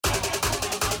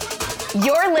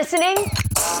You're listening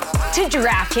to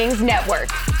DraftKings Network.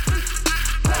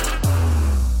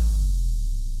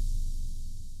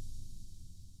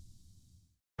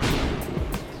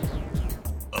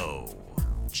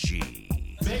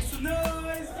 Make some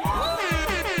noise!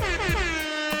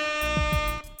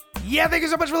 Yeah, thank you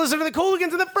so much for listening to the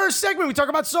Cooligans. In the first segment, we talk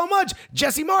about so much.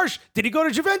 Jesse Marsch, did he go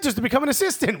to Juventus to become an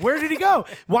assistant? Where did he go?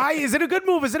 Why? Is it a good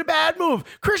move? Is it a bad move?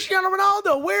 Cristiano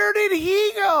Ronaldo, where did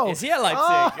he go? Is he at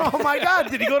Leipzig? Oh my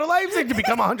God, did he go to Leipzig to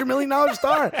become a $100 million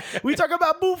star? We talk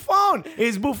about Buffon.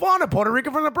 Is Buffon a Puerto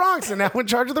Rican from the Bronx and now in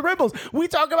charge of the Rebels? We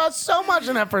talk about so much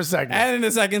in that first segment. And in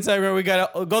the second segment, we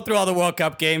got to go through all the World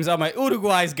Cup games. Oh, my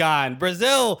Uruguay's gone.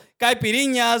 Brazil,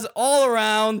 caipirinhas all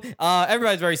around.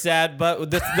 Everybody's very sad, but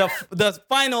the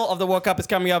final of the World Cup is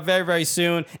coming up very, very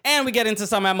soon. And we get into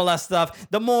some MLS stuff,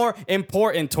 the more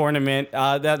important tournament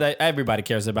that everybody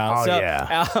cares about. Oh,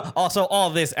 yeah. Also,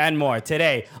 all this and more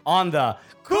today on the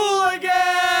Cooligans!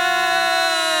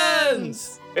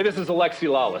 Hey, this is Alexi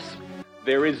Lawless.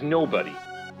 There is nobody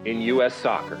in U.S.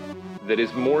 soccer that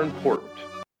is more important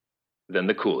than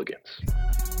the Cooligans.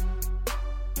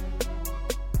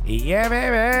 Yeah,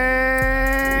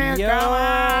 baby. Come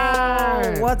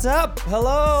on. What's up?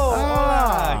 Hello.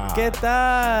 Hola. ¿Qué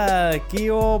tal? ¿Qué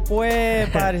pues,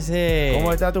 parce?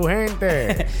 ¿Cómo está tu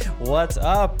gente? What's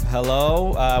up?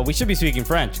 Hello. We should be speaking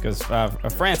French because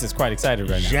France is quite excited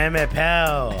right now. Je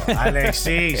m'appelle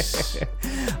Alexis.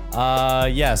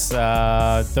 Yes.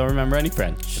 Don't remember any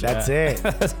French. That's it.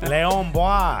 Léon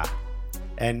boit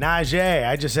and nage.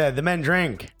 I just said the men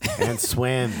drink and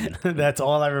swim. That's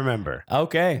all I remember.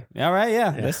 Okay. All right.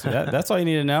 Yeah. That's all you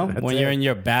need to know when you're in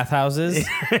your bathhouses.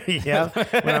 Yeah.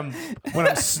 When I'm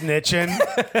snitching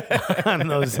on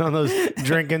those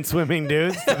drinking, swimming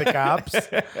dudes to the cops.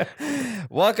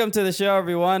 Welcome to the show,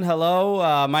 everyone.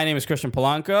 Hello. My name is Christian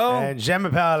Polanco. And je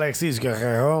m'appelle Alexis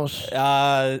Guerreros.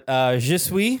 Je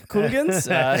suis Cooligans.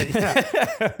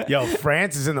 Yo,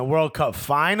 France is in the World Cup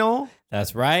final.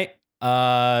 That's right.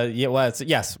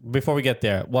 Yes. Before we get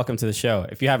there, welcome to the show.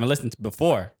 If you haven't listened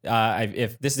before,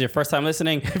 if this is your first time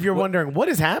listening, If you're wondering what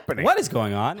is happening, what is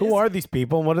going on? who are these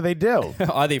people and what do they do?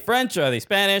 Are they French? Are they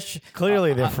Spanish?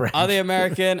 Clearly they're French. Are they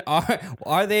American?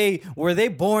 Were they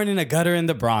born in a gutter in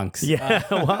the Bronx? Yeah,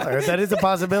 well, that is a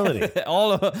possibility.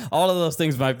 All of those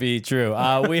things might be true.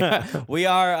 We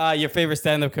are your favorite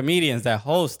stand-up comedians that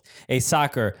host a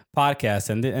soccer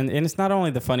podcast, and it's not only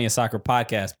the funniest soccer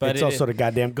podcast, but It's also the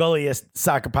goddamn gulliest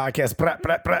soccer podcast.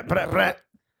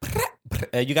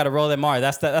 You got to roll them R's.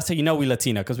 That's how you know we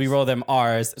Latino, because we roll them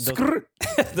R's.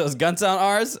 Those gun sound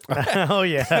R's. Oh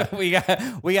yeah, we got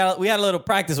a little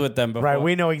practice with them before. right.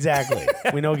 We know exactly.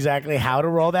 We know exactly how to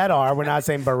roll that R. We're not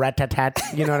saying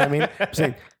baratatat. You know what I mean? We're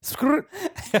saying skr.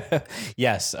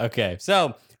 Yes. Okay.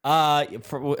 So.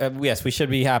 Yes, we should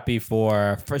be happy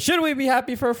for. Should we be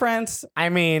happy for France? I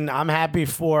mean, I'm happy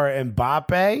for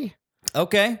Mbappe.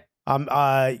 Okay.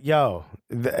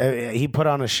 He put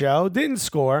on a show. Didn't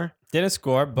score. Didn't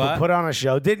score, but Put on a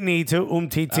show. Didn't need to.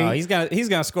 UmTiti. He's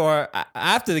gonna score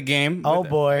after the game. Oh,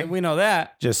 boy. we know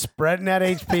that. Just spreading that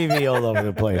HPV all over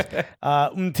the place.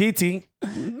 UmTiti,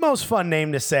 most fun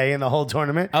name to say in the whole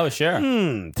tournament. Oh, sure.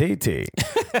 TT.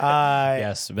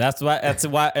 Yes, that's what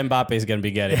Mbappe is gonna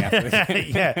be getting after the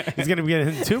game. Yeah, he's gonna be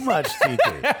getting too much TT.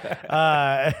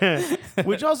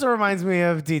 Which also reminds me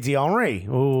of TT Henry,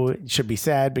 who should be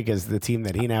sad because the team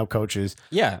that he now coaches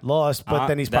lost, but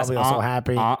then he's probably also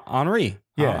happy. Henri.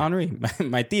 Yeah. Henri.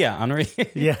 My tia, Henri.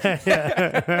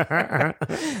 Yeah.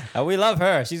 We love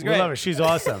her. She's great. We love her. She's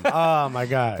awesome. Oh my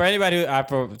God. For anybody who,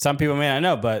 for some people may not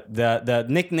know, but the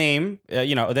nickname,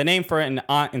 the name for it in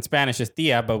aunt in Spanish is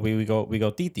tia, but we go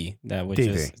Titi, which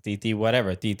Titi. is Titi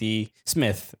whatever, Titi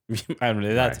Smith. I don't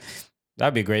know.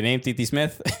 That'd be a great name, Titi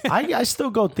Smith. I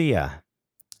still go Thea.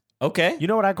 Okay. You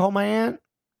know what I call my aunt?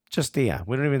 Just Tia.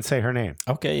 We don't even say her name.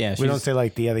 Okay, yeah. We don't say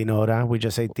like Tia de Nora. We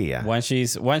just say Tia. Once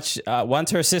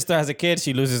her sister has a kid,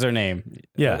 she loses her name.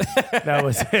 Yeah, that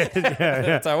was it. Yeah.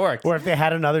 That's how it works. Or if they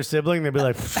had another sibling, they'd be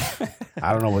like,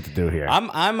 I don't know what to do here.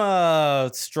 I'm a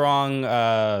strong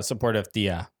supporter of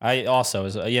Tia. I also,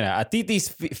 Titi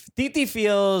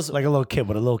feels like a little kid.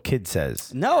 What a little kid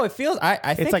says. No, it feels.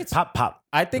 I think it's like pop.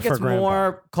 I think it's grandpa.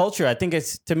 More culture. I think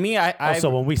it's, to me, Also,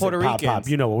 when we say Puerto pop,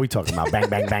 Ricans, you know what we're talking about. Bang,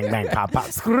 bang, bang, bang, pop, pop.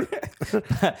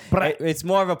 It's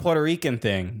more of a Puerto Rican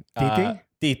thing. Titi?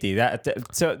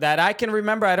 UmTiti. So that I can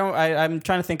remember. I'm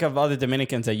trying to think of other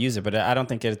Dominicans that use it, but I don't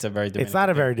think it's a very Dominican. It's not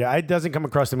a very. It doesn't come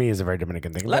across to me as a very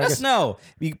Dominican thing. Let us know.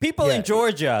 People in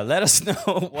Georgia, let us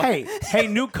know. Hey,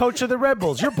 new coach of the Red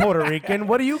Bulls. You're Puerto Rican.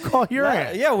 What do you call your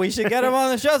aunt? Yeah, we should get him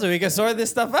on the show so we can sort this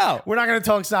stuff out. We're not going to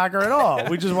talk soccer at all.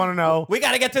 We just want to know. We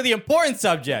got to get to the important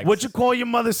subject. What you call your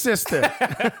mother's sister?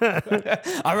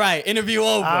 All right, interview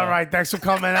over. All right, thanks for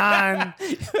coming on.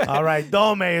 All right,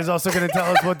 Dome is also going to tell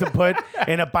us what to put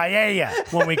in a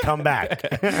paella when we come back.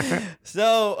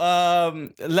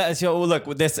 So,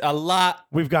 look, there's a lot.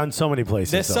 We've gone so many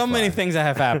places. There's so many things that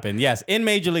have happened. Yes, in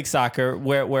Major League Soccer,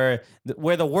 where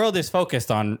the world is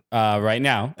focused on right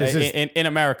now in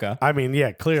America. I mean,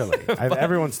 yeah, clearly,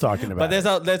 everyone's talking about.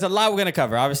 But there's a lot we're gonna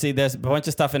cover. Obviously, there's a bunch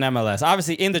of stuff in MLS.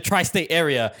 Obviously, in the tri-state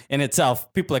area in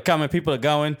itself, people are coming, people are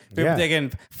going, people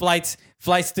taking flights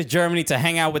to Germany to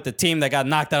hang out with the team that got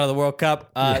knocked out of the World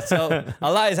Cup. So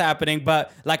a lot is happening.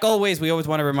 But like always, we always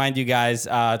want to remind you guys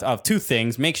of two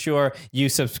things. Make sure you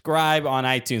subscribe on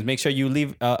iTunes. Make sure you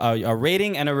leave a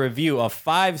rating and a review of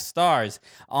 5 stars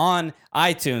on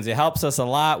iTunes. It helps us a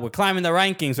lot. We're climbing the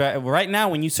rankings right now.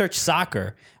 When you search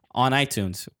soccer on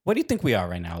iTunes, what do you think we are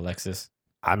right now, Alexis?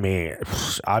 I mean,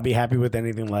 I'll be happy with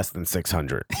anything less than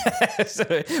 600.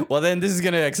 Well, then this is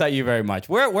going to excite you very much.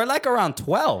 We're like around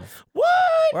 12. What?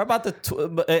 We're about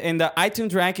in the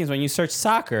iTunes rankings, when you search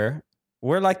soccer,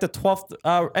 we're like the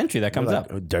 12th entry that comes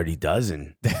up. A dirty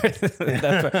dozen. That's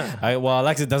well,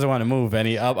 Alexis doesn't want to move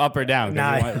any up or down.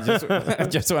 Nah.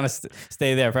 Just want to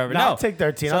stay there forever. No, I'll take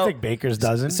 13. I'll take Baker's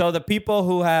dozen. So the people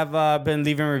who have been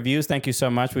leaving reviews, thank you so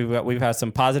much. We've had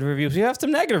some positive reviews. We have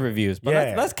some negative reviews, but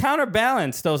let's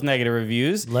counterbalance those negative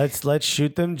reviews. Let's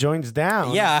shoot them joints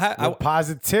down. Yeah, with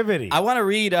positivity. I want to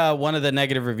read one of the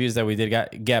negative reviews that we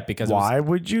did get because why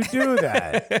would you do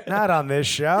that? Not on this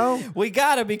show. We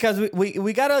gotta, because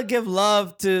we gotta give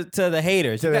love to the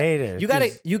haters.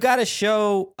 You gotta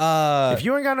show. If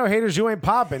you ain't got no haters, you ain't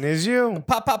popping, is you?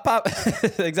 Pop.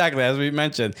 Exactly, as we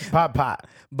mentioned. Pop.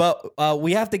 But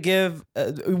we have to give.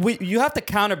 You have to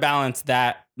counterbalance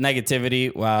that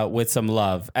negativity with some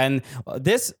love. And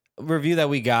this review that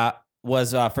we got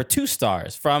was for 2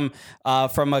 stars from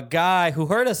a guy who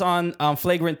heard us on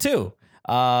Flagrant 2.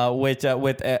 With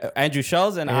Andrew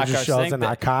Schultz and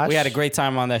Akash. We had a great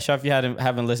time on that show. If you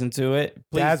haven't listened to it,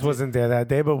 please. Daz wasn't there that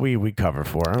day, but we covered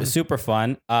for him. Super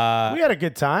fun. We had a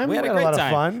good time. We had a lot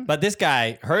of fun. But this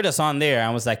guy heard us on there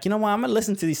and was like, you know what? I'm gonna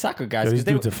listen to these soccer guys because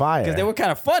they were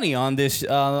kind of funny on this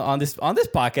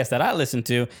podcast that I listened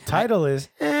to. Title is.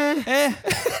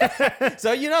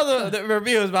 So the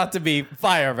review is about to be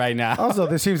fire right now. Also,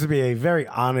 this seems to be a very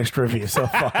honest review so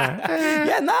far.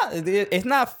 It's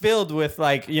not filled with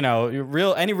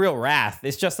any real wrath.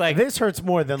 It's just like this hurts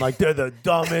more than like they're the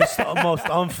dumbest, most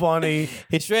unfunny.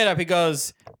 He straight up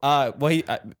goes, I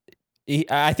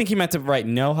think he meant to write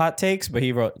no hot takes, but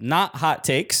he wrote not hot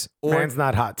takes or man's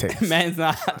not hot takes. Man's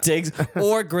not hot takes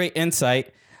or great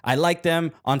insight. I like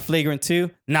them on Flagrant 2.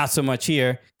 Not so much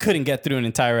here. Couldn't get through an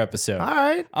entire episode.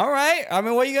 All right. I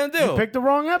mean, what are you going to do? You picked the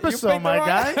wrong episode, my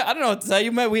guy. I don't know what to say.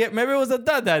 Maybe it was a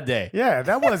dud that day. Yeah,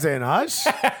 that wasn't us.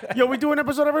 Yo, we do an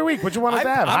episode every week. What you want us to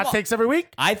have? Hot takes every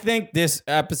week? I think this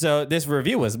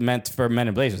review was meant for Men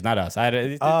in Blazers, not us.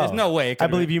 There's no way. I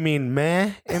believe you mean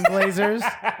meh in Blazers.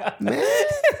 Meh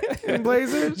in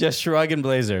Blazers? Just shrug in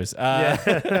Blazers.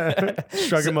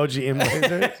 Shrug emoji in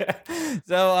Blazers.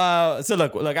 So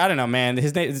look, I don't know, man.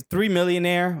 His name is 3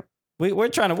 Millionaire. We'll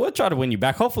try to win you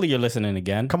back. Hopefully you're listening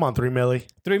again. Come on, 3 milli.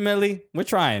 3 milli. We're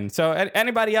trying. So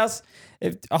anybody else?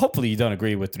 Hopefully you don't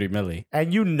agree with 3 milli.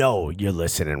 And you're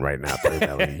listening right now, 3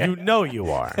 milli. You know you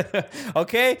are.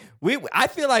 Okay. I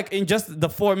feel like in just the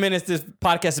 4 minutes this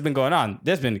podcast has been going on,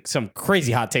 there's been some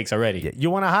crazy hot takes already. Yeah.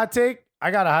 You want a hot take? I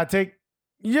got a hot take.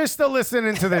 You're still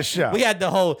listening to this show. We had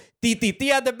the whole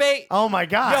Tia debate. Oh my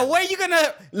God. Yo, where are you going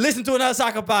to listen to another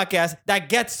soccer podcast that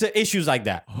gets to issues like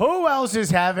that? Who else is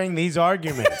having these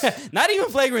arguments? Not even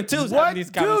Flagrant 2 is having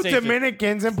these conversations. What do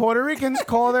Dominicans and Puerto Ricans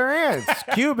call their aunts?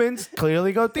 Cubans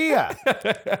clearly go Tia.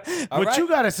 What you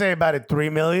got to say about it, 3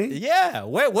 million? Yeah.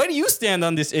 Where do you stand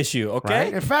on this issue, okay?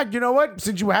 Right? In fact, you know what?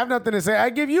 Since you have nothing to say,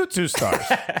 I give you 2 stars.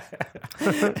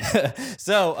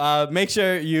 So make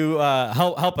sure you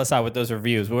help us out with those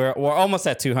reviews. We're almost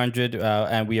at 200,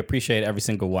 and we appreciate every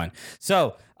single one.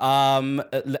 So,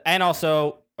 and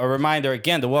also a reminder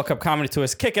again, the World Cup Comedy Tour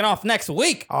is kicking off next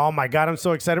week. Oh my God, I'm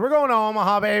so excited. We're going to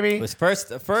Omaha, baby. It was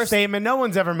first Statement no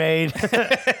one's ever made.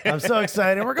 I'm so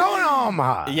excited. We're going to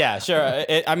Omaha. Yeah, sure.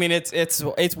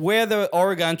 It's where the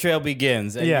Oregon Trail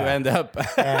begins, and you end up.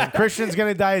 And Christian's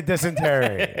gonna die of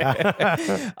dysentery.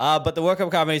 But the World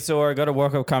Cup Comedy Tour, go to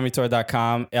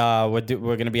worldcupcomedytour.com. We're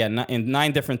going to be in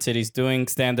 9 different cities doing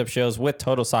stand-up shows with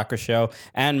Total Soccer Show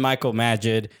and Michael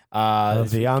Majid. On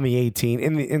the 18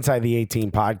 inside the 18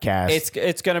 podcast.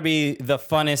 It's going to be the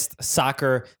funnest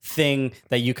soccer thing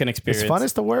that you can experience. Is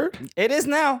funnest a word? It is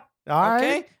now. All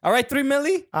right. All right, 3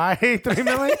 milli. I hate 3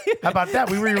 million. How about that?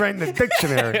 We rewriting the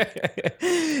dictionary.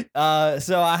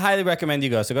 So I highly recommend you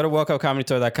go. So go to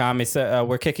worldcupcomedytour.com. It's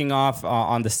we're kicking off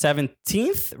on the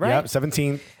 17th, right? Yep,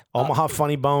 17th. Omaha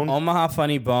Funny Bone. Omaha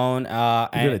Funny Bone. You're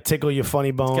gonna tickle your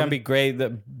funny bone. It's gonna be great. The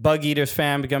Bug Eaters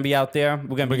fam are gonna be out there.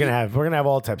 We're gonna have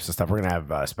all types of stuff. We're gonna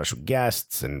have special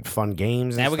guests and fun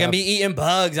games. And we're gonna be eating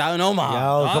bugs out in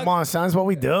Omaha. Yo, come on, sounds what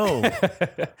we do.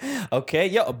 Okay,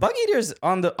 yo, Bug Eaters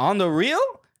on the real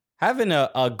having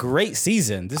a great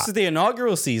season. This is the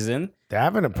inaugural season. They're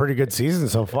having a pretty good season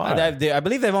so far. I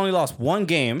believe they've only lost 1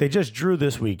 game. They just drew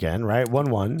this weekend, right?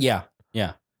 1-1. Yeah.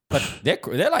 But they're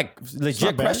like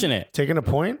legit crushing it. Taking a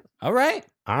point. All right,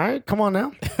 come on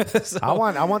now. So- I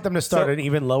want them to start an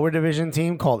even lower division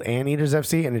team called Anteaters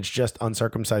FC, and it's just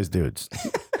uncircumcised dudes.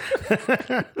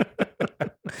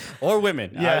 Or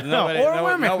women. Or women.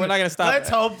 No, we're not gonna stop. Let's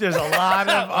hope there's a lot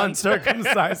of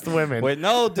uncircumcised women. With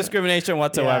no discrimination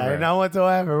whatsoever. Yeah, no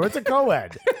whatsoever. It's a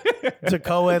co-ed. It's a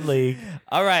co-ed league.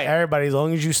 All right. Everybody, as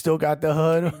long as you still got the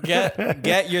hood.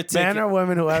 Get your ticket. Men or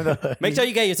women who have the hood. Make sure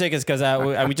you get your tickets because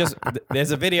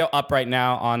there's a video up right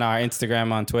now on our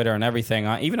Instagram, on Twitter, and everything.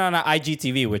 Even on our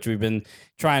IGTV, which we've been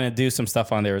trying to do some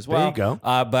stuff on there as well. There you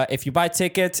go. But if you buy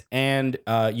tickets and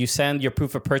you send your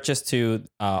proof of purchase to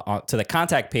the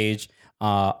contact page.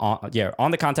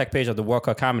 On the contact page of the World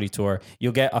Cup Comedy Tour,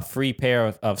 you'll get a free pair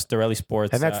of Storelli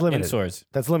Sports and that's limited. insoles.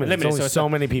 That's limited. It's only so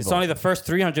many people. It's only the first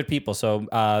 300 people, so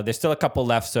there's still a couple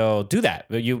left. So do that.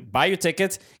 You buy your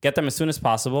tickets, get them as soon as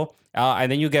possible,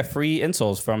 and then you get free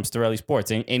insoles from Storelli Sports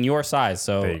in your size.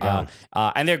 So there you go.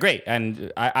 And they're great,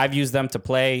 and I've used them to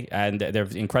play, and they're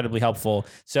incredibly helpful.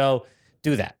 So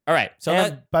do that. All right.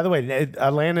 So by the way,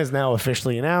 Atlanta is now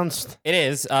officially announced. it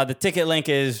is. The ticket link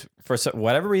is, for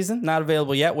whatever reason, not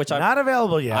available yet, Not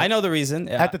available yet. I know the reason.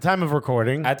 At the time of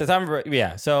recording.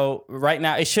 Yeah. So right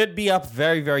now, it should be up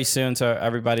very, very soon to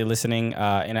everybody listening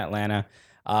in Atlanta.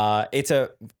 I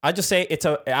just say it's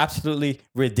a absolutely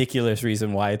ridiculous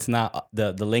reason why it's not,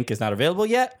 the link is not available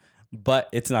yet. But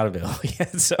it's not available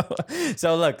yet.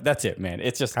 So look, that's it, man.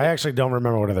 It's just... I actually don't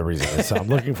remember what other reason is, so I'm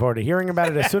looking forward to hearing about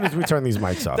it as soon as we turn these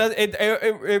mics off.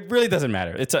 It really doesn't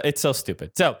matter. It's so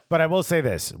stupid. So, but I will say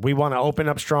this. We want to open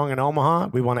up strong in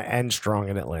Omaha. We want to end strong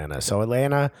in Atlanta. So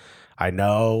Atlanta, I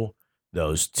know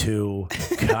those 2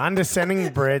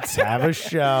 condescending Brits have a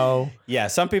show. Yeah,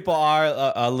 some people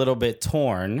are a little bit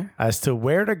torn as to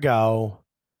where to go.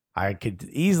 I could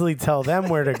easily tell them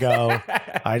where to go.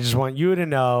 I just want you to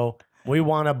know we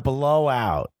want to blow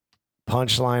out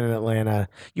Punchline in Atlanta.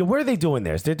 Where are they doing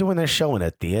theirs? They're doing their show in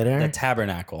a theater. the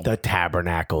Tabernacle. The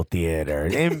Tabernacle Theater.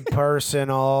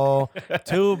 Impersonal.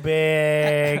 Too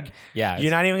big. Yeah.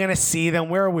 You're not even going to see them.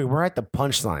 Where are we? We're at the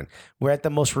Punchline. We're at the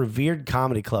most revered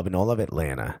comedy club in all of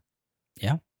Atlanta.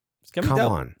 Yeah. Come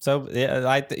on. So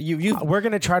we're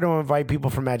gonna try to invite people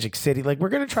from Magic City. Like we're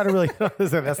gonna try to really.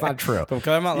 That's not true. From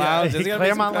Claremont Lounge. There's gonna be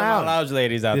some Claremont Lounge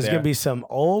ladies out there. There's gonna be some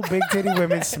old big titty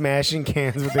women smashing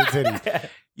cans with their titties.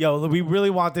 Yo, we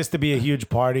really want this to be a huge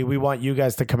party. We want you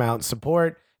guys to come out and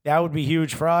support. That would be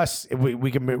huge for us. If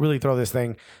we can really throw this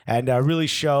thing and really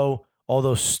show all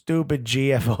those stupid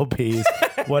GFOPs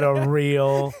what a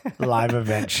real live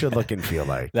event should look and feel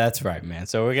like. That's right, man.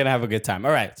 So we're going to have a good time.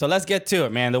 All right. So let's get to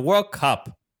it, man. The World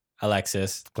Cup,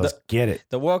 Alexis. Let's get it.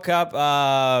 The World Cup,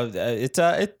 it's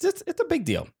a big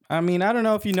deal. I mean, I don't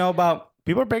know if you know about...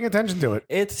 People are paying attention to it.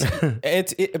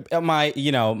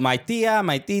 My tia,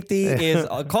 my titi is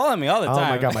calling me all the time. Oh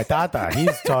my God, my tata.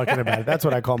 He's talking about it. That's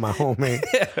what I call my homie.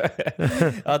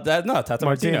 No, Tata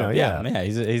Martino. Yeah.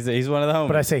 He's one of the homies.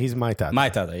 But I say he's my tata. My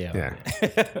tata, yeah.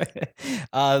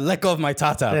 Let go of my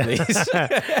tata,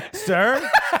 please. Sir,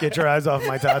 get your eyes off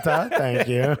my tata. Thank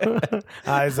you.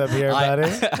 Eyes up here, buddy.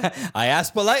 I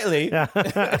asked politely. Where's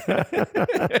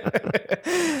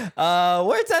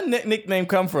that nickname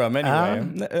come from anyway?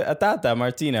 Tata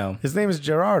Martino. His name is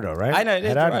Gerardo, right? I know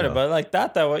it's Gerardo, but like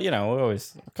Tata, we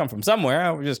always come from somewhere.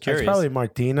 I'm just curious. It's probably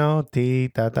Martino,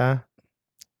 Tata.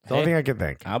 The only thing I can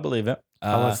think. I'll believe it.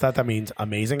 Unless Tata means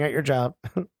amazing at your job.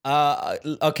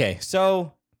 Okay,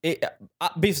 so You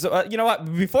know what?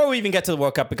 Before we even get to the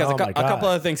World Cup, because Oh a my God. couple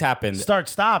other things happened.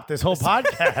 Stop this whole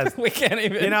podcast. We can't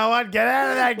even. You know what? Get out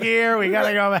of that gear. We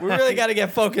gotta go back. We really got to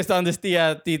get focused on this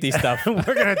UmTiti stuff. We're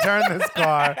gonna turn this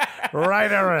car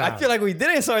right around. I feel like we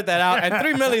didn't sort that out. And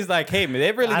 3 million is like, hey, man,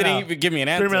 they really I didn't know. even give me an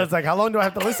answer. 3 minutes. Like, how long do I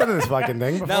have to listen to this fucking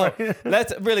thing before? No,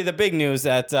 that's really the big news.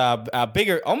 That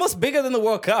almost bigger than the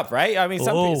World Cup, right? I mean,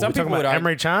 some Ooh, people we're talking would about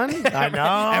argue. Emre Can. I know.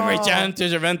 Emre Can to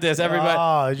Juventus. Everybody.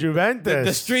 Oh, Juventus.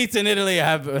 The streets in Italy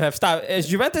have stopped.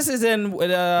 Juventus is in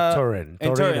Turin.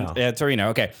 In Torino. Yeah, Torino.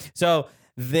 Okay, so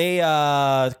they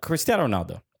Cristiano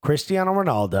Ronaldo Cristiano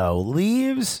Ronaldo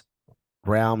leaves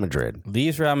Real Madrid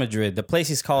leaves Real Madrid, the place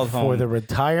he's called home, for the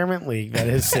retirement league that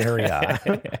is Serie A.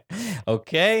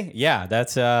 Okay, yeah,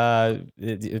 that's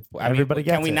Everybody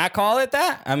gets Can we it. not call it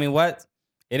that? I mean, what?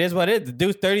 It is what it is. The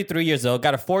dude's 33 years old,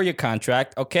 got a 4-year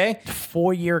contract. Okay,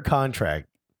 4-year contract.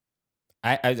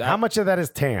 How much of that is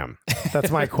TAM? That's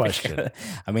my question.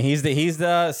 I mean, he's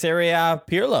the Serie A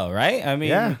Pirlo, right? I mean,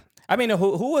 Yeah. I mean,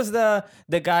 who was the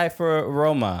guy for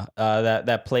Roma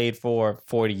that played for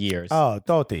 40 years? Oh,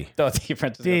 Totti. Totti,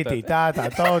 Francesco Titi, Totti. Tata,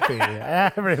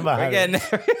 Totti. Everybody. Again,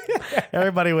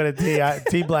 Everybody with a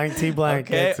T blank, T blank.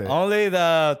 okay, That's it. only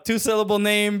the 2-syllable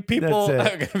name people are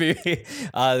That's gonna be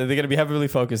they're gonna be heavily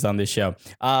focused on this show.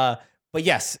 But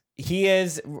yes, he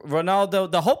is Ronaldo.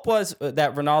 The hope was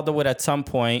that Ronaldo would at some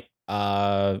point,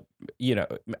 I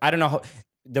don't know.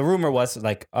 The rumor was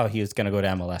like, oh, he was gonna go to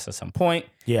MLS at some point.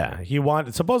 Yeah,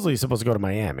 supposedly he's supposed to go to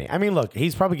Miami. I mean, look,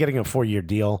 he's probably getting a 4-year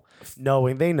deal,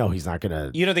 knowing they know he's not gonna.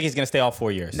 You don't think he's gonna stay all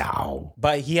 4 years? No,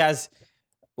 But he has.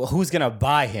 Well, who's gonna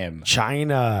buy him?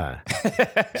 China,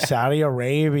 Saudi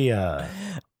Arabia,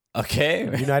 Okay.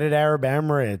 United Arab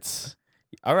Emirates,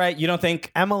 All right. You don't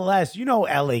think? MLS. You know,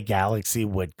 LA Galaxy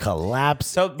would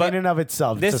collapse But in and of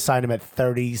itself to sign him at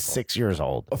 36 years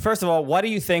old. First of all, what do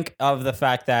you think of the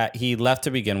fact that he left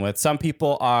to begin with? Some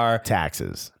people are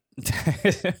Taxes.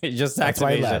 just That's tax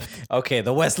why he evasion. left. Okay,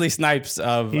 the Wesley Snipes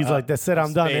of He's like, that's it,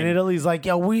 I'm done. Spain. In Italy's like,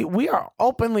 yo, we are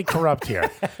openly corrupt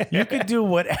here. You could do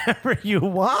whatever you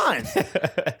want.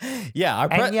 Yeah,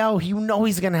 And you know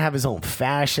he's gonna have his own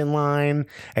fashion line,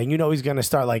 and you know he's gonna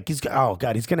start like he's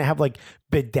gonna have like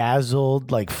bedazzled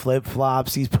like flip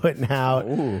flops he's putting out.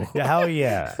 Ooh. Yeah, hell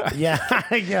yeah,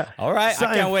 yeah. All right,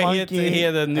 Something I can't wait funky. to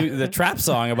hear the trap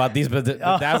song about these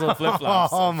bedazzled flip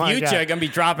flops. Oh, my Future God. gonna be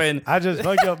dropping. I just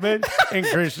fucked up, bitch, and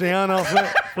Cristiano flip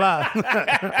flop.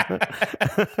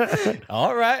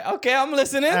 All right, okay, I'm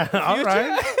listening. All Future.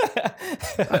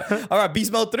 right. All right,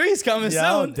 Beast Mode 3 is coming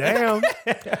Yo, soon. damn.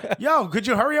 Yo, could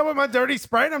you hurry up with my dirty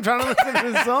Sprite? I'm trying to listen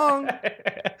to this song.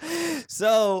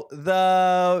 So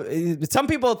some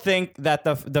people think that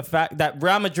the fact that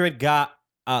Real Madrid got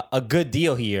a good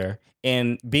deal here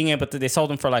in being able to, they sold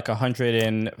him for like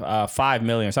 105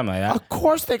 million or something like that. Of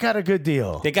course they got a good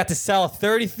deal. They got to sell a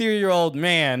 33-year-old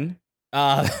man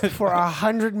For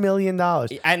 $100 million.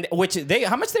 and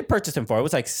how much they purchased him for? It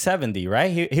was like 70,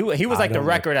 right? He was like the don't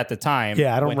record at the time.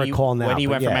 Yeah, I don't when recall now, when he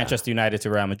but went from yeah. Manchester United to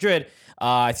Real Madrid.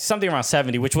 Something around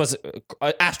 70, which was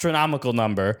an astronomical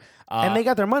number. And they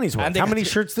got their money's worth. and they How got many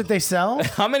their- shirts did they sell?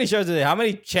 How many shirts did they? How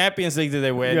many Champions League did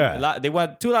they win? Yeah. They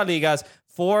won 2 La Ligas,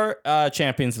 4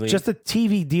 Champions League. Just the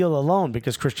TV deal alone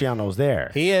because Cristiano's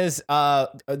there. He is.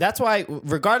 That's why,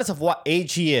 regardless of what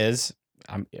age he is,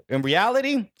 in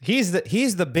reality, he's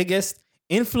the biggest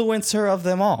influencer of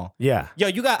them all. Yeah. Yo,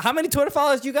 you got how many Twitter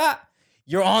followers you got?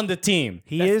 You're on the team.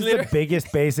 He That's is the literally-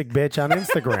 biggest basic bitch on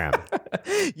Instagram.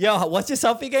 Yo, what's your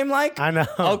selfie game like? I know.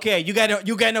 Okay, you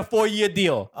getting a 4-year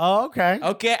deal. Oh, okay.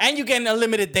 Okay, and you getting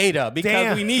unlimited data because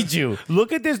Damn. we need you.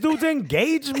 Look at this dude's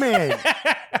engagement.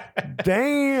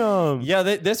 Damn. Yeah,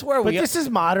 this is where But we. this is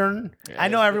modern. I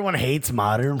know everyone hates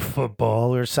modern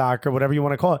football or soccer, whatever you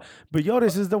want to call it. But yo,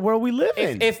 this is the world we live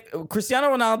in. If Cristiano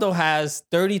Ronaldo has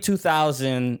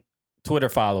 32,000 Twitter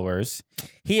followers,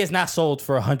 he is not sold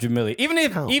for 100 million. Even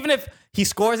if he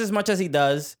scores as much as he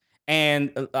does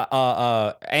and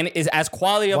is as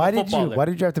quality of a footballer. Why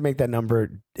did you have to make that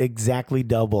number exactly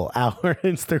double our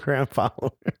Instagram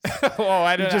followers?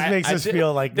 It It just makes us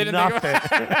feel like nothing.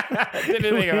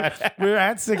 Didn't think about it. We're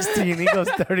at 16. He goes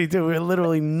 32. We're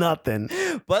literally nothing.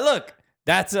 But look,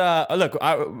 that's look.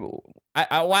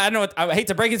 I know. I hate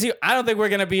to break it to you. I don't think we're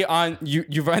gonna be on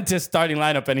Juventus starting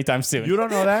lineup anytime soon. You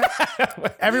don't know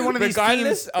that? Every one of these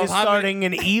Regardless teams of is how starting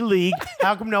an E-League.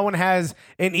 How come no one has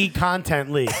an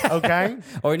E-Content League? Okay?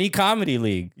 or an e-comedy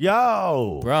league,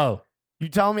 Yo. bro. You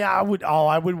tell me I would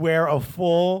wear a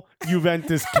full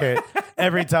Juventus kit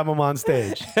every time I'm on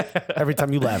stage. Every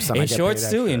time you laugh, son. I In get shorts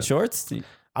paid too. extra. In shorts.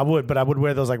 I would, but I would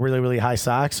wear those like really, really high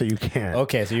socks so you can't.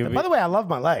 Okay, so you. And by the way, I love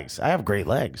my legs. I have great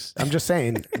legs. I'm just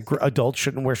saying adults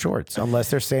shouldn't wear shorts unless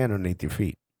they're sand underneath your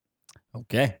feet.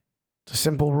 Okay. It's a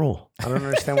simple rule. I don't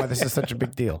understand why this is such a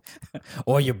big deal.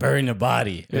 Or you're burying the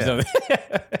body. Or something.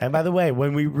 And by the way,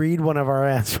 when we read one of our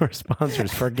ads for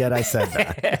sponsors, forget I said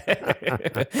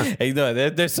that. Hey, no,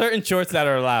 there's certain shorts that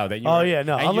are allowed. That you Oh, wear. yeah,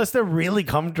 no. And Unless they're really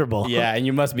comfortable. yeah, and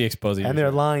you must be exposing. And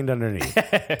they're lined underneath.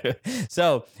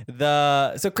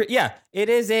 Yeah,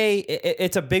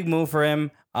 it's a big move for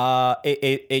him.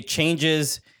 It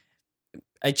changes.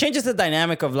 It changes the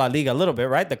dynamic of La Liga a little bit,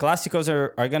 right? The Clásicos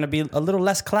are going to be a little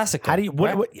less classical. How do you?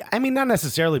 right? I mean, not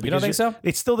necessarily. You don't Because think so?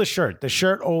 It's still the shirt. The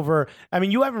shirt over. I mean,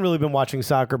 you haven't really been watching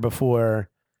soccer before.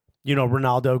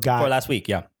 Ronaldo got For last week,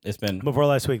 yeah, it's been before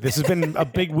last week. This has been a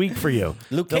big week for you.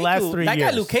 Lukaku, the last 3 that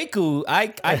years. guy Lukaku,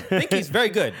 I think he's very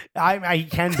good. He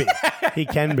can be. He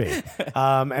can be.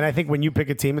 And I think when you pick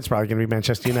a team, it's probably going to be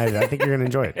Manchester United. I think you're going to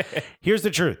enjoy it. Here's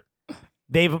the truth.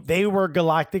 They were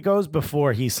Galacticos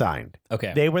before he signed.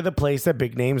 Okay. They were the place that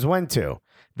big names went to.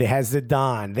 They had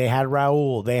Zidane. They had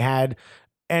Raul. They had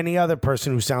any other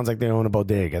person who sounds like they own a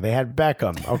bodega. They had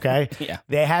Beckham, okay? Yeah.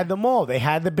 They had them all. They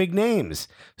had the big names.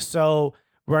 So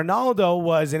Ronaldo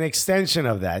was an extension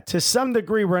of that. To some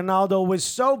degree, Ronaldo was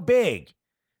so big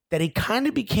that he kind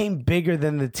of became bigger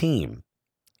than the team.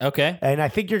 Okay. And I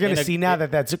think you're going to see now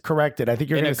that that's corrected. I think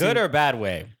you're In going a to see good or bad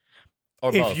way?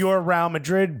 Or if both? you're Real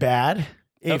Madrid, bad.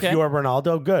 If Okay. you're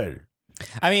Ronaldo, good.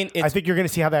 I mean, I think you're going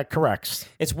to see how that corrects.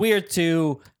 it's weird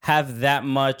to have that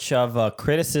much of a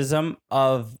criticism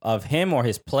of him or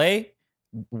his play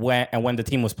when the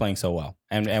team was playing so well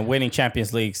and winning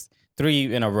Champions Leagues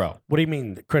 3 in a row. What do you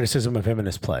mean criticism of him in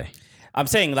his play? I'm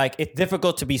saying like it's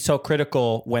difficult to be so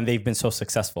critical when they've been so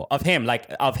successful of him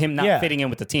not fitting in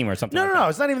with the team or something. No.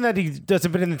 It's not even that he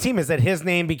doesn't fit in the team. It's that his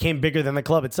name became bigger than the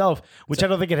club itself, which I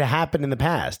don't think it had happened in the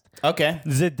past. Okay.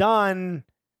 Zidane,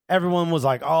 everyone was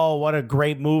like, "Oh, what a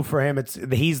great move for him!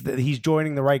 He's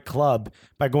joining the right club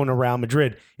by going to Real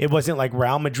Madrid." It wasn't like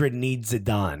Real Madrid needs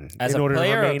Zidane As in a order to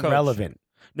player or a remain coach? relevant.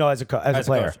 No, as a player, coach. as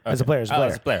a Okay. player, As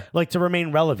a player. like to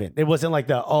remain relevant. It wasn't like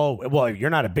you're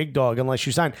not a big dog unless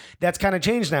you sign. That's kind of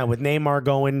changed now with Neymar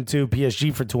going to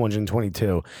PSG for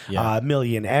 222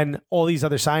 million and all these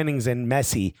other signings and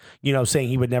Messi, saying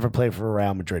he would never play for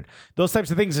Real Madrid. Those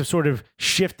types of things have sort of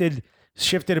shifted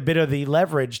a bit of the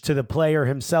leverage to the player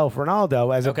himself,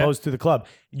 Ronaldo, as opposed to the club.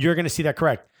 You're going to see that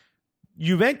correct.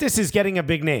 Juventus is getting a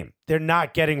big name. They're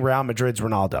not getting Real Madrid's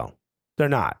Ronaldo. They're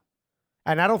not.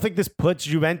 And I don't think this puts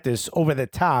Juventus over the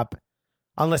top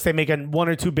unless they make one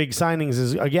or two big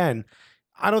signings again.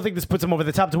 I don't think this puts them over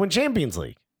the top to win Champions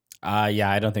League.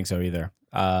 Yeah, I don't think so either.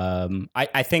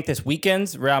 I think this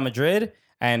weekend's Real Madrid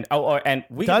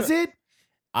Does it?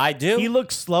 I do. He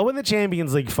looked slow in the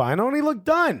Champions League final, and he looked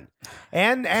done.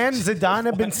 And Zidane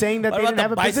have been saying that they didn't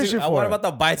have a position for What him. about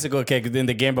the bicycle kick in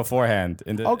the game beforehand?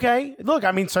 Okay, look,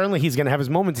 I mean, certainly he's going to have his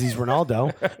moments. He's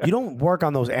Ronaldo. You don't work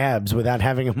on those abs without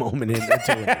having a moment into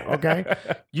it, okay?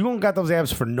 You don't got those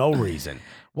abs for no reason.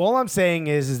 Well, all I'm saying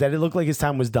is that it looked like his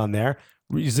time was done there.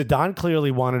 Zidane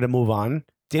clearly wanted to move on.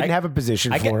 Didn't have a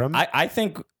position for him.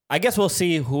 I guess we'll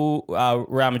see who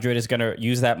Real Madrid is going to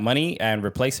use that money and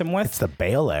replace him with. It's the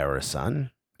Bale era,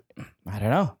 son. I don't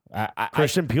know.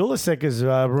 Christian Pulisic is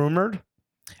rumored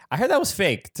I heard that was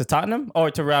fake to Tottenham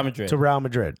or to Real Madrid. to Real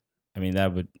Madrid. I mean,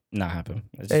 that would not happen.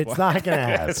 It's not going to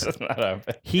happen. It's just not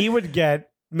happen. He would get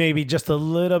maybe just a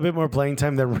little bit more playing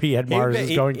time than Riyad Mahrez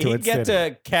is going to. He'd get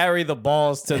to carry the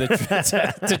balls to the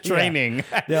to training.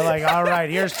 They're like, all right,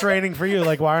 here's training for you.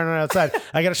 Like, why aren't I outside?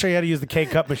 I got to show you how to use the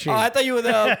K-Cup machine. Oh, I thought you were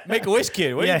the Make-A-Wish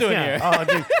kid. What are you doing here? Oh,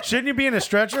 dude, shouldn't you be in a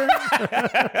stretcher?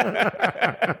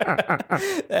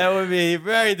 That would be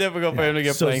very difficult for him to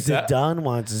get So playing time. Zidane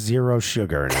wants 0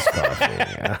 sugar in his coffee.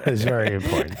 Yeah, it's very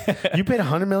important. You paid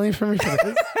 $100 million for me for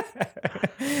this?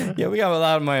 Yeah, we got a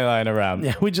lot of money lying around.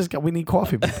 Yeah, we need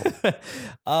coffee people.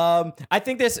 I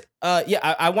think this.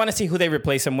 I want to see who they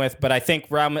replace him with, but I think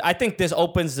this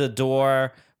opens the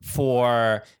door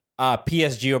for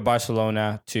PSG or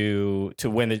Barcelona to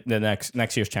win the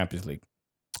next year's Champions League.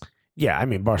 Yeah, I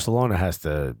mean, Barcelona has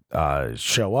to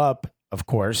show up, of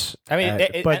course. I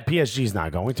mean, but PSG's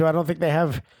not going to. I don't think they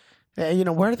have.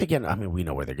 Where are they getting? I mean, we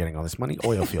know where they're getting all this money,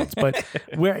 oil fields. But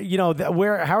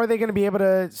how are they going to be able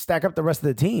to stack up the rest of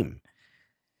the team?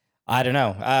 I don't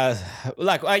know.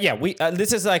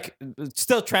 This is like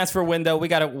still transfer window. We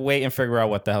got to wait and figure out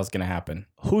what the hell's going to happen.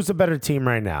 Who's the better team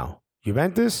right now,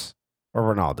 Juventus or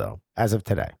Ronaldo, as of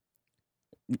today?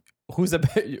 Who's the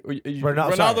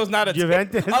Ronaldo's not a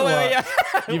Juventus. team. Oh, wait, yeah.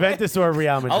 Juventus or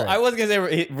Real Madrid? I was gonna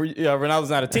say Ronaldo's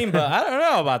not a team, but I don't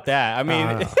know about that. I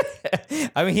mean,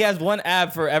 I mean, he has one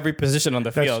ab for every position on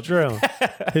the That's field. true.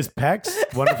 His pecs,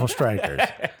 wonderful strikers.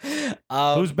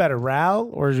 Who's better, Real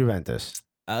or Juventus?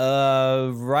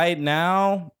 Right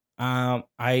now,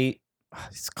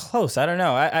 it's close. I don't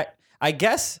know. I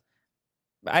guess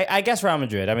Real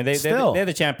Madrid. I mean, they're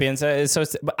the champions.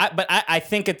 But I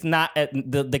think it's not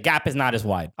the gap is not as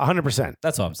wide. 100%.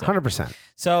 That's all I'm saying. 100%.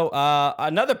 So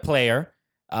another player,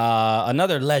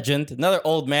 another legend, another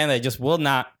old man that just will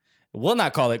not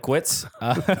call it quits.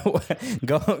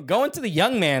 Going to the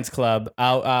young man's club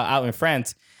out in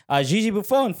France. Gigi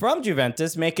Buffon from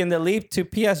Juventus making the leap to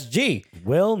PSG.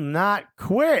 Will not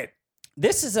quit.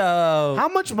 This is How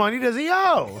much money does he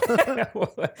owe?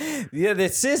 yeah.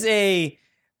 This is a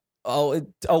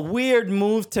weird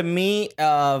move to me.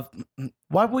 Why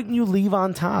wouldn't you leave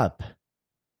on top?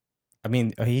 I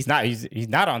mean, he's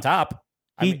not on top.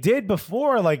 He did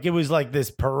before, like it was like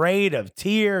this parade of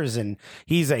tears, and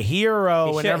he's a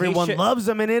hero, and everyone loves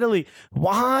him in Italy.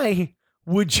 Why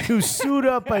would you suit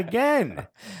up again?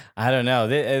 I don't know.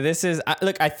 This is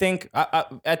look. I think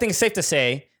it's safe to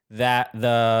say that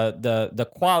the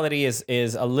quality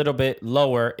is a little bit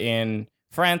lower in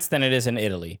France than it is in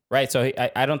Italy, right? So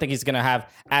I don't think he's gonna have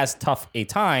as tough a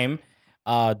time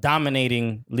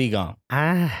dominating Ligue 1.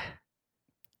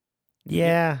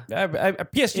 Yeah,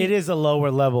 PSG. it is a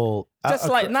lower level, Just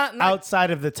like not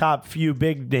outside of the top few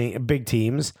big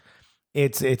teams.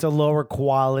 It's a lower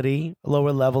quality,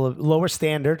 lower level of lower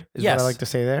standard is what I like to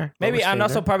say there. Maybe, Lower and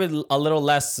also standard. probably a little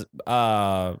less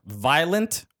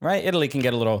violent, right? Italy can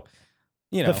get a little,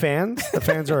 the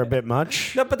fans are a bit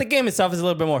much. No, but the game itself is a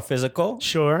little bit more physical.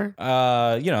 Sure.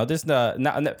 There's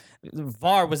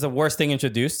VAR was the worst thing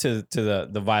introduced to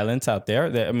the violence out there.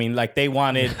 I mean, like they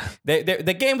wanted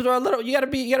the games were a little. You gotta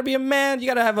be a man. You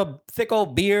gotta have a thick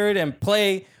old beard and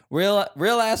play real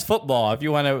ass football if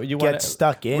you want to Get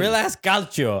stuck in. real ass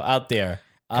calcio out there.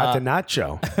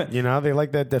 Catenaccio. They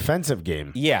like that defensive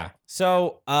game. Yeah.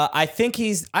 So I don't think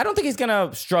he's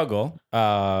gonna struggle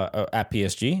at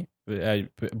PSG.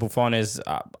 Buffon is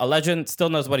a legend. Still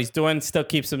knows what he's doing. Still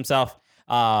keeps himself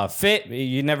fit.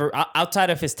 You never outside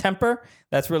of his temper.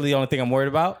 That's really the only thing I'm worried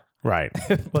about. Right.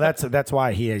 Well, that's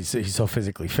why he's so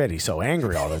physically fit. He's so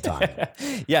angry all the time.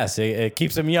 Yes, it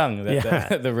keeps him young.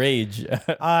 The rage.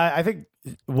 I think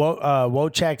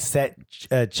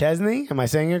Wojciech Chesney. Am I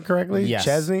saying it correctly? Yes.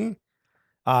 Chesney.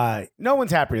 No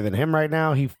one's happier than him right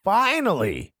now. He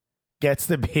finally gets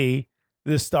to be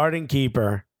the starting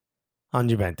keeper on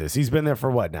Juventus. He's been there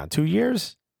for what now? 2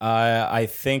 years? I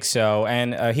think so.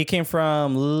 And he came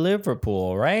from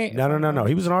Liverpool, right? No.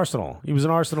 He was an Arsenal. He was an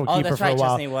Arsenal keeper that's for a right.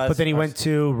 while. Chesney was But then he went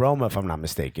to Roma, if I'm not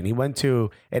mistaken. He went to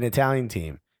an Italian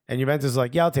team. And Juventus is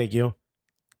like, yeah, I'll take you.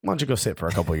 Why don't you go sit for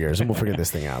a couple of years and we'll figure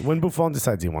this thing out. When Buffon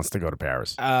decides he wants to go to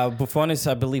Paris. Buffon is,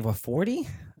 I believe, 40?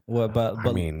 But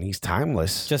I mean, he's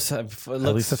timeless. just At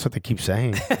least that's what they keep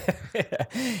saying.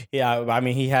 yeah, I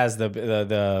mean, he has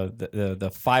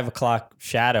the 5 o'clock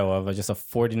shadow of just a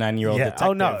 49-year-old detective.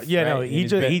 Oh no, yeah, no.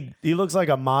 right? He looks like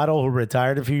a model who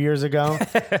retired a few years ago,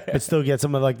 but still gets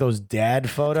some of like those dad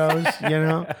photos.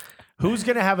 Who's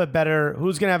gonna have a better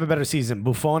season?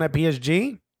 Buffon at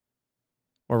PSG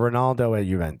or Ronaldo at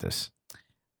Juventus?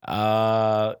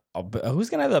 Who's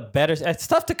gonna have the better? It's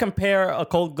tough to compare a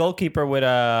cold goalkeeper with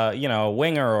a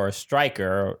winger or a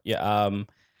striker. Yeah.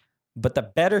 But the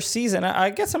better season, I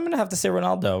guess I'm gonna have to say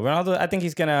Ronaldo. Ronaldo, I think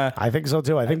he's gonna. I think so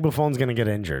too. I think Buffon's gonna get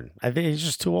injured. I think he's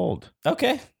just too old.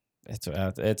 Okay, it's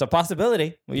a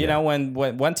possibility.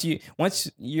 Once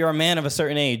you're a man of a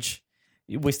certain age,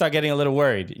 we start getting a little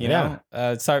worried. You know,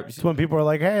 It's when people are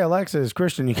like, "Hey, Alexis,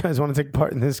 Christian, you guys want to take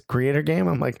part in this creator game?"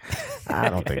 I'm like, I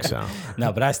don't think so.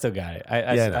 No, but I still got it.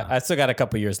 I still got a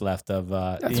couple years left of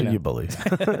That's what you believe.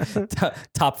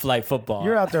 top flight football.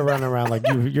 You're out there running around like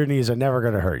your knees are never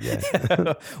gonna hurt you.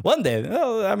 One day,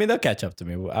 I mean, they'll catch up to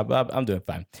me. I'm doing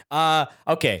fine.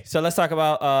 Okay, so let's talk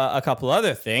about a couple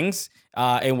other things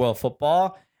in world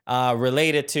football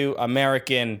related to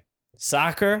American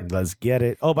soccer. Let's get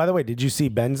it. Oh, by the way, did you see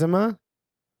Benzema?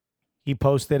 He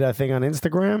posted a thing on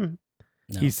Instagram.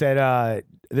 No. He said,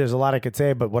 there's a lot I could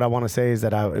say, but what I want to say is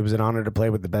that it was an honor to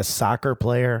play with the best soccer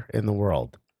player in the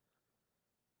world.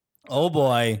 Oh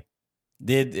boy.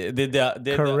 Did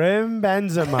Karim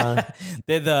Benzema.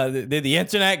 did the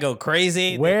internet go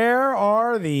crazy? Where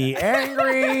are the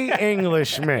angry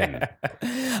Englishmen?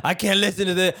 I can't listen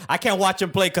to this. I can't watch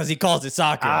him play because he calls it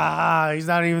soccer. He's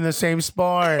not even the same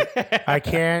sport. I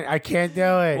can't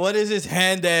do it. What is this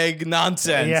hand egg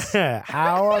nonsense? Yeah.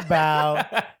 How about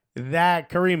that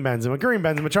Karim Benzema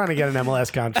trying to get an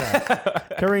MLS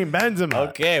contract. Karim Benzema.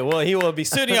 Okay, well, he will be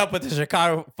suiting up with the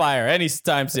Chicago Fire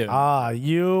anytime soon.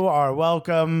 You are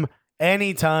welcome.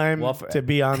 anytime Well, to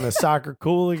be on the soccer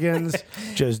cooligans.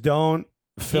 Just don't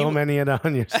film any of it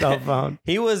on your cell phone.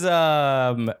 He was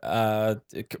Benzema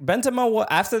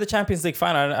after the Champions League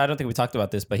final. I don't think we talked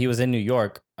about this, but he was in New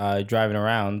York driving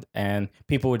around, and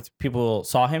people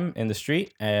saw him in the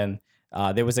street, and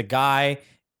there was a guy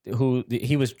who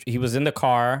he was in the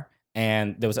car,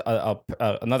 and there was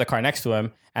another car next to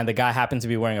him, and the guy happened to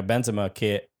be wearing a Benzema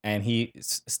kit, and he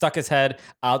stuck his head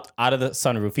out of the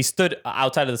sunroof. He stood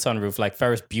outside of the sunroof like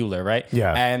Ferris Bueller, right?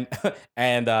 Yeah.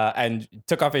 And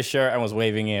took off his shirt and was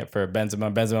waving it for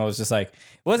Benzema. Benzema was just like,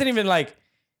 wasn't even like,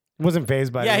 Wasn't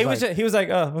phased by it. yeah, he was like,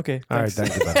 oh, okay. All right,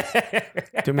 thanks. thank you,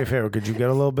 buddy. Do me a favor. Could you get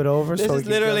a little bit over? This we is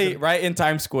can literally go right in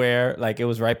Times Square. Like it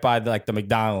was right by the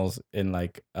McDonald's in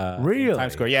like Really? in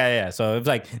Times Square. Yeah. So it was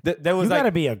like there was You like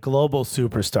gotta be a global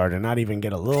superstar to not even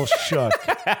get a little shook.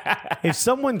 If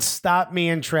someone stopped me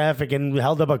in traffic and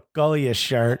held up a Gullius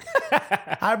shirt,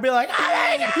 I'd be like, "Yo,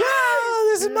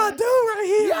 this is my dude right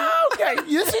here. Yo, okay,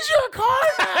 this is your car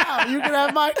now. You can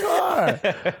have my car."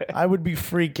 I would be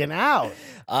freaking out.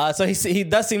 so he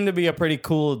does seem to be a pretty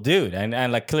cool dude,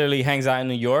 and like clearly hangs out in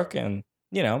New York, and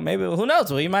maybe who knows?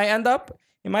 Well, he might end up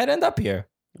here.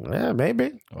 Yeah,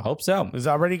 maybe. I hope so. He's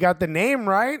already got the name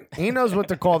right. He knows what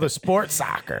to call the sport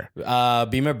soccer.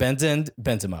 Beamer,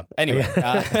 Benzema. Anyway,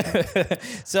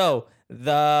 so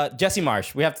the Jesse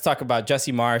Marsh. We have to talk about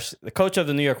Jesse Marsh, the coach of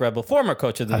the New York Rebels, former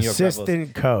coach of the New York Rebels.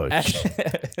 Assistant coach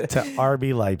to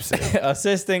RB Leipzig.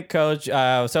 Assistant coach.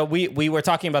 So we were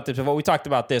talking about this before. We talked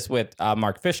about this with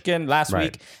Mark Fishkin last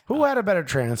week. Who had a better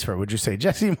transfer? Would you say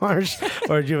Jesse Marsh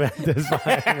or Juventus?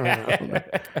 I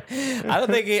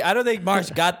don't think Marsh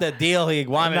got the deal he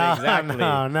wanted exactly.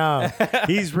 No.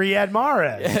 He's Riyad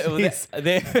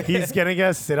Mahrez. He's gonna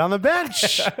go sit on the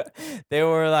bench. They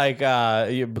were like,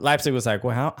 Leipzig was like,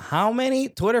 well, how many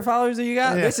Twitter followers do you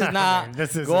got? Yeah, This is not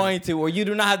going to, or you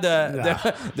do not have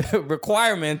the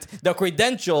requirement, the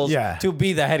credentials to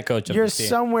be the head coach of You're the team.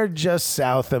 somewhere just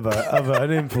south of an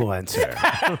influencer.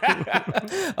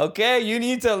 Okay, you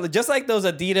need to, just like those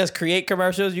Adidas create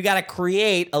commercials, you got to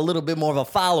create a little bit more of a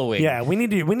following. Yeah, we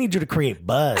need you to create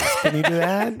buzz. Can you do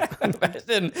that?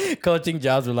 Imagine coaching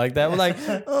jobs were like that. We're like,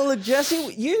 oh look,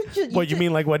 Jesse, you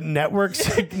mean like what network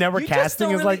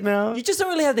casting is like now? You just don't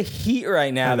really have the heat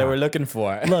right now that we're looking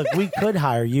for. Look, we could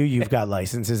hire you. You've got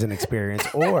licenses and experience,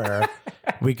 or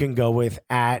we can go with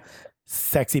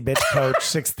Sexy Bitch Coach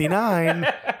 69,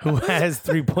 who has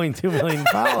 3.2 million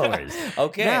followers.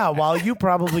 Okay. Now, while you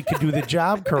probably could do the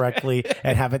job correctly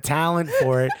and have a talent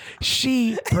for it,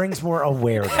 she brings more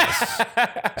awareness.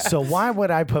 So why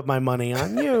would I put my money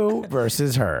on you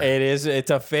versus her? It's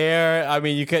a fair. I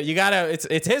mean, you gotta.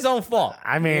 It's his own fault.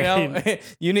 I mean,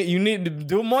 you need to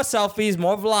do more selfies,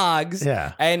 more vlogs.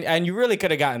 Yeah. And you really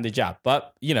could have gotten the job,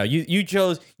 but you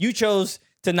chose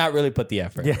to not really put the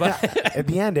effort. Yeah. But At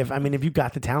the end, if you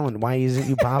got the talent, why isn't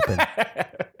you popping?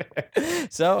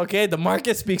 So, okay, the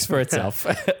market speaks for itself.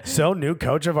 So, new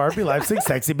coach of RB Leipzig,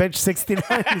 Sexy Bitch 69.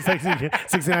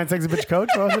 69 Sexy Bitch Coach.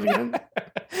 What was it again?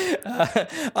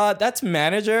 That's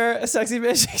manager Sexy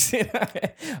Bitch 69.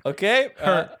 Okay.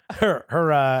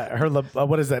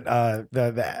 What is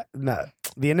that?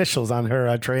 The initials on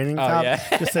her training top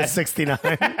just says 69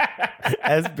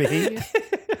 SB.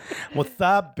 What's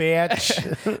up,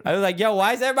 bitch? I was like, yo,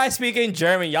 why is everybody speaking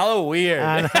German? Y'all are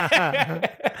weird.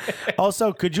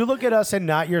 Also, could you look at us and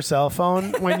not your cell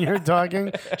phone when you're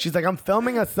talking? She's like, I'm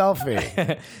filming a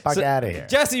selfie. Fuck out of here.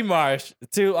 Jesse Marsh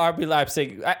to RB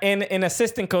Leipzig in an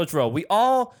assistant coach role. We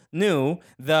all knew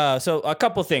so a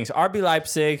couple things. RB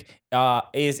Leipzig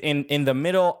is in the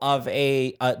middle of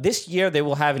this year they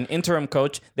will have an interim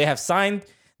coach. They have signed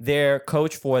their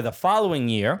coach for the following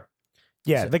year.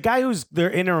 Yeah, the guy who's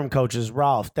their interim coach is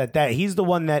Rolf. That he's the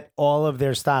one that all of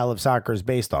their style of soccer is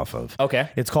based off of. Okay.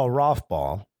 It's called Rolf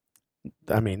Ball.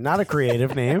 I mean, not a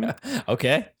creative name.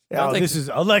 Okay. This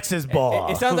is Alexis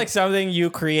Ball. It sounds like something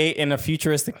you create in a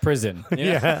futuristic prison.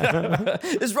 Yeah.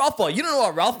 It's Ralph Ball. You don't know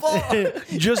what Ralph Ball?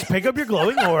 Just pick up your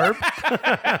glowing orb.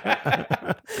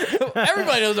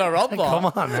 Everybody knows about Ralph Ball. Come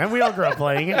on, man. We all grew up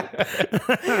playing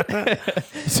it.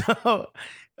 So,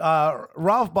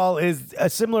 Ralph Ball is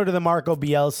similar to the Marcelo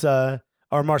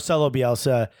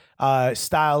Bielsa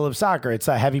style of soccer. It's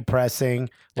a heavy pressing,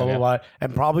 blah, blah, blah,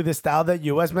 and probably the style that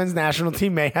U.S. men's national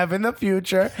team may have in the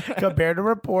future compared to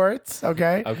reports,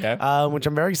 okay? Which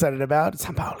I'm very excited about.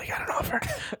 São Paulo got an offer.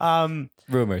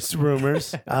 Rumors.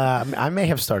 I may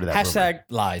have started that Hashtag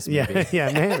lies. Maybe.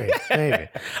 Yeah, maybe.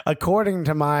 According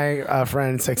to my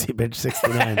friend, Sexy Bitch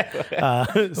 69.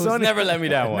 Who's never let me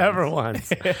down once. Never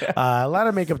once. A lot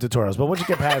of makeup tutorials, but once you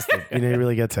get past it, you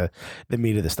really get to the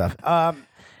meat of the stuff.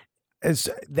 It's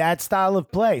that style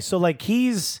of play. So like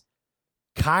he's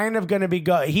kind of going to be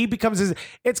he becomes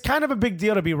it's kind of a big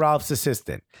deal to be Ralph's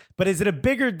assistant. But is it a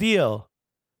bigger deal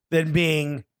than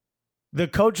being the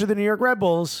coach of the New York Red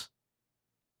Bulls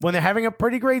when they're having a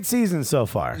pretty great season so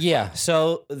far? Yeah.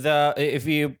 So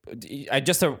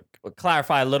just to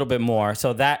clarify a little bit more,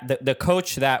 so that the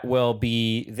coach that will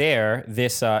be there,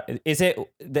 is it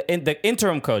the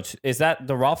interim coach? Is that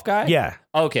the Rolf guy? Yeah.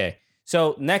 Okay.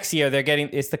 So next year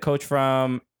it's the coach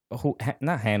from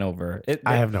not Hanover.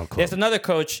 I have no clue. There's another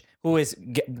coach who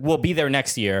will be there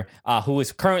next year, who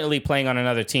is currently playing on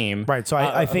another team. Right. So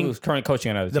I think who's currently coaching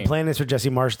another team. The plan is for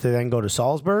Jesse Marsh to then go to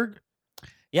Salzburg.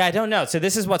 Yeah, I don't know. So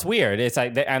this is what's weird. It's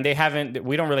like,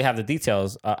 we don't really have the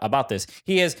details about this.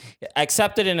 He has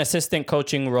accepted an assistant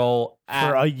coaching role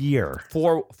for a year.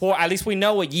 For at least we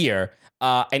know a year.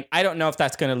 And I don't know if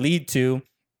that's going to lead to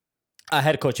a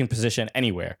head coaching position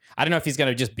anywhere. I don't know if he's going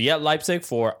to just be at Leipzig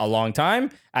for a long time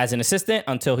as an assistant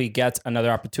until he gets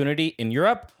another opportunity in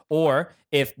Europe, or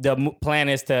if the plan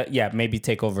is to, maybe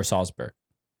take over Salzburg.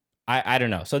 I don't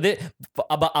know. So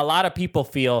but a lot of people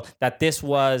feel that this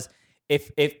was,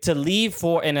 if to leave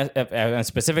for, and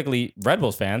specifically Red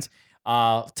Bulls fans,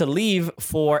 to leave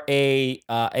for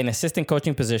an assistant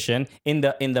coaching position in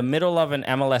the middle of an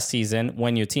MLS season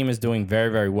when your team is doing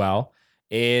very, very well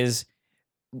is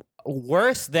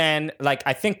worse than, like,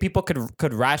 I think people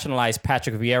could rationalize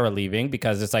Patrick Vieira leaving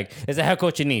because it's like, it's a head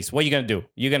coach in Nice. What are you gonna do?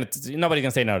 Nobody's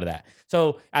gonna say no to that.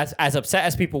 So as upset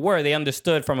as people were, they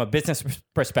understood from a business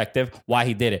perspective why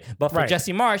he did it. But for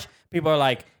Jesse Marsh, people are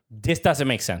like, this doesn't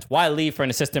make sense. Why leave for an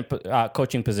assistant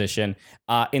coaching position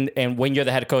and when you're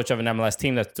the head coach of an MLS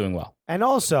team that's doing well? And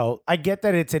also, I get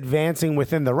that it's advancing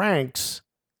within the ranks,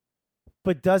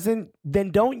 but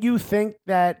don't you think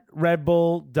that Red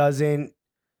Bull doesn't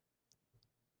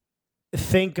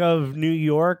think of New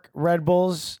York Red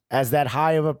Bulls as that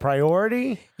high of a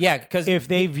priority? Yeah, because if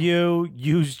they view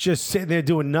you just sitting there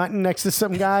doing nothing next to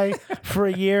some guy for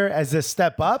a year as a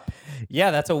step up.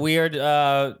 Yeah, that's a weird...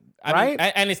 I mean,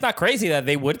 and it's not crazy that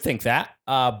they would think that,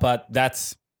 but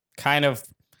that's kind of,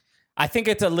 I think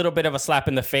it's a little bit of a slap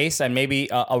in the face and maybe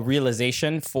a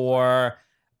realization for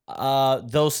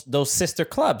those sister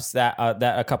clubs that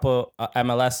a couple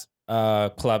MLS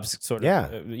clubs sort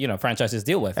of, franchises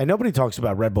deal with. And nobody talks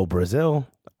about Red Bull Brazil.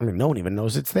 I mean, no one even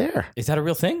knows it's there. Is that a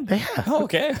real thing? Yeah. Oh,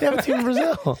 okay. They have a team in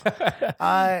Brazil.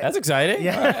 That's exciting.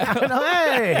 Yeah.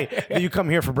 Hey, you come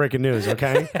here for breaking news,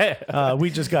 okay? We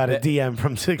just got a DM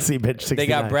from 60-Bitch 69. They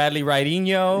got Bradley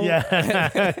Raidinho.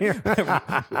 Yeah.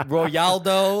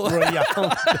 Royaldo.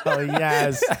 Royaldo,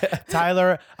 yes.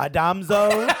 Tyler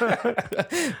Adamso.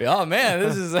 Oh, man.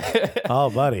 This is...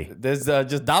 Oh, buddy. This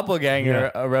just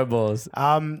doppelganger Red Bulls.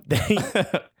 I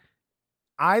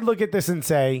look at this and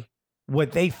say,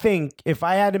 what they think, if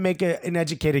I had to make an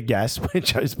educated guess,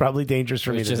 which is probably dangerous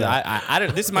for me to do. I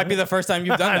don't. This might be the first time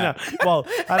you've done that. Well,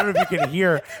 I don't know if you can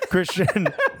hear Christian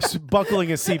buckling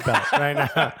his seatbelt right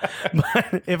now.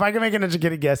 But if I can make an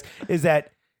educated guess, is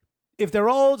that if they're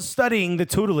all studying the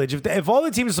tutelage, if all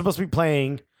the teams are supposed to be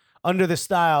playing under the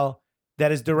style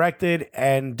that is directed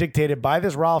and dictated by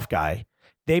this Ralph guy,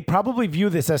 they probably view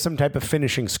this as some type of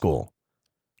finishing school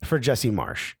for Jesse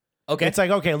Marsh. Okay. It's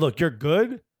like, okay, look, you're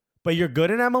good, but you're good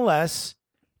in MLS.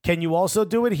 Can you also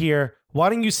do it here? Why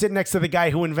don't you sit next to the guy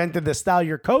who invented the style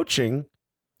you're coaching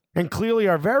and clearly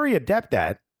are very adept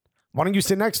at? Why don't you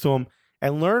sit next to him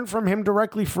and learn from him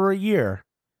directly for a year?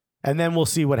 And then we'll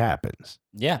see what happens.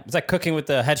 Yeah. It's like cooking with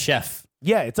the head chef.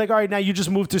 Yeah. It's like, all right, now you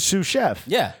just moved to sous chef.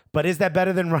 Yeah. But is that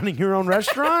better than running your own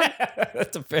restaurant?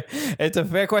 It's a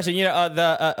fair question. You know,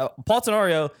 the Paul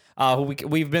Tenorio, who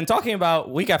we've been talking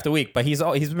about week after week, but he's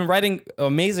been writing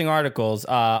amazing articles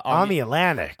on the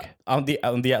Atlantic. On the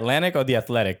Atlantic or the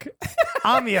Athletic?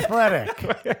 On the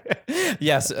Athletic.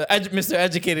 Yes, Mr.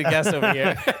 Educated guest over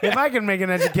here. If I can make an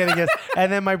educated guess, and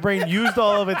then my brain used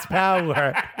all of its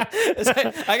power.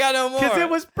 I got no more. Because it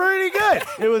was pretty good.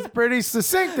 It was pretty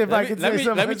succinct, if I could say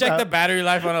something. Let me check the battery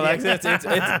life on Alexa.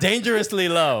 It's dangerously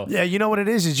low. Yeah, you know what it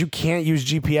is you can't use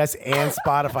GPS and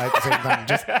Spotify at the same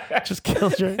time. Just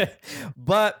killed your...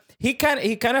 But he kind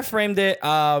of framed it.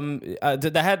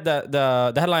 The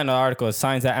headline of the article is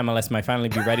signs that MLS might finally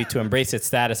be ready to embrace its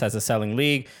status as a selling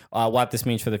league. What this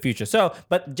means for the future. So,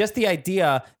 but just the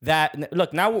idea that,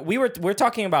 look, now we're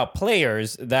talking about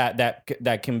players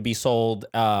that can be sold.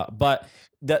 But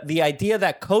the idea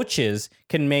that coaches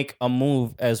can make a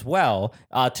move as well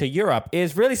to Europe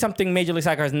is really something Major League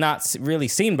Soccer has not really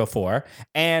seen before,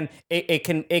 and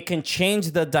it can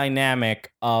change the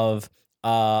dynamic of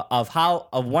how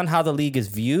the league is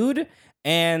viewed,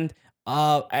 and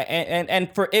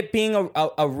for it being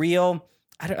a real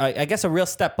I guess a real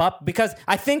step up, because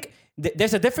I think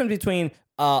there's a difference between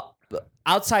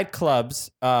outside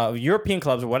clubs, European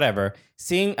clubs or whatever,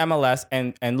 seeing MLS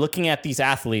and looking at these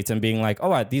athletes and being like,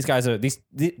 oh, these guys are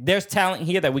there's talent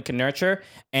here that we can nurture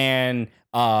and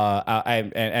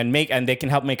they can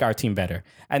help make our team better.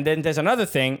 And then there's another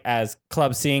thing as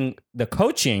clubs seeing the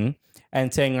coaching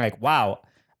and saying like, wow,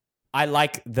 I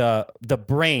like the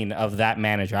brain of that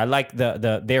manager. I like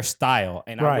their style,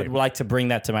 and I would like to bring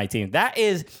that to my team. That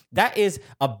is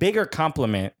a bigger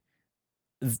compliment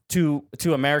to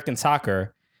American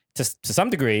soccer to some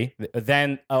degree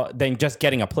than just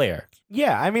getting a player.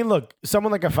 Yeah, I mean, look,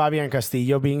 someone like a Fabian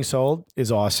Castillo being sold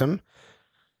is awesome.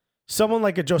 Someone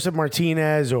like a Joseph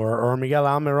Martinez or Miguel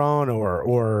Almiron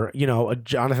or a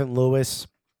Jonathan Lewis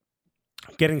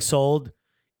getting sold,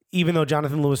 even though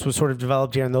Jonathan Lewis was sort of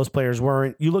developed here and those players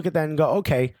weren't, you look at that and go,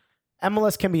 okay,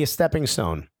 MLS can be a stepping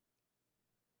stone.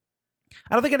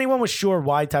 I don't think anyone was sure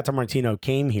why Tata Martino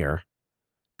came here,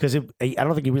 because I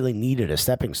don't think he really needed a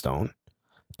stepping stone.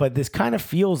 But this kind of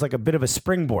feels like a bit of a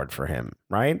springboard for him,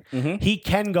 right? Mm-hmm. He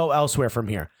can go elsewhere from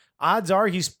here. Odds are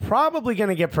he's probably going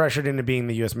to get pressured into being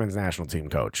the U.S. men's national team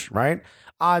coach, right?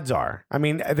 Odds are. I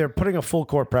mean, they're putting a full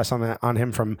court press on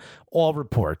him from all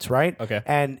reports, right? Okay.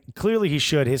 And clearly he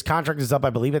should. His contract is up,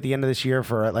 I believe, at the end of this year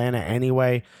for Atlanta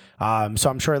anyway. So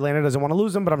I'm sure Atlanta doesn't want to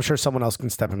lose him, but I'm sure someone else can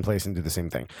step in place and do the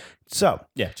same thing. So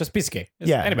yeah, just piece of cake.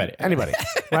 Anybody,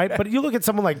 right? But you look at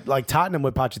someone like Tottenham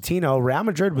with Pochettino. Real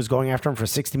Madrid was going after him for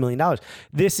 $60 million.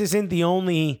 This isn't the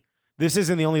only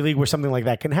league where something like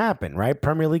that can happen, right?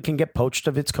 Premier League can get poached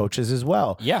of its coaches as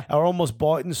well. Yeah. Or almost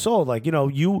bought and sold. Like,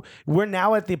 we're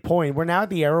now at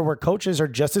the era where coaches are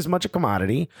just as much a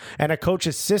commodity, and a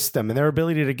coach's system and their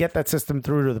ability to get that system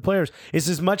through to the players is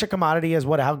as much a commodity as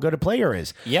how good a player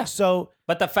is. Yeah. So,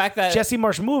 but the fact that Jesse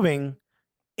Marsh moving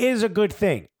is a good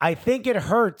thing. I think it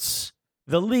hurts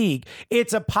the league.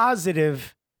 It's a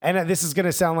positive. And this is going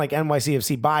to sound like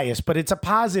NYCFC bias, but it's a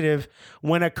positive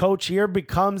when a coach here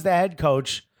becomes the head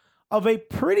coach of a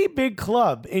pretty big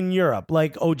club in Europe,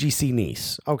 like OGC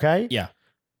Nice, okay? Yeah.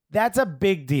 That's a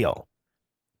big deal.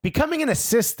 Becoming an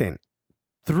assistant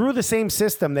through the same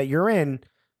system that you're in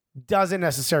doesn't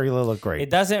necessarily look great.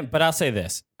 It doesn't, but I'll say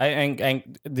this.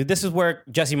 And this is where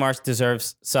Jesse Marsh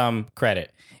deserves some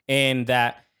credit, in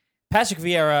that Patrick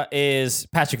Vieira is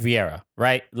Patrick Vieira,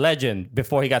 right? Legend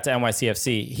before he got to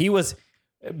NYCFC.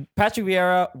 Patrick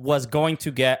Vieira was going to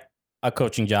get a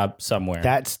coaching job somewhere.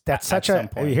 That's such a,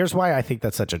 here's why I think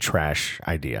that's such a trash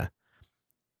idea.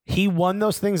 He won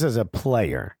those things as a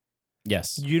player.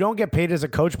 Yes. You don't get paid as a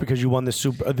coach because you won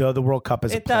the World Cup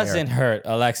as a player. It doesn't hurt,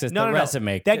 Alexis. No.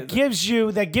 Resume. That gives you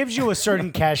a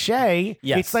certain cachet.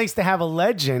 Yes. It's nice to have a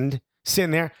legend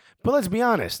sitting there. But let's be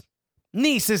honest.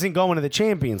 Nice isn't going to the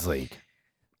Champions League.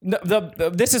 No,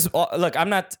 this is look. I'm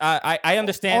not. I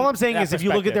understand. All I'm saying is, if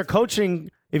you look at their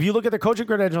coaching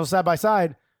credentials side by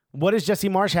side, what does Jesse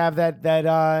Marsh have?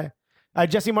 That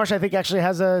Jesse Marsh, I think, actually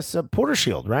has a supporter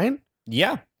shield, right?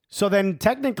 Yeah. So then,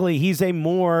 technically, he's a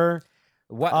more.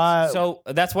 So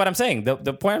that's what I'm saying.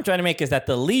 The point I'm trying to make is that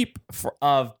the leap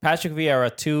of Patrick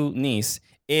Vieira to Nice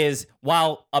is,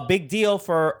 while a big deal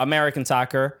for American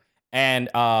soccer and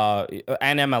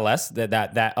MLS,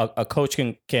 that a coach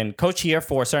can coach here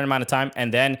for a certain amount of time,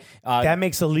 and then that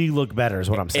makes the league look better, is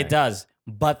what I'm saying. It does.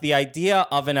 But the idea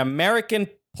of an American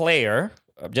player,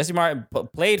 Jesse Martin,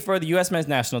 played for the U.S. men's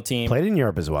national team, played in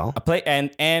Europe as well,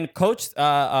 and coached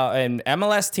an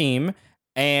MLS team,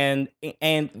 and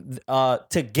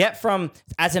to get from,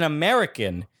 as an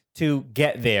American, to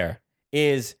get there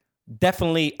is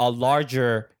definitely a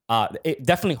larger.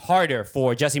 Definitely harder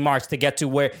for Jesse Marsh to get to,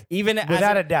 where even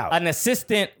without a doubt, an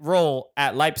assistant role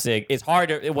at Leipzig is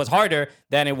harder. It was harder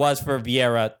than it was for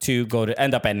Vieira to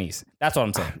end up at Nice. That's what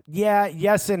I'm saying. Yeah,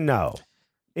 yes and no.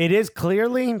 It is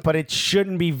clearly, but it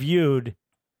shouldn't be viewed.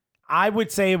 I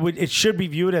would say it should be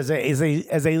viewed as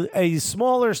a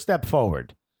smaller step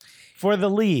forward for the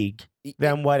league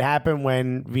than what happened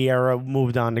when Vieira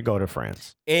moved on to go to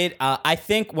France. I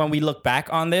think when we look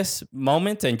back on this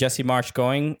moment and Jesse Marsh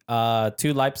going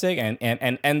to Leipzig,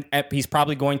 and he's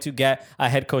probably going to get a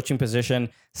head coaching position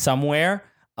somewhere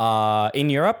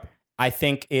in Europe, I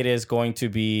think it's going to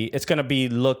be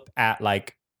looked at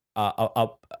like a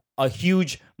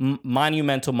huge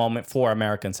monumental moment for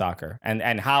American soccer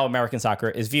and how American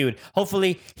soccer is viewed.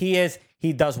 Hopefully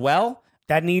he does well.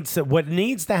 What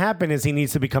needs to happen is he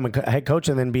needs to become a head coach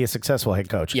and then be a successful head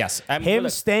coach. Yes.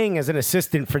 Staying as an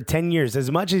assistant for 10 years, as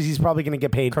much as he's probably going to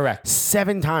get paid, correct,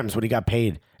 7 times what he got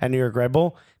paid at New York Red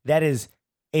Bull, that is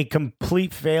a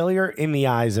complete failure in the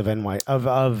eyes of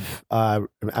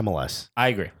MLS. I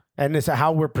agree. And it's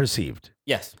how we're perceived.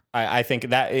 Yes, I think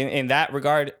that in that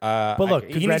regard. But look,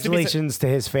 he needs to be congratulations to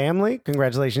his family.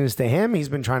 Congratulations to him. He's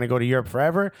been trying to go to Europe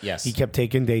forever. Yes. He kept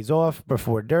taking days off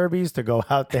before derbies to go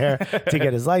out there to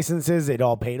get his licenses. It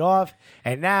all paid off.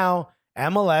 And now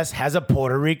MLS has a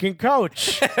Puerto Rican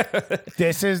coach.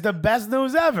 This is the best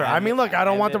news ever. I mean, look, I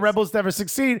don't want the Rebels to ever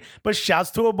succeed, but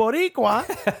shouts to a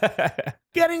Boricua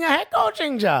getting a head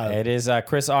coaching job. It is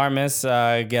Chris Armas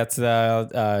gets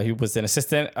he was an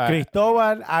assistant.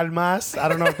 Cristobal Almas. I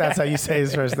don't know if that's how you say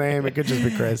his first name. It could just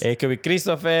be Chris. It could be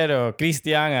Christopher or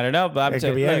Christian. I don't know, but I'm It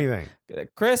saying, could be look, anything.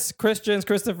 Chris, Christians,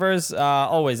 Christophers,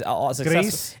 always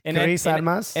successful. Chris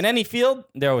Almas. In any field,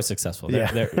 they're always successful.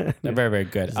 They're very, very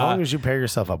good. As long as you pair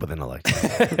yourself up with intellect.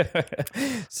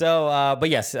 So, but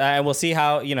yes, and we'll see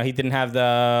how he didn't have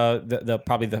the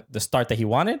probably the start that he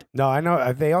wanted. No, I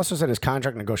know. They also said his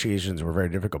contract negotiations were very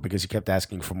difficult because he kept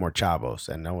asking for more chavos,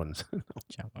 and no one's.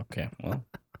 Okay, well,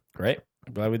 great.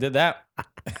 I'm glad we did that.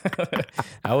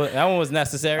 that one was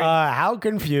necessary. How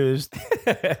confused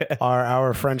are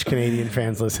our French Canadian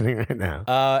fans listening right now?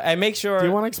 And make sure. Do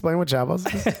you want to explain what chavos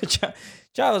is?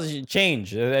 Chavos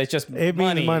change. It's just It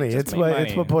money. means money. Just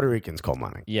It's what Puerto Ricans call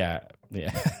money. Yeah.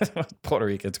 Puerto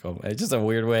Ricans call. It's just a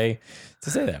weird way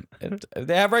to say that.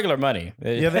 They have regular money.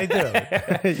 Yeah, they do.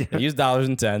 They use dollars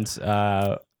and cents.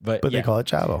 But they call it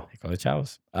chavo. They call it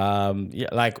chavos.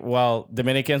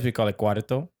 Dominicans, we call it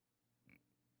cuarto.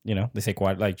 They say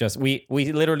cuarto. Like just we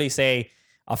literally say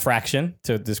a fraction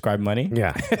to describe money.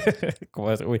 Yeah.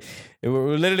 We're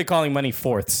literally calling money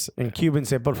fourths. And Cubans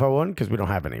say por favor because we don't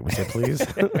have any. We say please.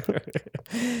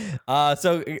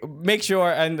 So make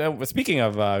sure, and speaking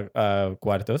of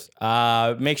cuartos,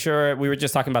 make sure, we were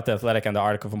just talking about The Athletic and the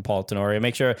article from Paul Tenorio.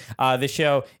 Make sure this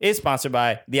show is sponsored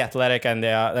by The Athletic. And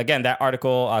again, that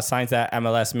article signs that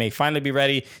MLS may finally be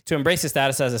ready to embrace its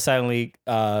status as a selling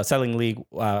league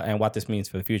and what this means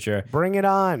for the future. Bring it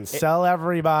on. Sell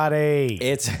everybody.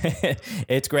 It's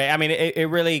great. I mean, it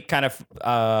really kind of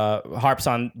harps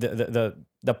on the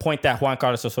point that Juan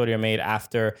Carlos Osorio made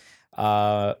after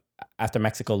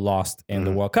Mexico lost in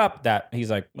the World Cup, that he's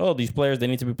like, oh, these players, they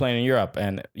need to be playing in Europe.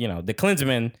 And, the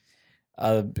Klinsmann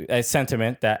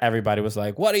sentiment that everybody was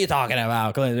like, what are you talking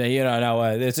about,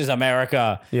 Klinsmann? This is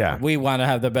America. Yeah. We want to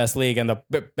have the best league and the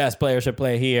best players should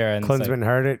play here. And Klinsmann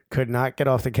heard it, could not get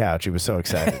off the couch. He was so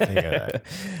excited to hear that.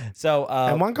 So,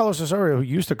 and Juan Carlos Osorio, who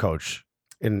used to coach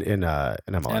in MLS.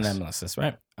 And MLS, that's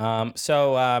right.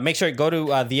 So make sure you go to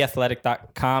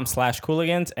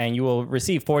theathletic.com/cooligans and you will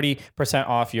receive 40%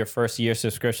 off your first year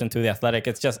subscription to The Athletic.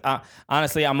 It's just,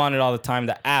 honestly, I'm on it all the time.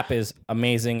 The app is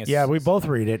amazing. We both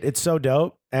read it. It's so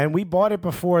dope. And we bought it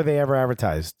before they ever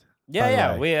advertised. We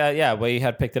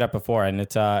had picked it up before, and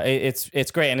it's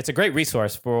great, and it's a great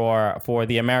resource for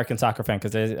the American soccer fan,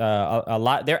 because there's a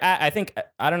lot there. I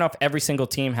don't know if every single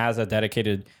team has a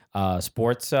dedicated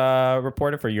sports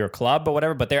reporter for your club or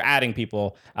whatever, but they're adding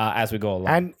people as we go along.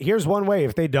 And here's one way: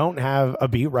 if they don't have a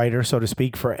beat writer, so to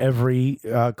speak, for every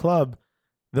club,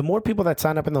 the more people that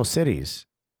sign up in those cities,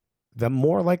 the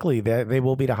more likely that they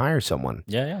will be to hire someone.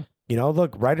 Yeah.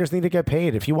 Look, writers need to get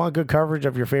paid. If you want good coverage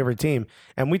of your favorite team,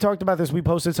 and we talked about this, we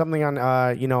posted something on,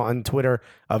 on Twitter,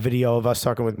 a video of us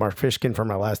talking with Mark Fishkin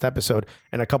from our last episode,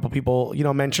 and a couple people,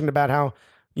 mentioned about how,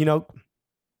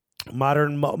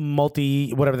 modern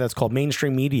whatever that's called,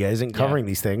 mainstream media isn't covering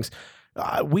these things.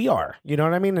 We are, you know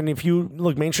what I mean? And if you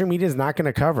look, mainstream media is not going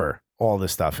to cover all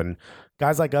this stuff, and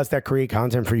guys like us that create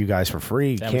content for you guys for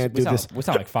free can't do this. We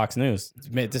sound like Fox News.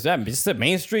 Just the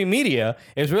mainstream media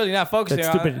is really not focusing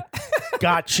on stupid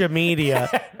gotcha media.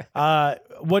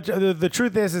 What the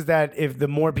truth is that if the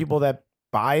more people that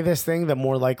buy this thing, the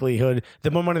more likelihood,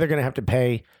 the more money they're going to have to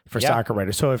pay for soccer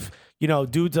writers. So if,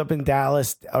 dudes up in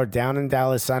Dallas or down in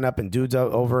Dallas sign up, and dudes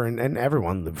over and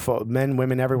everyone, men,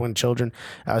 women, everyone, children,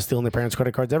 stealing their parents'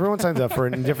 credit cards, everyone signs up for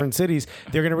it in different cities,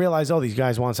 they're going to realize, oh, these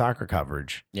guys want soccer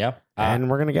coverage. Yeah.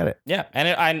 And we're going to get it. Yeah.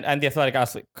 And The Athletic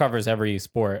also covers every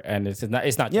sport, and it's not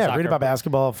just soccer. Read about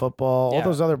basketball, football, all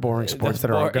those other boring sports that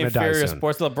are going to die soon.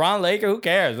 Sports, LeBron, Laker, who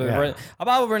cares? Yeah.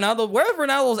 About Ronaldo, where are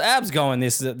Ronaldo's abs going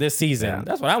this season? Yeah.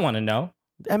 That's what I want to know.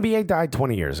 NBA died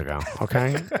 20 years ago,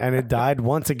 okay? And it died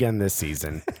once again this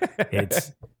season.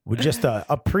 It's just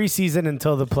a preseason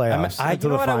until the playoffs. You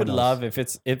know what I would love if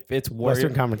it's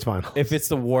Western Conference Finals. If it's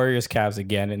the Warriors Cavs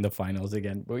again in the finals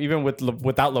again, even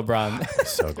without LeBron.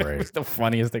 So great. It's the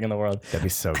funniest thing in the world. That'd be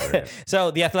so great.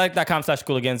 So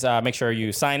theathletic.com/cooligans. Make sure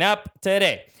you sign up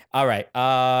today. All right.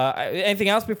 Anything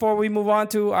else before we move on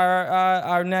to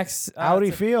our next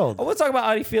Audi Field. Oh, we'll talk about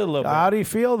Audi Field a little bit. Audi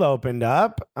Field opened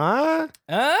up.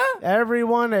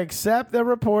 Everyone except the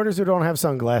reporters who don't have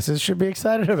sunglasses should be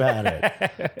excited about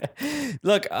it.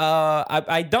 Look,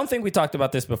 I don't think we talked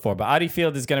about this before, but Audi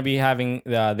Field is going to be having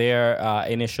their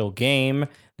initial game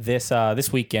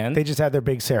this weekend. They just had their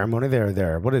big ceremony.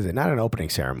 Their what is it? Not an opening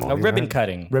ceremony. A ribbon right?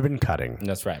 cutting. Ribbon cutting.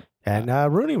 That's right. And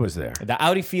Rooney was there. The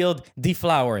Audi Field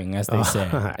deflowering, as they say.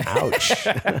 Ouch.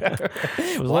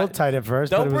 It was a little tight at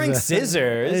first. Don't but it bring was,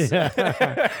 scissors.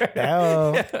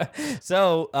 No.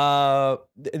 So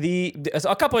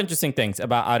a couple interesting things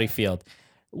about Audi Field.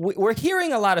 We're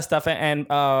hearing a lot of stuff, and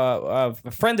a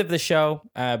friend of the show,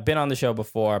 been on the show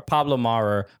before, Pablo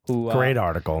Maurer, who Great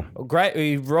article. great.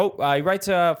 He writes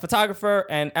a photographer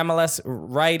and MLS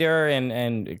writer,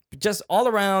 and just all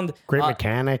around Great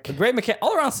mechanic.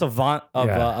 all around savant of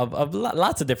Yeah.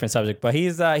 lots of different subjects. But he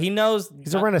knows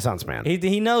He's a Renaissance man.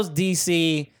 he knows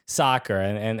DC soccer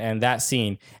and that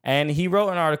scene, and he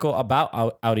wrote an article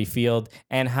about Audi Field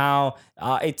and how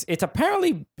it's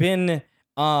apparently been.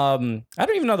 I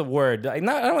don't even know the word. I don't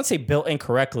want to say built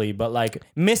incorrectly, but like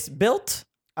misbuilt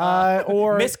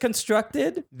or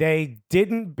misconstructed. they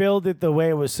didn't build it the way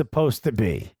it was supposed to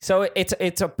be. So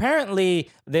it's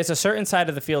apparently there's a certain side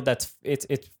of the field that's it's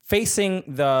facing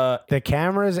the The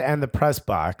cameras and the press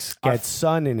box get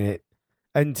sun in it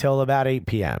until about 8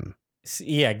 p.m.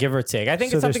 yeah, give or take. I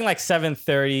think So it's something like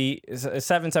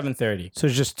 7:30. So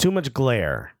there's just too much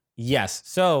glare. Yes.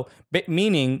 So,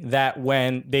 meaning that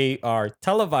when they are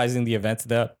televising the events,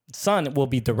 the sun will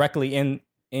be directly in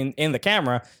the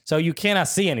camera, so you cannot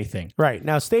see anything. Right.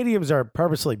 Now, stadiums are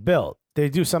purposely built. They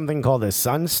do something called a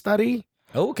sun study.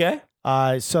 Okay.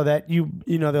 So that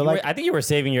they're like, I think you were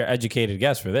saving your educated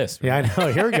guess for this. yeah, I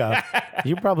know. Here we go.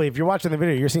 You probably, if you're watching the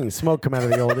video, you're seeing smoke come out of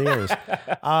the old ears.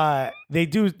 They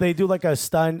do like a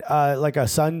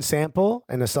sun sample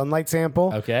and a sunlight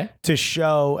sample. Okay. To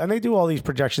show, and they do all these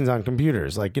projections on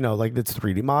computers, like it's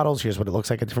 3D models. Here's what it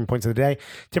looks like at different points of the day,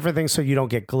 different things, so you don't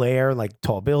get glare like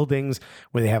tall buildings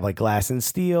where they have like glass and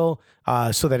steel,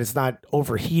 so that it's not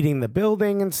overheating the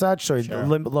building and such. So Sure. it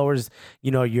lowers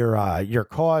your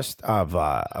cost of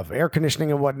air conditioning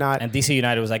and whatnot. And DC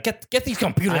United was like, get these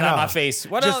computers I out of know. my face.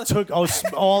 What Just else? took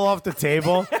all off the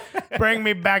table. Bring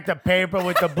me back the paper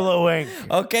with the blue ink.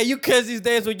 Okay, you kids these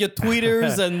days with your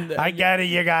tweeters and I get it.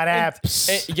 You got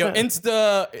apps. your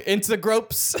Insta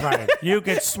gropes. Right. You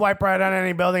could swipe right on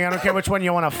any building. I don't care which one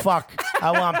you want to fuck.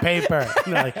 I want paper.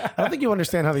 Like, I don't think you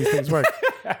understand how these things work.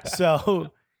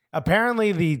 So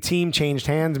apparently the team changed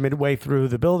hands midway through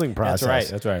the building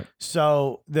process. That's right.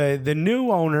 So the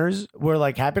new owners were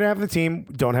like happy to have the team.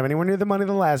 Don't have anywhere near the money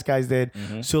the last guys did.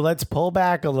 Mm-hmm. So let's pull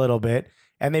back a little bit.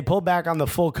 And they pulled back on the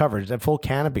full coverage, that full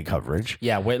canopy coverage.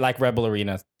 Yeah, like Rebel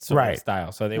Arena sort of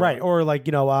style. So they Right. Or like,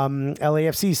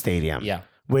 LAFC Stadium. Yeah.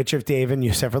 Which, if Dave and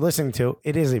Yusef are listening to,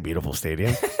 it is a beautiful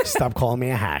stadium. Stop calling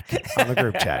me a hack on the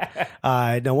group chat.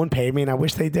 No one paid me, and I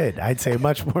wish they did. I'd say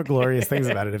much more glorious things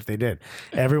about it if they did.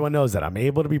 Everyone knows that I'm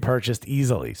able to be purchased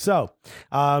easily. So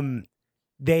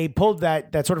they pulled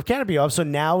that sort of canopy off. So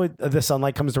now the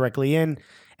sunlight comes directly in,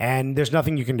 and there's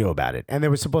nothing you can do about it. And they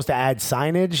were supposed to add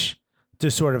signage to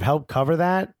sort of help cover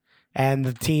that. And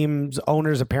the team's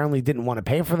owners apparently didn't want to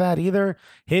pay for that either.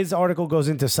 His article goes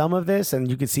into some of this, and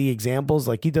you can see examples.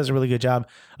 Like, he does a really good job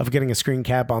of getting a screen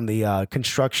cap on the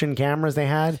construction cameras they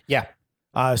had. Yeah.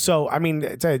 So, I mean,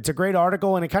 it's a great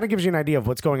article, and it kind of gives you an idea of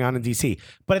what's going on in DC.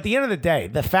 But at the end of the day,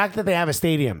 the fact that they have a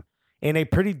stadium in a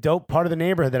pretty dope part of the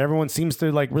neighborhood that everyone seems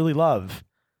to like really love,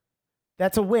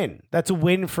 that's a win. That's a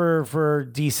win for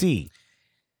DC.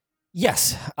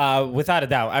 Yes, without a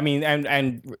doubt. I mean,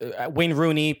 and Wayne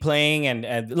Rooney playing,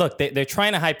 and look, they're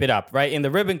trying to hype it up, right? In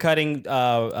the ribbon cutting,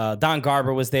 Don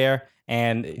Garber was there,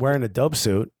 and Wearing a dope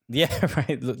suit. yeah,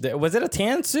 right. Was it a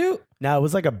tan suit? No, it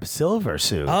was like a silver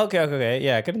suit. Okay.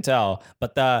 Yeah, I couldn't tell,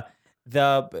 but there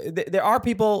are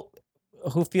people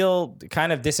who feel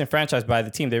kind of disenfranchised by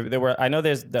the team. There were, I know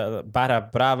there's the Barra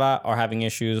Brava are having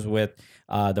issues with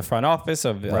the front office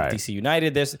of Right. DC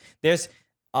United. There's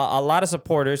a lot of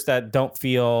supporters that don't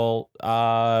feel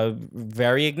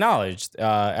very acknowledged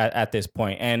at this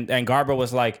point. And Garber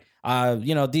was like,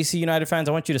 DC United fans,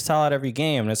 I want you to sell out every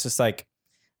game. And it's just like,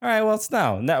 all right, well,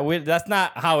 that's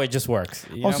not how it just works.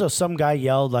 You Also, know? some guy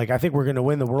yelled, like, I think we're going to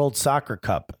win the World Soccer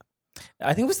Cup.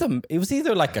 I think it was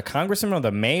either like a congressman or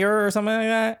the mayor or something like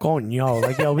that. Coño,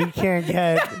 like, yo, we can't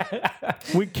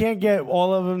get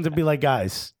all of them to be like,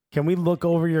 guys, Can we look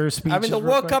over your speech? I mean, the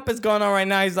World Cup is going on right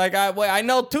now. He's like, I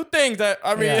know two things that,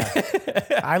 I mean.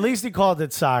 At least he called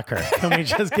it soccer. Can we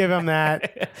just give him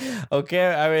that? Okay.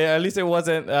 I mean, at least it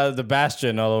wasn't the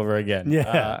Bastion all over again.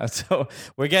 Yeah. So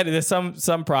we're getting there's some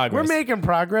progress. We're making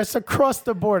progress across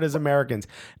the board as Americans.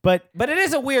 But it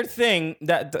is a weird thing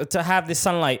that to have this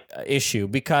sunlight issue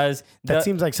because that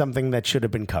seems like something that should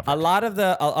have been covered. a lot of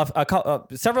the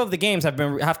several of the games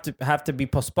have to be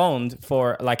postponed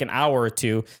for like an hour or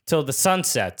two till the sun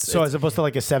sets. So as opposed to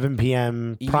like a 7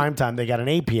 p.m. prime time, they got an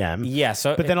 8 p.m. Yeah.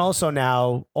 So, but then also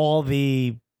now all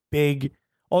the big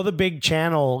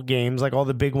channel games, like all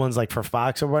the big ones, like for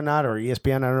Fox or whatnot, or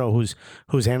ESPN. I don't know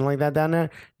who's handling that down there.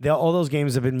 All those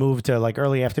games have been moved to like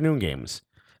early afternoon games,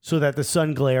 so that the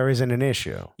sun glare isn't an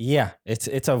issue. Yeah,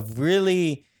 it's a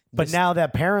really. But now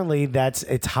that apparently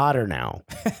it's hotter now.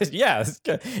 Yeah,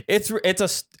 it's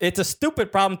a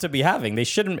stupid problem to be having. They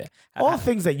shouldn't. All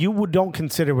things that you don't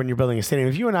consider when you're building a stadium.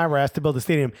 If you and I were asked to build a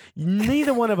stadium,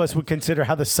 neither one of us would consider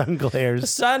how the sun glares. The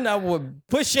sun, I would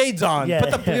put shades on. Yeah.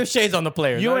 Put the shades on the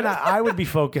players. You and I would be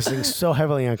focusing so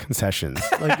heavily on concessions.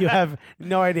 Like you have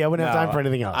no idea. I wouldn't have time for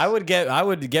anything else. I would get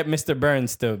Mr.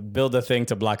 Burns to build a thing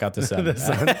to block out the sun. The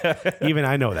sun. Even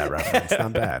I know that reference.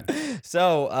 Not bad.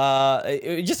 So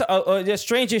just a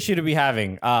strange issue to be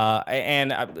having,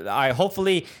 and I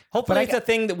hopefully it's a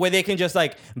thing where they can just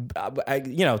like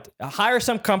hire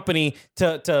some company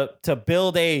to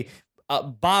build a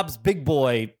Bob's Big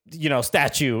Boy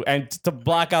statue and to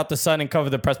block out the sun and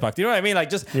cover the press box. You know what I mean? Like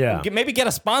just maybe get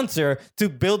a sponsor to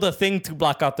build a thing to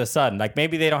block out the sun. Like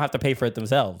maybe they don't have to pay for it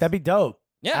themselves. That'd be dope.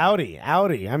 Yeah. Audi.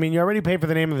 I mean, you already paid for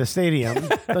the name of the stadium.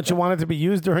 Don't you want it to be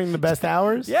used during the best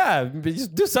hours? Yeah,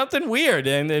 just do something weird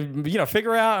and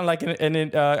figure out like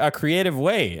in a creative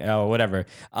way or whatever.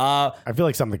 I feel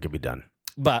like something could be done.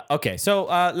 But okay, so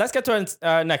let's get to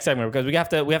our next segment because we have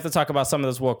to talk about some of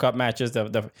those World Cup matches,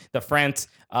 the France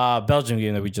Belgium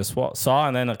game that we just saw,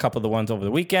 and then a couple of the ones over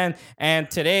the weekend. And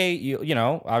today,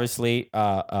 obviously.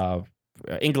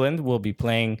 England will be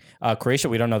playing Croatia.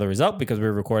 We don't know the result because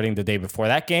we're recording the day before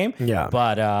that game. Yeah.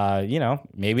 But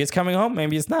maybe it's coming home.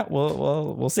 Maybe it's not.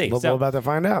 We'll see. We're about to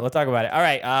find out. We'll talk about it. All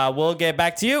right. We'll get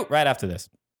back to you right after this.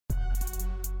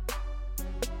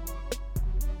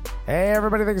 Hey,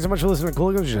 everybody. Thank you so much for listening to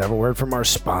Cooligans. We should have a word from our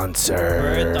sponsor.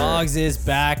 Bird Dogs is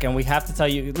back, and we have to tell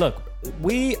you, look,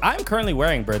 I'm currently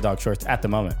wearing Bird Dog shorts at the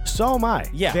moment. So am I.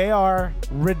 Yeah. They are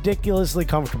ridiculously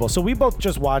comfortable. So we both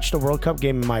just watched a World Cup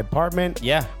game in my apartment.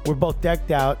 Yeah. We're both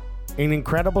decked out in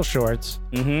incredible shorts.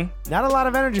 Mm-hmm. Not a lot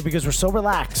of energy because we're so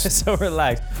relaxed. So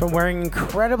relaxed. From wearing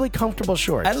incredibly comfortable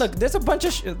shorts. And look, there's a bunch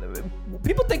of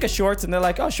people think of shorts and they're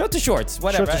like, oh, shorts are shorts,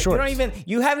 whatever. Shorts are shorts.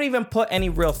 You haven't even put any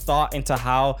real thought into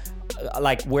how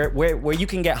like where you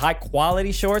can get high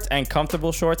quality shorts and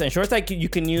comfortable shorts and shorts that you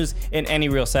can use in any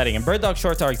real setting. And Bird Dog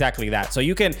shorts are exactly that. So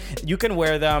you can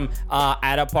wear them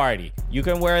at a party. You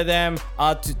can wear them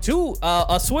to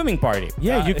a swimming party.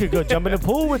 Yeah, you could go jump in the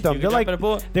pool with them. They're in the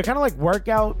pool. They're kind of like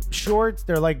workout shorts.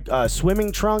 They're like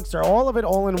swimming trunks. They're all of it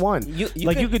all in one. You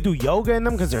could do yoga in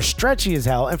them because they're stretchy as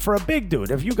hell. And for a big dude,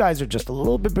 if you guys are just a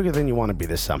little bit bigger than you want to be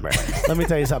this summer, let me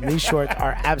tell you something. These shorts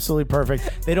are absolutely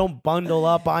perfect. They don't bundle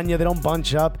up on you. They don't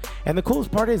bunch up. And the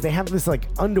coolest part is they have this like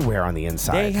underwear on the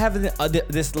inside. They have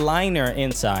this liner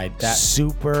inside that's so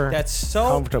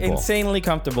comfortable. Insanely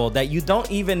comfortable that you don't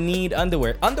even need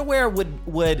underwear. Underwear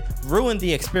would ruin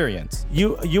the experience.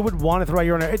 You would want to throw out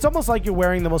your underwear. It's almost like you're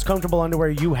wearing the most comfortable underwear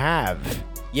you have.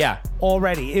 Yeah.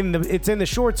 Already it's in the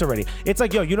shorts already. It's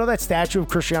like, you know that statue of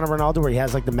Cristiano Ronaldo where he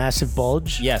has like the massive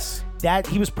bulge? Yes. That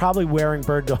he was probably wearing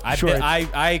Bird Dog shorts.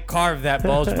 I carved that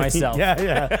bulge myself.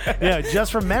 yeah,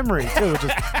 just from memory too, which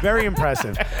is very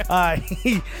impressive.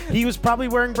 He was probably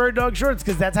wearing Bird Dog shorts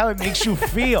because that's how it makes you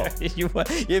feel.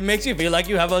 It makes you feel like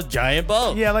you have a giant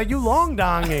bulge. Yeah, like you long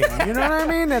donging. You know what I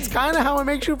mean? That's kind of how it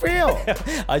makes you feel.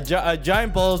 a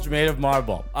giant bulge made of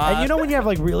marble. And you know when you have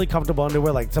like really comfortable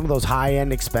underwear, like some of those high-end,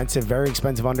 very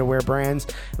expensive underwear brands,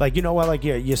 like like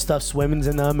your stuff swimming's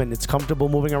in them and it's comfortable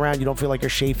moving around. You don't feel like you're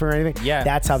chafing or anything. Yeah,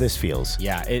 that's how this feels.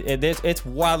 Yeah, it's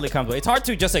wildly comfortable. It's hard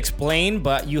to just explain,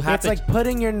 but you have to. It's like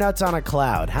putting your nuts on a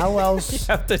cloud. How else? You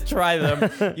have to try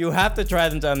them. You have to try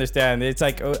them to understand. It's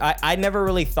like I never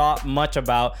really thought much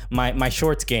about my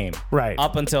shorts game. Right.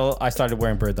 Up until I started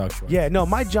wearing Bird Dog shorts. Yeah, no,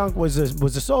 my junk was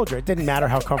a soldier. It didn't matter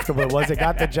how comfortable it it was. It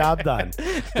got the job done.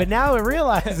 But now it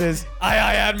realizes. Aye,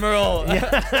 Admiral.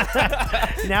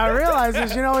 Now it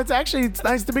realizes, it's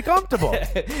nice to be comfortable.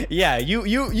 Yeah,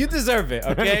 you deserve it,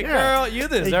 okay? Yeah. Girl, you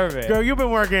deserve it. Girl, you've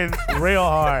been working real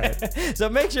hard. So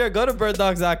make sure go to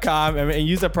birddogs.com and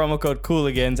use the promo code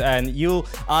Cooligans, and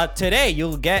today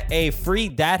you'll get a free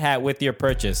dad hat with your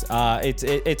purchase.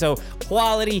 It's a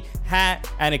quality hat,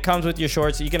 and it comes with your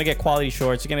shorts. You're gonna get quality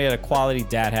shorts. You're gonna get a quality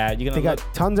dad hat. They got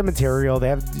tons of material. They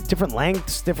have different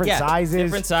lengths, different sizes.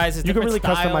 Different sizes. You can really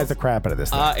styles. customize the crap out of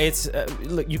this thing.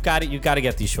 Look, you got to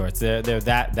get these shorts. They're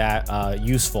that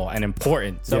useful and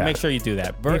important. So make sure you do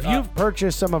that. If you've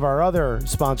purchased some of our other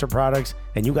sponsor products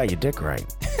and you got your dick right,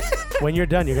 when you're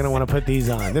done, you're gonna want to put these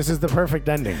on. This is the perfect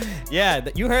ending. Yeah,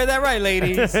 you heard that right,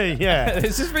 ladies. Yeah,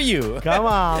 this is for you. Come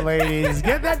on, ladies,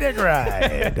 get that dick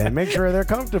right and make sure they're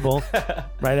comfortable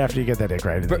right after you get that dick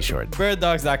right in these shorts.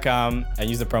 Birddogs.com and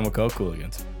use the promo code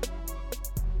Cooligans.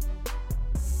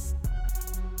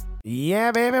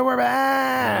 Yeah, baby, we're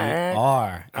back. We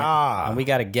are. And we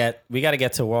gotta get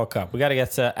to World Cup. We gotta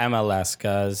get to MLS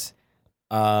because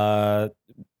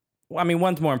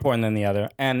one's more important than the other,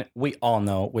 and we all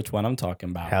know which one I'm talking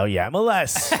about. Hell yeah,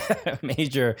 MLS.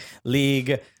 Major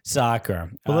League Soccer.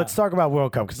 Well, let's talk about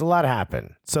World Cup because a lot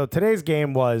happened. So today's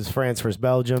game was France versus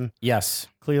Belgium. Yes.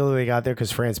 Clearly they got there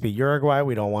because France beat Uruguay.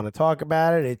 We don't want to talk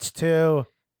about it. It's too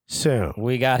soon.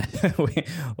 We got we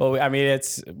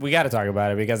got to talk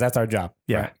about it because that's our job.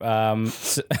 Yeah. Right?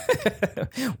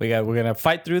 We're gonna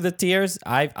fight through the tears.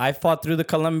 I fought through the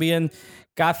Colombian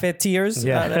café tears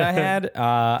that I had.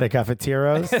 The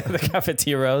cafeteros. The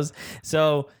cafeteros.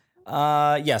 So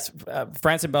yes,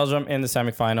 France and Belgium in the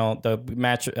semifinal. The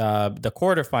match, the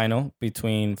quarterfinal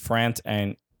between France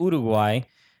and Uruguay.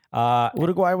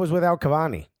 Uruguay was without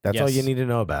Cavani. That's all Yes. you need to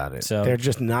know about it. So- they're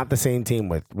just not the same team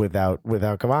without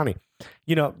Cavani.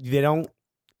 They don't.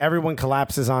 Everyone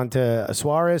collapses onto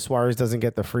Suarez. Suarez doesn't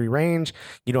get the free range.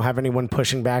 You don't have anyone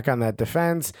pushing back on that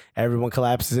defense. Everyone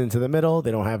collapses into the middle. They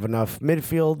don't have enough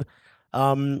midfield.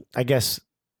 I guess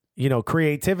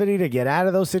creativity to get out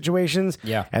of those situations.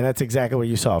 Yeah. And that's exactly what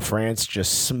you saw. France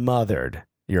just smothered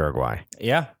Uruguay.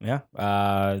 Yeah.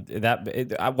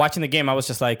 Watching the game, I was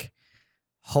just like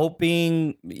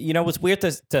hoping. It was weird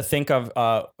to think of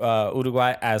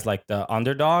Uruguay as like the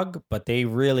underdog, but they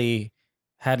really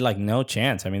had like no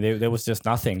chance. I mean, there was just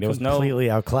nothing. There was completely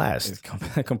outclassed.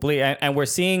 Complete. And we're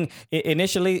seeing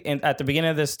initially at the beginning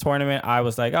of this tournament, I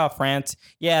was like, oh, France,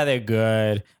 yeah, they're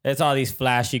good. It's all these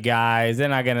flashy guys. They're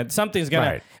not gonna. Something's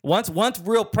gonna. Right. Once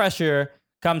real pressure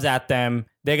comes at them,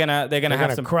 they're gonna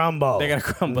have some crumble. They're gonna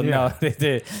crumble. Yeah. No, they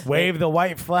did. Wave the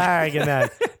white flag in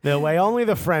that the way only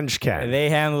the French can. They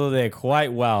handled it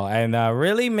quite well and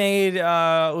really made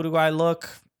Uruguay look.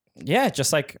 Yeah,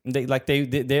 just like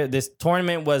this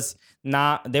tournament was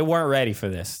not. They weren't ready for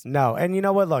this. No, and you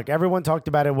know what? Look, everyone talked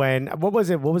about it when. What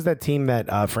was it? What was that team that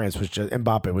France was just?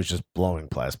 Mbappe was just blowing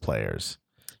past players.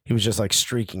 He was just like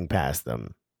streaking past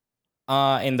them.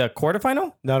 In the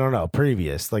quarterfinal? No.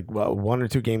 Previous, like one or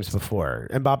two games before,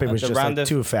 Mbappe was just like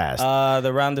too fast.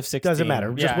 The round of 16. Doesn't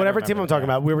matter. Just whatever team I'm talking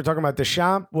about. We were talking about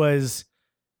Deschamps was.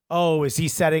 Oh, is he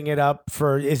setting it up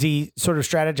for? Is he sort of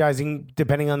strategizing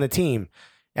depending on the team?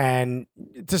 And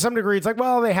to some degree, it's like,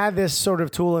 well, they had this sort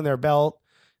of tool in their belt.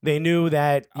 They knew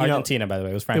that Argentina, by the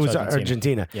way, it was France. It was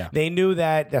Argentina. Yeah, they knew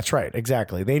that. That's right,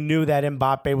 exactly. They knew that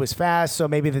Mbappe was fast, so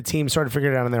maybe the team sort of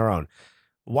figured it out on their own.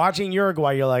 Watching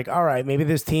Uruguay, you're like, all right, maybe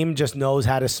this team just knows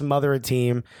how to smother a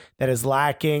team that is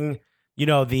lacking,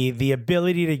 the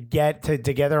ability to get to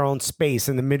get their own space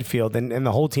in the midfield and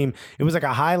the whole team. It was like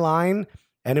a high line,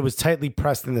 and it was tightly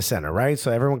pressed in the center, right?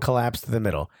 So everyone collapsed to the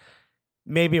middle.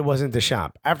 Maybe it wasn't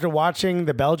Deschamps. After watching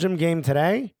the Belgium game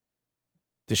today,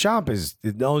 Deschamps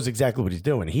knows exactly what he's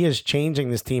doing. He is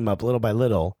changing this team up little by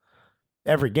little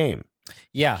every game.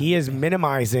 Yeah. He is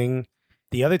minimizing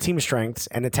the other team's strengths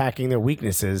and attacking their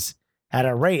weaknesses at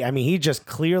a rate. I mean, he just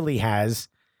clearly has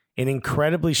an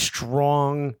incredibly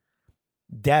strong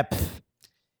depth.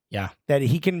 Yeah. That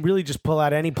he can really just pull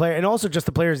out any player. And also just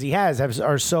the players he has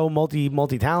are so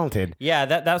multi-talented. Yeah,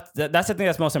 that's the thing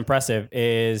that's most impressive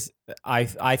is I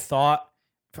thought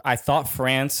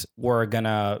France were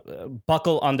gonna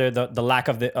buckle under the lack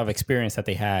of experience that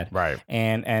they had. Right.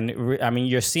 And I mean,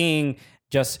 you're seeing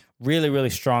just really, really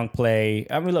strong play.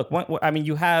 I mean, look,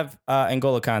 you have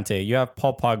N'Golo Kante, you have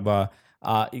Paul Pogba,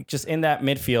 just in that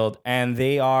midfield, and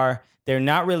they're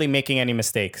not really making any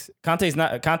mistakes. Kante's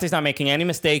not making any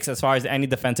mistakes as far as any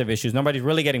defensive issues. Nobody's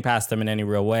really getting past them in any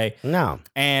real way. No.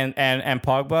 And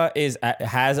Pogba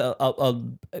has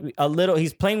a little.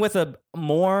 He's playing with a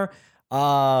more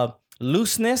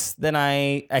looseness than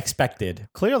I expected.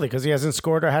 Clearly, because he hasn't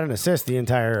scored or had an assist the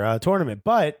entire tournament.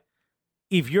 But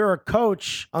if you're a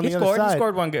coach on the other side, He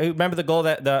scored one. Remember the goal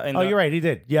that you're right. He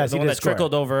did. Yes, the he one did that score.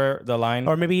 trickled over the line.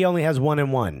 Or maybe he only has 1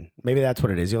 and 1. Maybe that's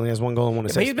what it is. He only has 1 goal and 1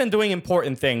 assist. But he's been doing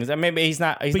important things, and maybe he's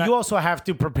not. But you also have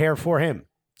to prepare for him.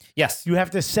 Yes. You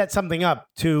have to set something up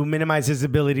to minimize his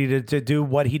ability to do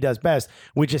what he does best,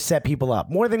 which is set people up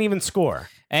more than even score.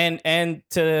 And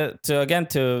to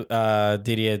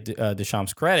Didier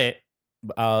Deschamps' credit,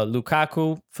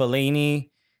 Lukaku, Fellaini,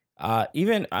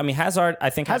 Hazard. I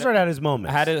think Hazard had his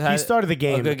moments. He started the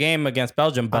game a good game against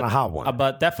Belgium, but on a hot one.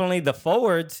 But definitely the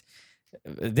forwards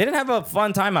didn't have a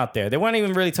fun time out there. They weren't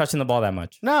even really touching the ball that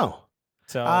much. No.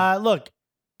 So Look,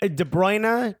 De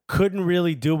Bruyne couldn't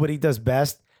really do what he does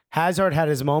best. Hazard had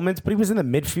his moments, but he was in the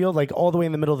midfield, like all the way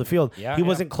in the middle of the field. He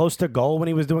wasn't close to goal when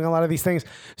he was doing a lot of these things.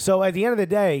 So at the end of the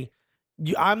day,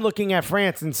 I'm looking at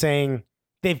France and saying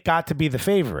they've got to be the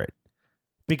favorite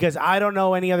because I don't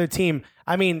know any other team.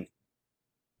 I mean,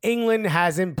 England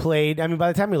hasn't played. I mean,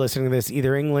 by the time you're listening to this,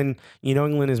 either England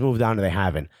has moved on or they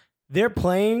haven't. They're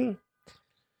playing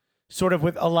sort of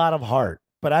with a lot of heart,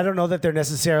 but I don't know that they're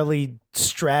necessarily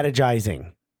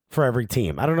strategizing for every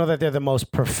team. I don't know that they're the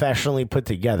most professionally put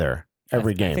together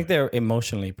every game. I think they're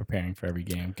emotionally preparing for every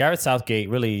game. Gareth Southgate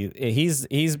really,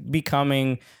 he's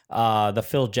becoming the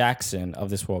Phil Jackson of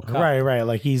this World Cup. Right.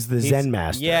 Like he's the Zen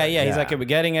master. Yeah. He's like, we're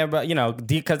getting it, but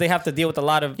because they have to deal with a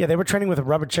lot of. Yeah, they were training with a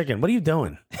rubber chicken. What are you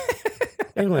doing?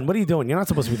 England, what are you doing? You're not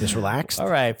supposed to be this relaxed. All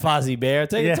right, Fozzie Bear,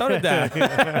 take it, tone it down.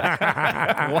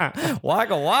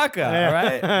 Waka waka, all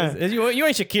right? You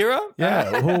ain't Shakira?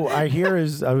 Yeah, who I hear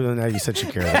is, no, you said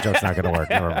Shakira. The joke's not going to work.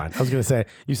 Never mind. I was going to say,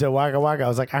 you said Waka Waka. I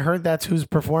was like, I heard that's who's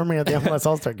performing at the MLS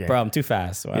All-Star game. Bro, I'm too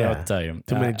fast. So I don't know what to tell you.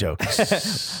 Too many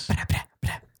jokes.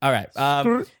 All right.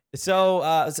 And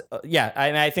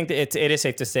I think that it is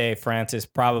safe to say France is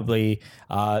probably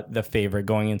the favorite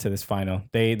going into this final.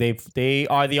 They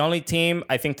are the only team,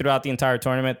 I think, throughout the entire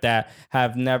tournament that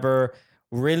have never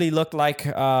really looked like.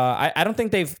 I don't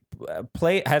think they've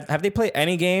played. Have they played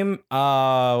any game?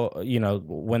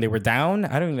 When they were down.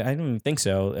 I don't even think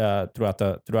so. Throughout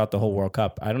the whole World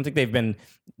Cup, I don't think they've been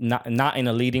not in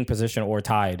a leading position or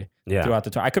tied. Throughout the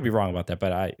tournament. I could be wrong about that,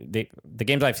 but the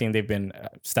games I've seen, they've been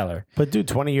stellar. But dude,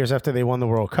 20 years after they won the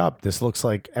World Cup, this looks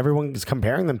like everyone's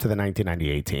comparing them to the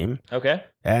 1998 team. Okay.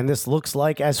 And this looks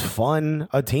like as fun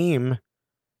a team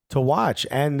to watch.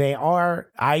 And they are,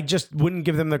 I just wouldn't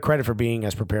give them the credit for being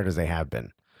as prepared as they have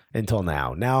been until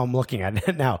now. Now I'm looking at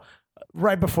it now,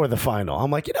 right before the final.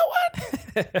 I'm like, you know what?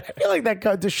 I feel like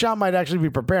that Deschamps might actually be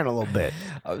preparing a little bit.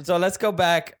 So let's go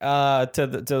back to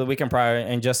the weekend prior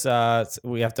and just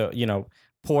we have to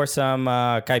pour some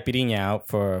caipirinha out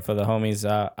for the homies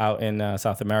out in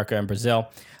South America and Brazil.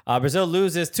 Brazil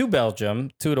loses to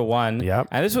Belgium 2-1. Yep.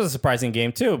 And this was a surprising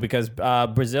game too because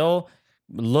Brazil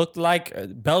looked like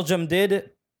Belgium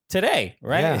did today,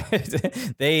 right? Yeah.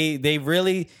 they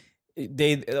really.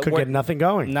 They could get nothing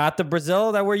going. Not the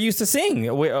Brazil that we're used to seeing.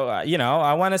 I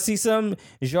want to see some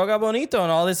joga bonito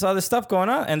and all this other stuff going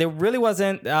on, and there really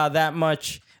wasn't not that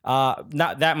much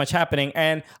happening.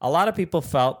 And a lot of people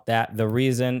felt that the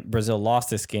reason Brazil lost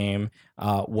this game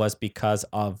was because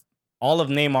of all of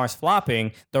Neymar's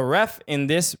flopping. The ref in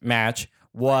this match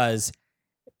was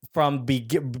from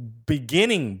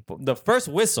beginning, the first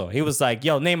whistle. He was like,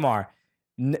 "Yo, Neymar.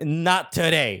 Not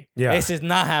today. Yeah. This is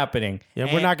not happening.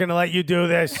 Yeah, we're not going to let you do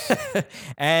this."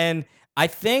 And I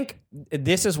think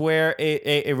this is where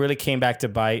it really came back to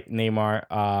bite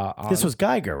Neymar. This was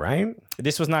Geiger, right?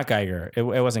 This was not Geiger. It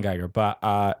wasn't Geiger, but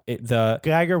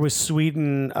Geiger was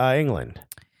Sweden, England.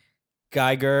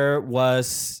 Geiger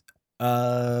was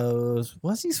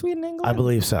he Sweden, England? I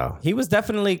believe so. He was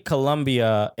definitely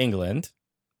Colombia, England.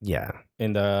 Yeah.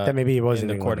 Then maybe he was in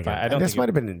the quarterfinal. I don't. This might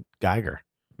have been Geiger.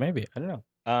 Maybe. I don't know.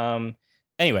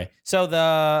 Anyway,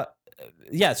 so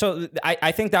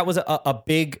I think that was a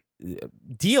big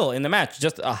deal in the match,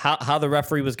 just how the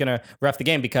referee was going to ref the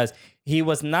game, because he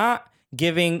was not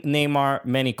giving Neymar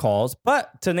many calls,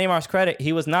 but to Neymar's credit,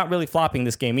 he was not really flopping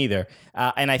this game either.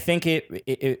 And I think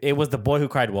it was the boy who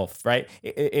cried wolf, right?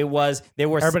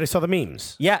 Everybody saw the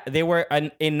memes. Yeah, there were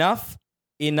enough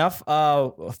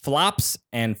flops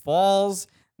and falls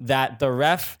that the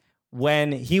ref,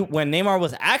 when Neymar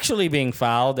was actually being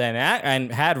fouled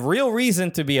and had real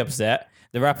reason to be upset,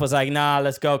 the ref was like, "Nah,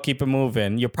 let's go, keep it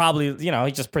moving." You're probably,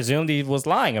 he just presumed he was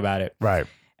lying about it, right?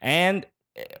 And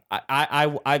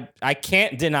I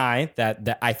can't deny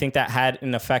that I think that had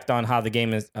an effect on how the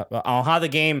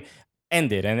game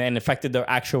ended and affected the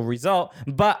actual result.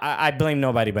 But I blame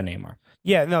nobody but Neymar.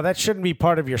 Yeah, no, that shouldn't be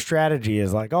part of your strategy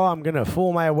is like, oh, I'm going to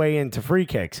fool my way into free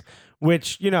kicks,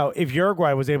 which, if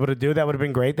Uruguay was able to do, that would have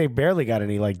been great. They barely got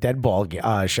any like dead ball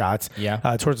shots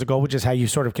towards the goal, which is how you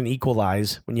sort of can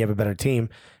equalize when you have a better team.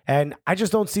 And I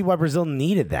just don't see why Brazil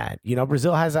needed that.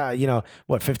 Brazil has,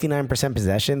 59%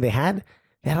 possession. They had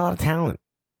a lot of talent.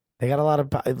 They got a lot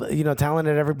of, talent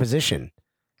at every position.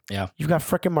 Yeah. You've got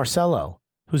frickin' Marcelo,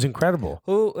 who's incredible.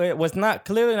 Who was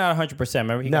clearly not 100%.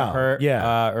 Remember, he got hurt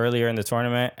earlier in the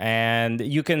tournament, and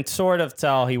you can sort of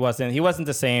tell he wasn't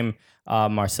the same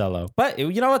Marcelo. But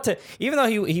you know what? Even though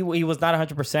he was not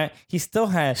 100%, he still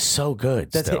has so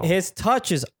good. His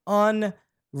touch is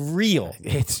unreal.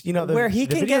 It's where he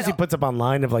the can videos he puts up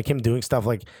online of like him doing stuff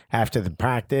like after the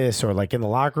practice or like in the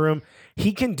locker room.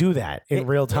 He can do that in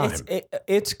real time.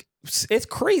 It's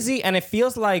crazy, and it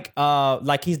feels like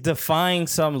he's defying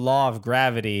some law of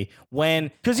gravity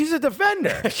because he's a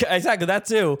defender. Exactly, that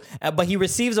too. But he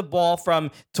receives a ball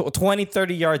from 20,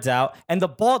 30 yards out, and the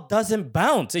ball doesn't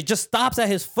bounce. It just stops at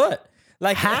his foot.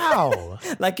 Like how?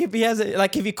 Like if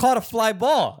he caught a fly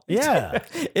ball. Yeah,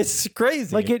 it's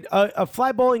crazy. Like a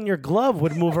fly ball in your glove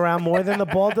would move around more than the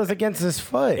ball does against his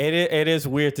foot. It is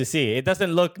weird to see. It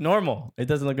doesn't look normal.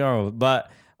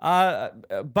 But.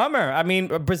 Bummer. I mean,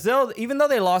 Brazil, even though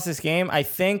they lost this game, I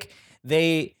think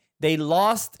they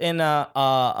lost in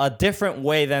a different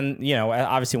way than,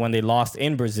 obviously when they lost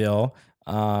in Brazil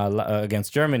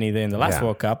against Germany in the last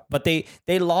World Cup. But they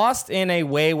lost in a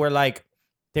way where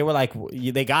they were like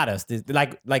they got us.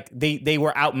 They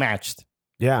were outmatched.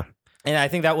 Yeah. And I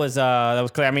think that was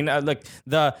clear. I mean,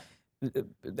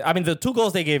 the 2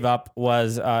 goals they gave up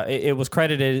was it was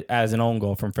credited as an own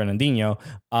goal from Fernandinho,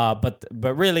 but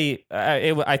really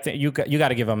I think you got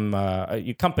to give him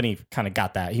your company kind of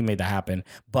got that. He made that happen,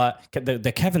 but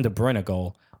the Kevin De Bruyne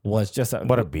goal was just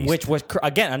what a beast, which was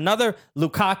again another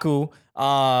Lukaku.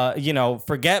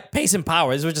 Forget pace and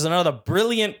power. This was just another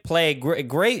brilliant play,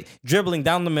 great dribbling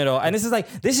down the middle, and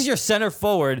this is your center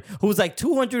forward who's like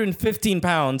 215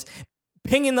 pounds.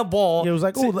 Pinging the ball. It was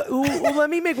like, let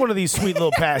me make one of these sweet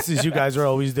little passes you guys are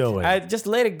always doing. I just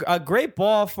laid a great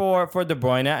ball for De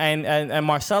Bruyne and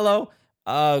Marcelo.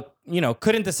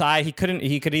 Couldn't decide. He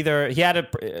had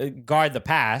to guard the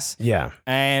pass. Yeah,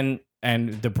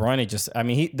 and De Bruyne just, I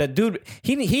mean, he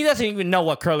doesn't even know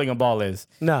what curling a ball is.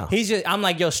 No. I'm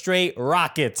like, yo, straight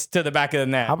rockets to the back of the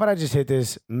net. How about I just hit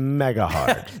this mega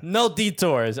hard? No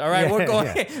detours, all right? We're going.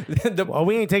 Yeah. Well,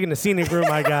 we ain't taking the scenic route,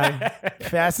 my guy.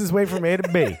 Fastest way from A to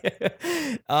B.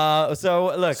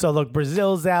 So look,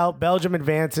 Brazil's out. Belgium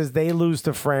advances. They lose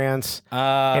to France in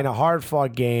a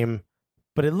hard-fought game.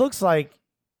 But it looks like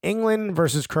England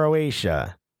versus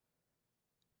Croatia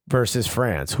versus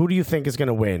France. Who do you think is going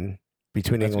to win?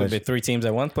 Between That's English, going to be 3 teams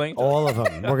at one point. All of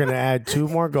them. We're going to add 2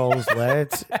 more goals.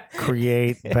 Let's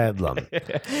create bedlam.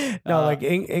 No,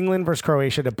 England versus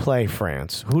Croatia to play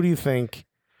France. Who do you think?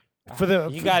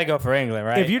 You got to go for England,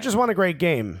 right? If you just want a great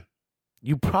game,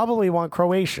 you probably want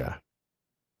Croatia.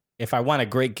 If I want a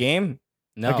great game,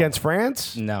 no. Against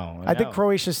France? No. I think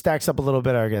Croatia stacks up a little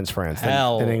better against France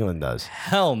than England does.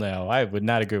 Hell no. I would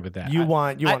not agree with that. You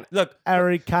want look,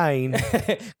 Harry Kane.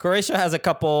 Croatia has a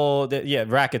couple,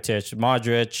 Rakitic,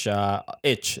 Modric,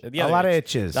 itch. A lot of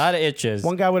itches. A lot of itches.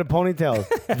 One guy with a ponytail.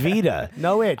 Vida.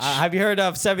 No itch. Have you heard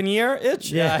of 7-year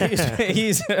itch? Yeah.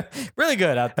 He's really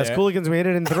good out there. As Cooligans, we hit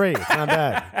it in 3. It's not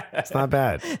bad. It's not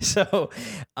bad. So,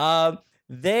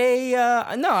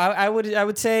 I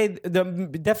would say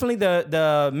definitely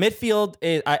the midfield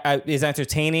is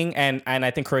entertaining and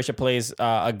I think Croatia plays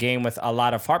a game with a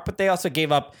lot of heart, but they also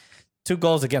gave up 2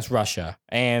 goals against Russia.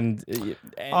 And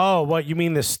what, you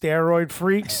mean the steroid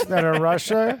freaks that are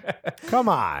Russia? Come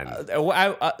on.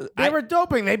 They were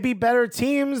doping. They beat better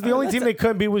teams. The only team they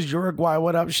couldn't beat was Uruguay.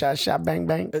 What up? Shot, shot, bang,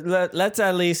 bang. Let's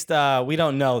at least, we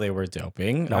don't know they were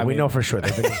doping. No, we know for sure.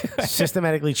 They've been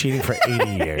systematically cheating for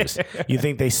 80 years. You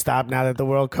think they stopped now that the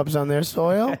World Cup's on their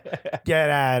soil? Get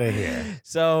out of here.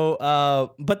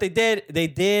 So, but they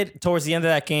did towards the end of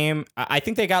that game. I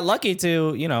think they got lucky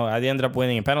to, they ended up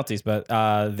winning in penalties, but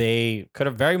they could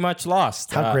have very much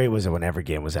lost. How great was it when every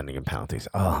game was ending in penalties?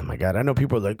 Oh my God. I know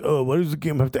people are like, oh, why does the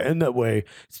game have to end that way?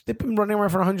 They've been running around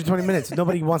for 120 minutes.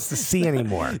 Nobody wants to see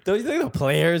anymore. Don't you think the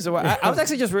players? I was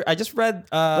actually I just read.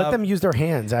 Let them use their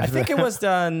hands. I think it was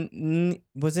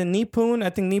Nipun. I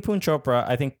think Nipun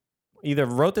Chopra. Either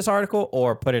wrote this article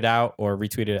or put it out or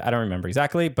retweeted it. I don't remember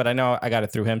exactly, but I know I got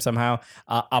it through him somehow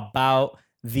about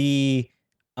the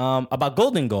about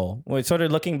Golden Goal. We're sort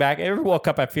of looking back. Every World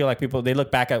Cup, I feel like they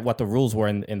look back at what the rules were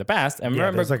in the past. And Yeah,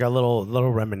 remember, there's like a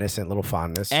little reminiscent, little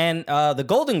fondness. and the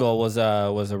Golden Goal was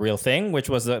a real thing, which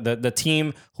was the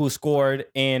team who scored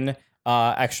in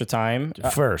extra time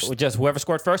First. just whoever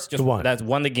scored first, just won. that's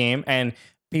won the game. And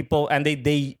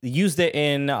they used it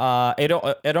in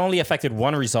it only affected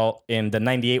one result in the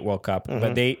 '98 World Cup,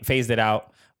 but they phased it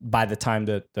out by the time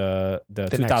the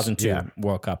 2002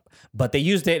 World Cup. But they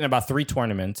used it in about 3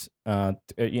 tournaments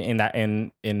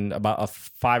in about a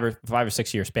 5 or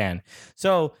 6 year span.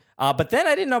 So, but then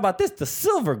I didn't know about this, the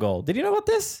silver goal. Did you know about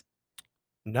this?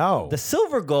 No. The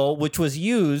silver goal, which was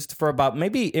used for about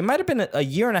it might have been a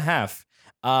year and a half.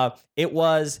 It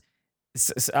was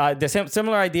the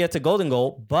similar idea to Golden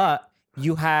Goal, but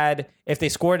you had, if they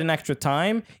scored in extra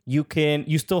time, you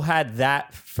still had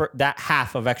that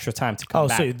half of extra time to come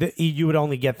back. So you would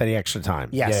only get the extra time.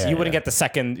 Yes, you wouldn't get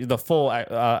the full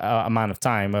amount of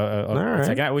time,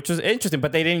 second, which was interesting.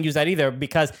 But they didn't use that either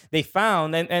because they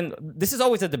found, and this is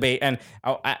always a debate, and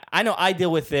I know I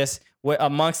deal with this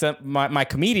amongst my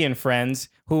comedian friends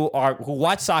who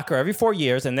watch soccer every 4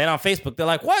 years, and then on Facebook they're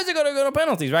like, "Why is it going to go to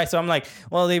penalties?" Right? So I'm like,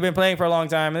 "Well, they've been playing for a long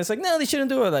time," and it's like, "No, they shouldn't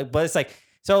do it." But it's like.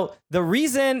 So the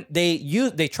reason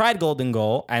they tried Golden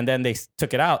Goal and then they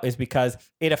took it out is because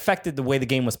it affected the way the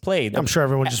game was played. I'm sure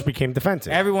everyone just became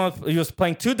defensive. Everyone was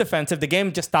playing too defensive. The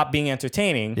game just stopped being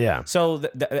entertaining. Yeah. So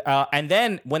and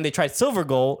then when they tried Silver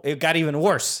Goal, it got even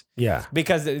worse. Yeah.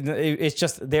 Because it's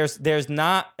just there's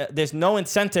no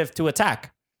incentive to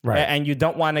attack. Right. And you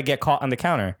don't want to get caught on the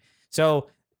counter. So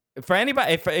for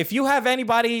anybody, if you have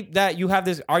anybody that you have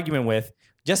this argument with,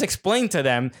 just explain to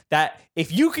them that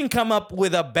if you can come up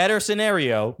with a better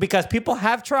scenario, because people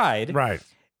have tried, Right.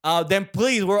 Then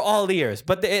please, we're all ears.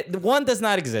 But the one does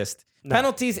not exist. No.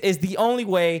 Penalties is the only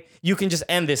way you can just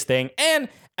end this thing. And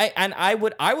I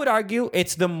would argue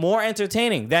it's the more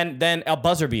entertaining than a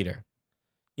buzzer beater.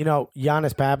 You know,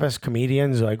 Giannis Pappas,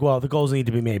 comedians, are like, well, the goals need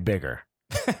to be made bigger.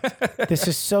 This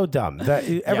is so dumb.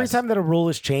 Every time that a rule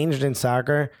is changed in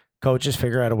soccer, coaches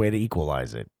figure out a way to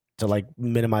equalize it. To like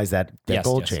minimize that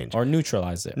goal change. Or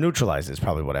neutralize it. Neutralize is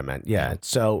probably what I meant. Yeah.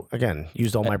 So again,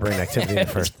 used all my brain activity in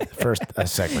the first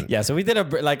segment. Yeah. So we did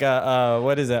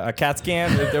a CAT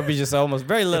scan. There'll be just almost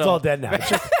very little. It's all dead now.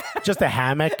 Just a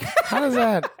hammock. How does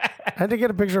that? I had to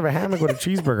get a picture of a hammock with a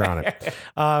cheeseburger on it.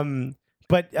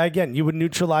 But again, you would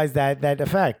neutralize that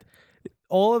effect.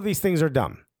 All of these things are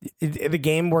dumb. The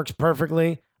game works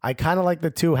perfectly. I kind of like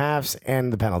the 2 halves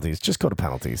and the penalties. Just go to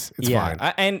penalties. It's fine.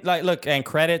 And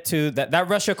credit to that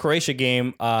Russia-Croatia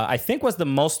game, I think was the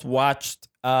most watched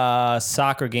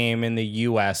soccer game in the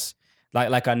U.S.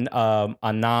 Like a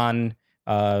non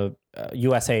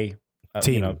USA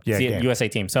team. USA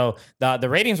team. So the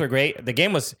ratings were great. The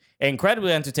game was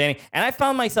incredibly entertaining, and I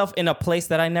found myself in a place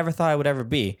that I never thought I would ever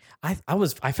be. I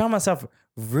found myself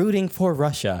rooting for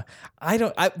Russia.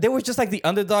 They were just like the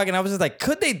underdog, and I was just like,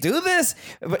 could they do this?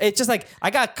 It's just like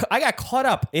I got caught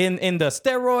up in the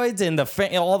steroids and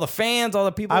all the fans, all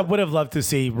the people. I would have loved to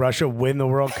see Russia win the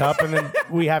World Cup, and then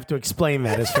we have to explain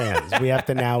that as fans. We have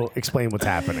to now explain what's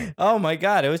happening. Oh my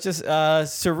God, it was just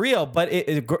surreal. But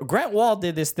Grant Wall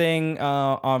did this thing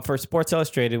for Sports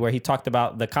Illustrated where he talked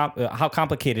about how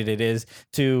complicated it is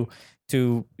to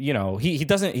it's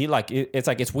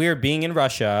weird being in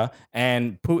Russia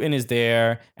and Putin is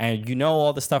there and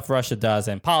all the stuff Russia does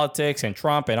and politics and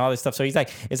Trump and all this stuff. So he's like,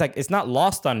 it's not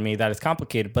lost on me that it's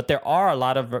complicated, but there are a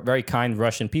lot of very kind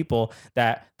Russian people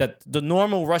that the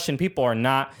normal Russian people are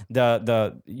not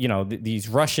these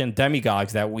Russian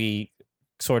demigods that we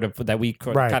kind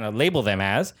of label them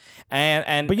as.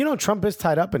 But Trump is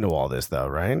tied up into all this though,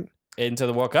 right? Into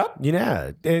the World Cup?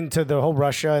 Yeah, into the whole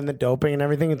Russia and the doping and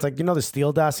everything. It's like, the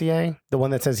Steele dossier, the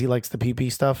one that says he likes the pee-pee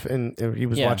stuff and he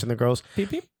was watching the girls.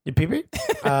 Pee-pee? Pee-pee?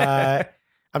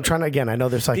 I'm trying to, again, I know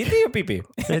there's like... DT or pee-pee?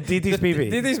 DT's pee-pee.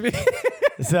 DT's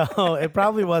pee-pee. So it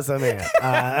probably was a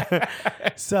man.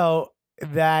 So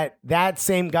that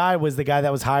same guy was the guy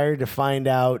that was hired to find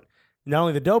out not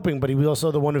only the doping, but he was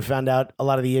also the one who found out a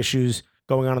lot of the issues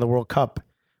going on in the World Cup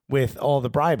with all the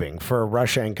bribing for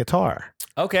Russia and Qatar.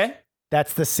 Okay.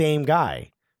 That's the same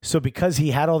guy. So because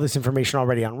he had all this information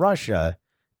already on Russia,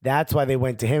 that's why they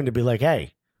went to him to be like,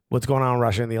 hey, what's going on in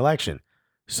Russia in the election?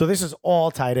 So this is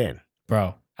all tied in.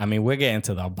 Bro, I mean, we're getting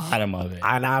to the bottom of it.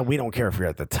 We don't care if you're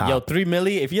at the top. Yo, 3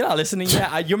 million, if you're not listening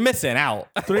yet, you're missing out.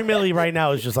 3 million right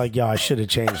now is just like, yo, I should have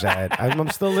changed that. I'm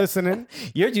still listening.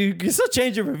 You can still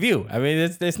change your review. I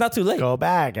mean, it's not too late. Go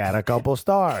back, add a couple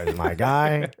stars, my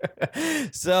guy.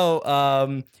 So,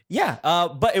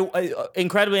 but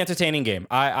incredibly entertaining game.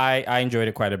 I enjoyed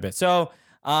it quite a bit. So,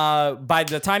 By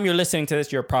the time you're listening to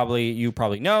this, you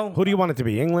probably know. Who do you want it to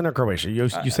be? England or Croatia? You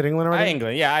said England already?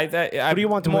 England, yeah. Who do you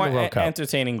want to win the World Cup?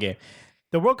 Entertaining game.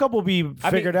 The World Cup will be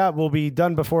figured out. Will be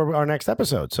done before our next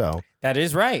episode. So that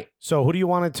is right. So who do you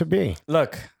want it to be?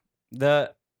 Look,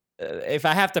 if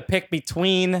I have to pick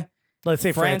between, let's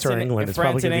say France or England, it's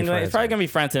probably going to be France. It's probably going to be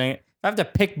France and England. If I have to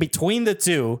pick between the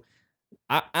two,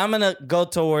 I'm going to go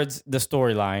towards the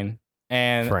storyline.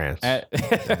 And France.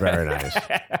 Very nice.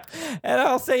 And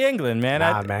I'll say England, man.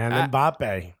 Man,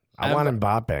 Mbappe. I want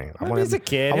Mbappe. He's a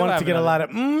kid. I want to get a lot of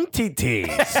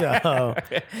UmTiti. So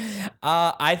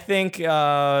I think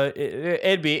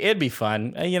it'd be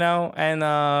fun, and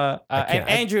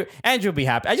Andrew will be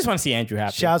happy. I just want to see Andrew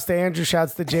happy. Shouts to Andrew.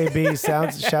 Shouts to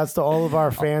JB. Shouts to all of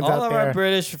our fans all out there. All of our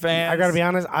British fans. I gotta be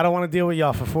honest. I don't want to deal with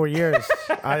y'all for 4 years.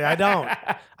 I don't.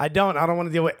 I don't want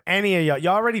to deal with any of y'all. You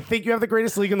already think you have the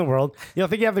greatest league in the world. You don't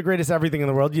think you have the greatest everything in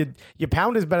the world. Your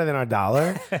pound is better than our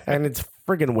dollar, and it's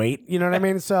friggin' weight. You know what I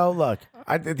mean? So look,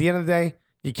 at the end of the day,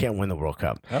 you can't win the World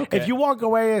Cup. Okay. If you walk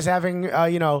away as having,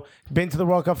 been to the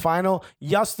World Cup final,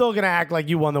 you're still gonna act like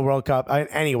you won the World Cup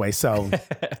anyway. So,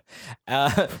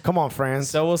 come on, France.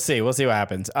 So we'll see. We'll see what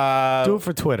happens. Do it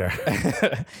for Twitter.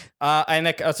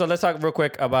 So let's talk real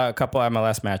quick about a couple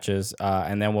MLS matches,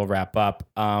 and then we'll wrap up.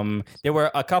 There were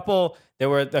a couple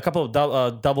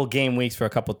of double game weeks for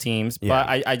a couple teams, but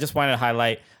I just wanted to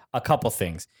highlight a couple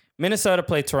things. Minnesota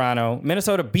played Toronto.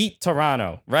 Minnesota beat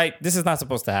Toronto, right? This is not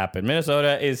supposed to happen.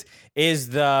 Minnesota is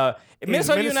the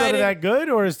Minnesota United that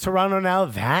good, or is Toronto now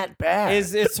that bad?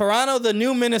 Is Toronto the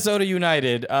new Minnesota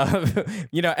United?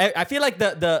 I feel like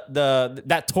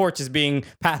that torch is being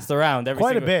passed around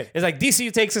quite a bit. It's like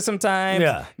DCU takes it sometimes.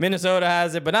 Yeah. Minnesota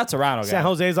has it, but not Toronto. San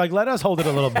Jose's like, let us hold it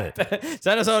a little bit.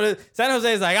 San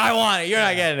Jose is like, I want it. You're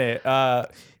not getting it.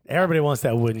 Everybody wants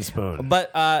that wooden spoon.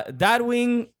 But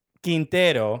Darwin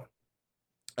Quintero,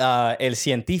 El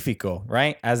Científico,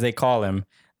 right, as they call him,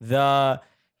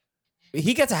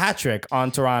 he gets a hat trick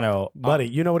on Toronto. Buddy,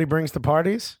 you know what he brings to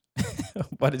parties?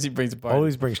 What does he bring to parties?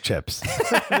 Always brings chips.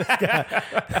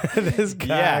 This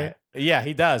guy. Yeah,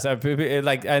 he does. And Bono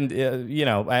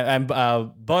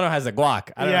has a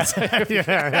guac. I don't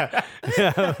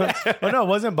know. Well, no, it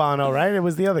wasn't Bono, right? It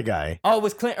was the other guy. Oh, it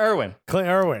was Clint Irwin.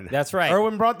 That's right.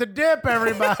 Irwin brought the dip,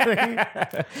 everybody.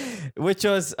 Which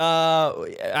was,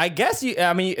 I guess,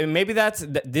 maybe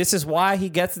this is why he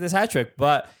gets this hat trick.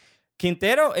 But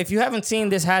Quintero, if you haven't seen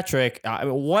this hat trick,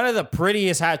 one of the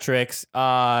prettiest hat tricks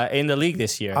in the league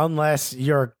this year. Unless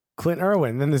you're Clint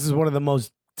Irwin, then this is one of the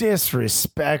most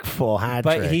disrespectful hat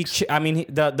tricks.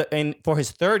 But for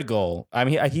his third goal,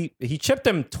 he chipped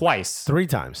him twice. 3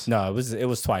 times. No, it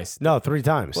was twice. No, 3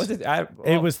 times. Was it?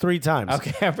 It was 3 times.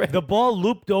 Okay. The ball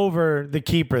looped over the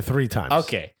keeper 3 times.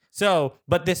 Okay. So,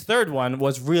 but this third one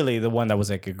was really the one that was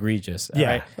like egregious. Yeah,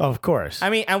 right? of course. I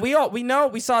mean, and we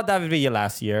saw David Villa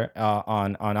last year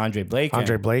on Andre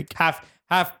Blake. Half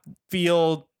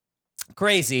field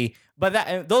crazy,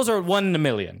 but those are 1 in a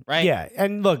million, right? Yeah,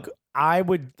 and look, I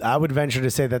would venture to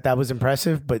say that was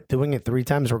impressive, but doing it 3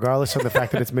 times, regardless of the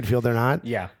fact that it's midfield or not.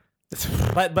 Yeah.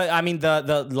 But I mean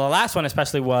the last one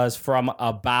especially was from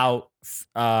about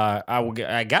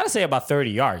I gotta say about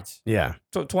 30 yards. Yeah.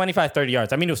 25, 30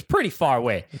 yards. I mean, it was pretty far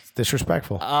away. It's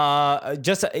disrespectful. But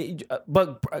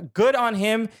good on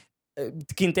him.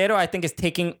 Quintero, I think, is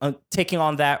taking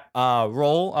on that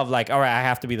role of like, all right, I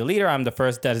have to be the leader. I'm the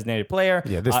first designated player.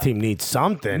 Yeah, this team needs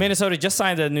something. Minnesota just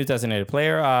signed a new designated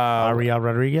player. Ariel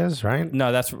Rodriguez, right?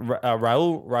 No, that's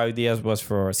Raul Diaz was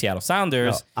for Seattle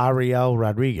Sounders. No, Ariel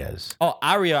Rodriguez. Oh,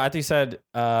 Ariel. I think you said,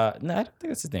 no, I don't think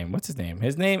that's his name. What's his name?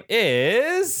 His name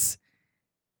is...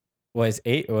 Well,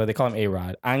 they call him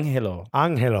A-Rod. Angelo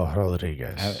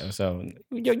Rodriguez. So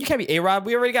you can't be A-Rod.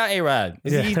 We already got A-Rod.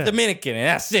 He's Dominican, and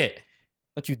that's it.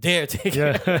 Don't you dare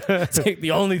take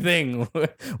the only thing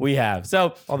we have.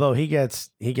 So, although he gets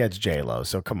J-Lo,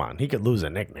 so come on, he could lose a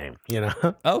nickname, you know?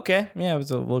 Okay, yeah, it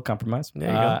was a little compromise. There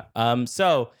you go.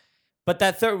 But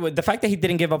that the fact that he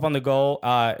didn't give up on the goal,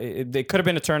 it could have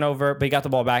been a turnover, but he got the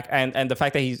ball back, and the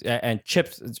fact that and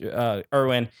chips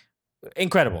Irwin.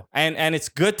 Incredible. And it's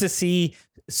good to see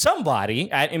somebody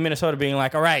in Minnesota being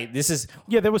like, all right, this is...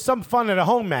 Yeah, there was some fun at a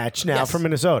home match now for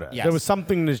Minnesota. Yes. There was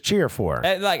something to cheer for.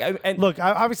 Look,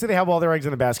 obviously they have all their eggs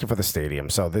in the basket for the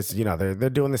stadium. So this, they're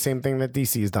doing the same thing that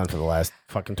DC has done for the last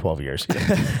fucking 12 years.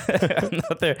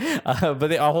 Not there. But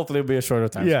they hopefully it'll be a shorter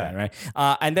time span, right?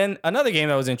 And then another game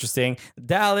that was interesting,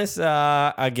 Dallas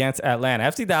against Atlanta.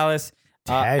 FC Dallas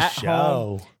at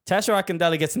home. Tasha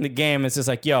Akindele gets in the game. It's just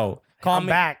like, yo... I'm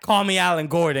back. Call me Alan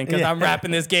Gordon because I'm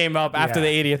wrapping this game up after the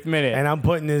 80th minute. And I'm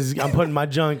putting my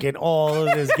junk in all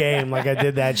of this game like I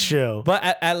did that show. But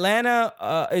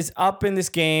Atlanta is up in this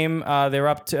game. They're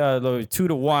up to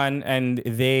 2-1, and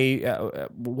they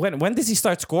when does he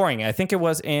start scoring? I think it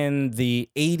was in the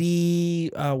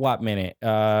 80 what minute?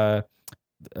 Well,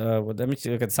 let me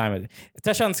look at the time.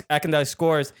 Tashan Akindele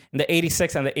scores in the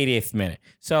 86th and the 88th minute.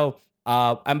 So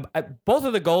both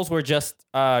of the goals were just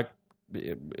kind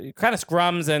of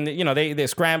scrums, and they're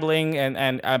scrambling,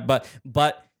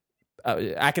 but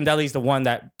Akindele's the one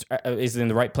that is in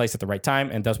the right place at the right time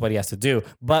and does what he has to do.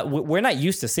 But we're not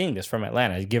used to seeing this from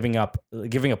Atlanta, giving up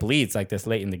leads like this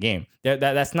late in the game.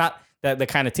 That's not the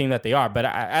kind of team that they are. But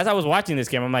as I was watching this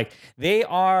game, I'm like, they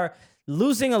are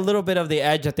losing a little bit of the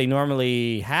edge that they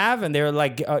normally have, and they're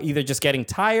like either just getting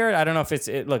tired. I don't know if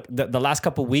look, the last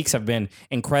couple weeks have been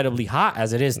incredibly hot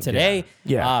as it is today.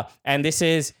 Yeah. And this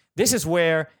is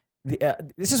where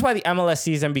this is why the MLS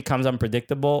season becomes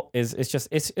unpredictable. It's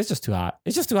just too hot.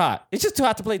 It's just too hot. It's just too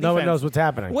hot to play defense. No one knows what's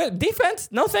happening. Wait, defense?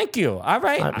 No, thank you. All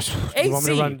right. You want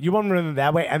me to run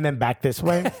that way and then back this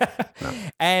way? No.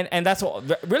 And that's all.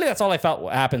 Really, that's all I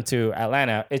felt happened to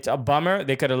Atlanta. It's a bummer.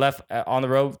 They could have left on the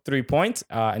road 3 points,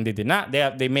 and they did not.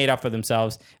 They made up for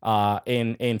themselves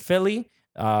in Philly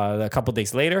a couple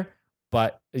days later.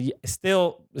 But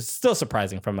still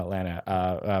surprising from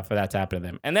Atlanta for that to happen to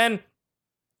them. And then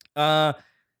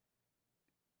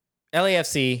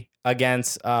LAFC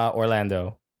against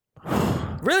Orlando.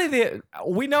 Really,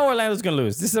 we know Orlando's going to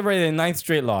lose. This is already the 9th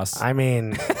straight loss. I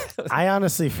mean, I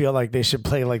honestly feel like they should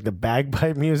play like the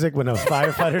bagpipe music when a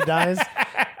firefighter dies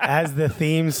as the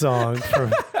theme song for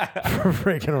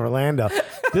freaking Orlando.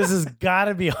 This has got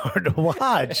to be hard to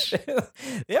watch.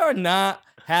 They are not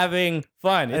having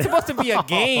fun. It's supposed to be a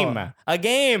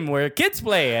game where kids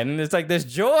play, and it's like there's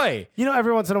joy.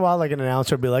 Every once in a while, like an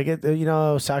announcer will be like,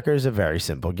 soccer is a very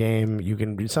simple game. You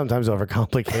can sometimes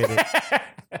overcomplicate it.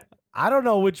 I don't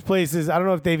know which places. I don't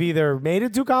know if they've either made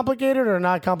it too complicated or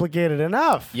not complicated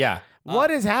enough. Yeah.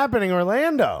 What is happening,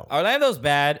 Orlando? Orlando's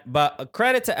bad, but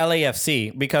credit to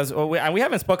LAFC because we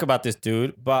haven't spoke about this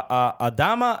dude, but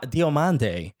Adama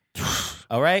Diomande.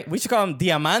 All right, we should call him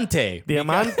Diamante.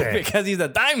 Because he's a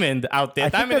diamond out there. I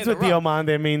think that's what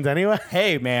Diamante means anyway.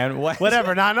 Hey, man.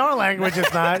 Whatever. Not in our language,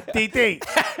 it's not. DT.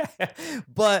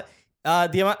 But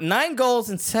 9 goals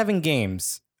in 7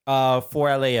 games for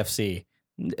LAFC.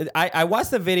 I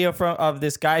watched the video of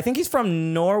this guy. I think he's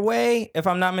from Norway, if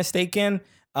I'm not mistaken.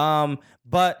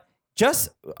 But just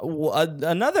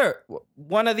another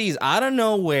one of these out of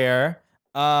nowhere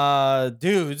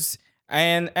dudes.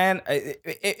 And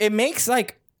it makes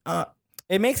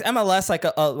MLS like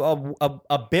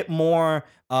a bit more.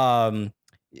 I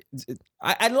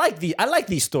like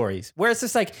these stories where it's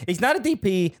just like he's not a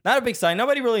DP, not a big sign,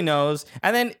 nobody really knows,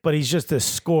 but he's just a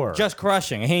scorer, just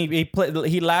crushing.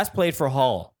 He last played for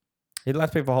Hull. He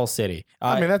last played for Hull City.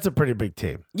 I mean, that's a pretty big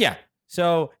team. Yeah.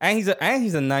 So and he's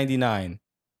a 99.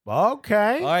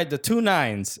 Okay. All right, the 2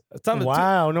 9s.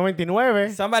 Wow,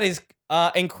 99. Somebody's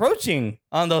encroaching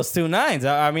on those 2 9s.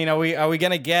 I mean, are we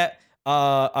gonna get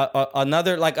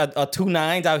another like a 2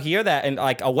 9s out here that and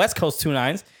like a West Coast 2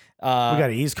 9s? We got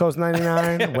an East Coast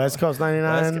 99, West Coast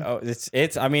 99.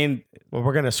 It's. I mean,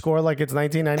 we're gonna score like it's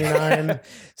 1999.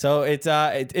 So it's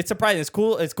surprising. It's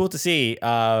cool. It's cool to see.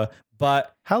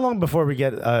 But how long before we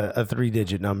get a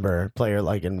 3-digit number player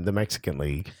like in the Mexican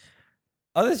League?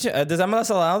 Does MLS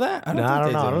allow that? I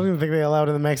don't know. I don't even think they allow it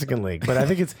in the Mexican League. But I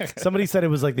think it's somebody said it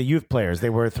was like the youth players. They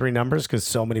were 3 numbers because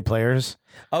so many players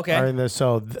are in this.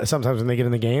 So sometimes when they get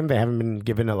in the game, they haven't been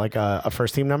given a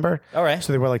first team number. All right.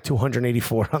 So they were like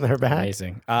 284 on their back.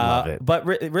 Amazing. Love it. But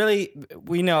really,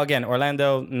 we know again,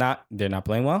 Orlando they're not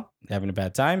playing well. They're having a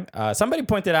bad time. Somebody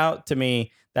pointed out to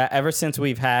me that ever since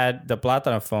we've had the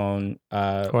Plátano phone,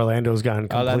 Orlando's gone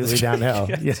completely downhill.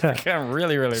 Yeah,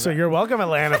 really. So you're welcome,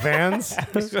 Atlanta fans.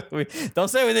 Don't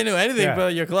say we didn't do anything for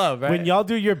your club, right? When y'all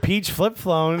do your peach flip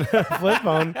phone,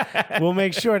 we'll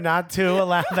make sure not to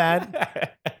allow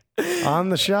that on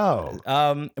the show.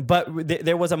 But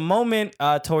there was a moment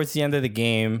towards the end of the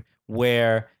game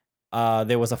where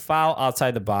there was a foul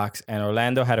outside the box, and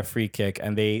Orlando had a free kick,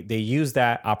 and they used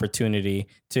that opportunity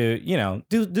to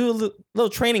do a little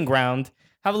training ground,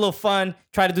 have a little fun,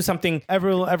 try to do something.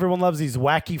 Everyone loves these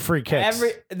wacky free kicks.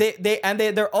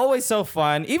 They're always so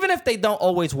fun, even if they don't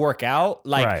always work out.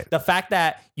 Like the fact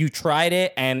that you tried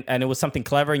it and it was something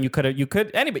clever, and anything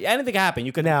could happen.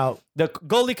 The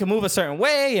goalie can move a certain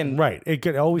way, and it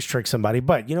could always trick somebody.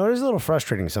 But it is a little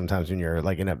frustrating sometimes when you're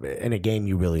like in a game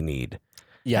you really need.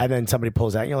 Yeah, and then somebody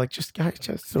pulls out, and you're like, just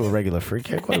do a regular free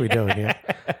kick. What are we doing here?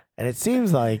 And it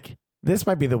seems like This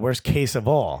might be the worst case of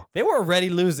all. They were already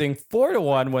losing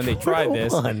 4-1 when they tried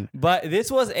this. 4-1. But this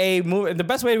was a move. The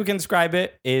best way we can describe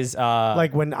it is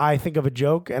Like when I think of a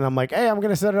joke and I'm like, hey, I'm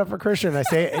gonna set it up for Christian. I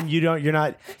say it and you're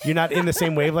not in the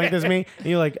same wavelength as me. And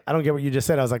you're like, I don't get what you just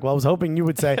said. I was like, well, I was hoping you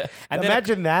would say,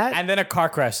 imagine that. And then a car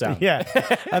crash sound. Yeah.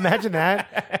 Imagine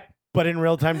that. But in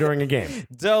real time during a game.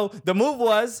 So the move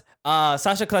was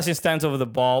Sasha Kleshin stands over the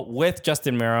ball with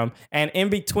Justin Miram, and in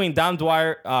between, Dom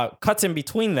Dwyer cuts in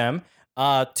between them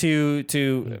to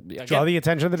Draw the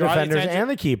attention of the defenders and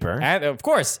the keeper. And of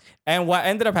course, and what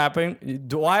ended up happening,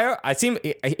 Dwyer,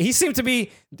 he seemed to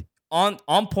be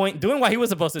on point, doing what he was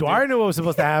supposed to do. Dwyer knew what was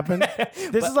supposed to happen.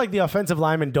 This is like the offensive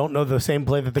linemen don't know the same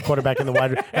play that the quarterback and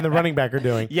the running back are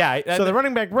doing. Yeah. So the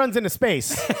running back runs into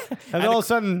space, and all of a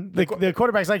sudden the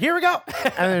quarterback's like, "Here we go,"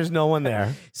 and there's no one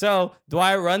there. So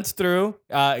Dwyer runs through,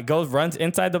 runs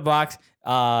inside the box.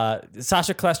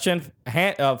 Sasha Kleshin,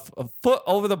 foot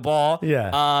over the ball.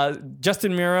 Yeah.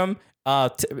 Justin Miram,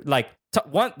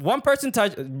 one person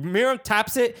touch. Miram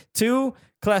taps it to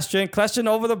Kleshin. Kleshin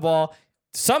over the ball.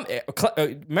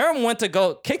 Miram went to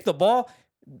go kick the ball.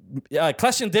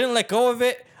 Kleshin didn't let go of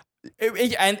it.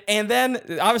 And then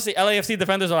obviously LAFC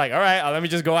defenders are like, all right, let me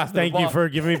just go after the ball. Thank you for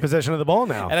giving me possession of the ball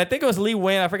now. And I think it was Lee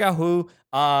Wayne, I forgot who.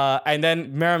 And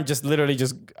then Miram just literally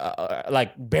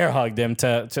bear hugged him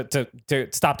to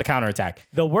stop the counterattack.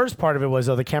 The worst part of it was,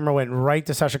 though, the camera went right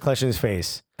to Sasha Kleshin's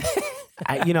face.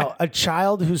 A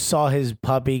child who saw his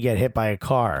puppy get hit by a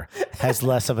car has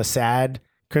less of a sad,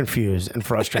 confused, and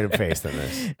frustrated face than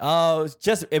this. Oh,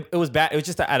 it was bad. It was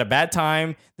just at a bad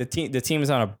time. The team is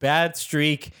on a bad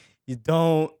streak. You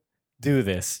don't do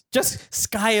this. Just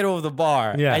sky it over the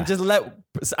bar. Yeah. And just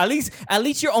at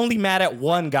least you're only mad at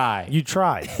one guy. You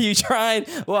tried. You tried.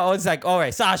 Well, it's like, all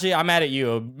right, Sasha, I'm mad at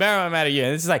you. Mara, I'm mad at you.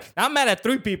 And it's like, I'm mad at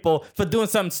 3 people for doing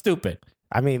something stupid.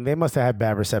 I mean, they must have had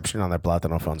bad reception on their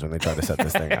Platano phones when they tried to set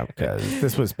this thing up, because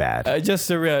this was bad. Just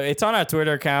surreal. It's on our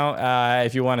Twitter account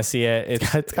if you want to see it.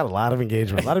 It's got a lot of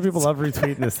engagement. A lot of people love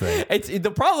retweeting this thing.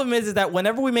 The problem is that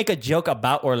whenever we make a joke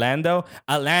about Orlando,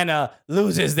 Atlanta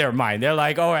loses their mind. They're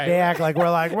like, all right. They act like we're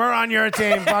on your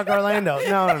team. Fuck Orlando.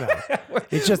 No.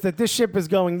 It's just that this ship is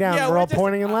going down. Yeah, we're all just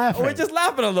pointing and laughing. We're just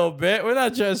laughing a little bit. We're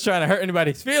not just trying to hurt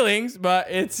anybody's feelings, but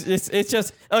it's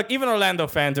just, look, even Orlando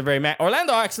fans are very mad.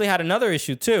 Orlando actually had another issue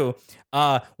too.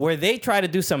 Where they try to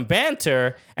do some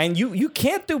banter, and you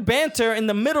can't do banter in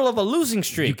the middle of a losing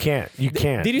streak. You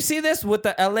can't. Did you see this with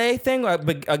the LA thing?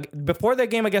 Before their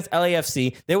game against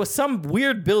LAFC, there was some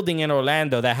weird building in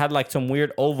Orlando that had like some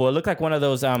weird oval. It looked like one of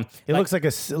those. It looks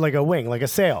like a wing, like a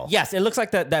sail. Yes, it looks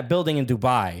like that building in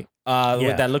Dubai.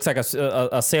 That looks like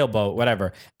a sailboat,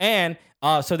 whatever. And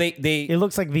so they it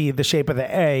looks like the shape of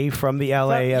the A from the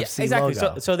LAFC exactly.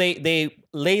 logo. So they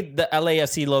laid the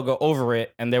LAFC logo over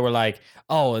it, and they were like,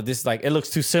 "Oh, this it looks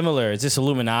too similar. Is this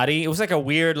Illuminati?" It was like a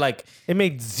weird It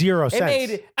made zero sense. It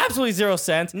made absolutely zero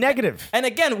sense. Negative. And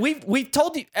again, we've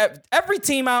told you, every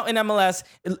team out in MLS,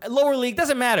 lower league,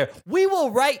 doesn't matter. We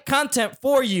will write content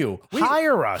for you.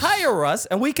 Hire us,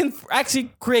 and we can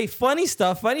actually create funny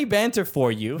stuff, funny banter for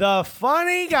you. The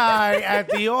funny guy at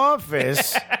the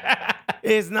office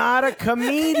is not a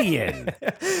comedian.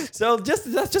 So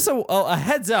that's just a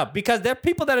heads up, because there are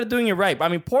people that are doing it right. I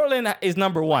mean, Portland is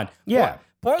number one. Yeah.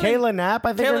 Portland, Kayla Knapp,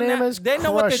 I think her name is. They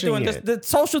know what they're doing. It. The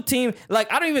social team,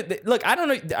 I don't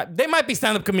know. They might be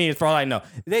stand-up comedians for all I know.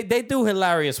 They do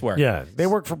hilarious work. Yeah, they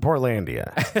work for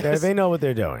Portlandia. They know what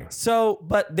they're doing. So,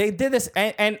 but they did this,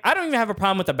 and I don't even have a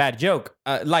problem with a bad joke.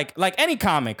 Like any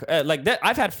comic,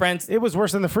 I've had friends. It was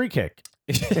worse than the free kick.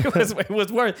 It was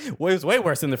worse. It was way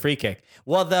worse than the free kick.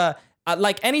 Well,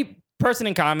 like any person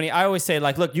in comedy, I always say,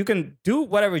 look, you can do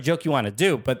whatever joke you want to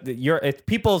do, but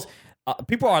people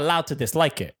are allowed to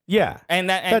dislike it. Yeah, and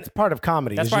that's part of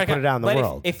comedy. Is you put it out in the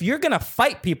world. If you're gonna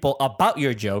fight people about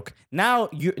your joke, now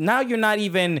you're not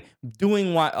even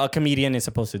doing what a comedian is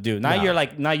supposed to do.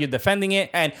 Now you're defending it,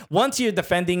 and once you're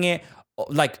defending it,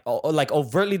 like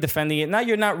overtly defending it, now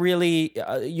you're not really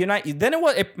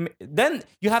then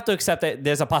you have to accept that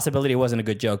there's a possibility it wasn't a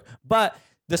good joke. But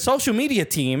the social media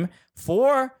team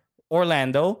for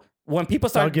Orlando, when people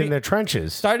started in their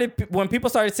trenches, when people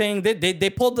started saying they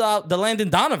pulled out the Landon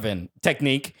Donovan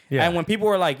technique, and when people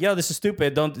were like, "Yo, this is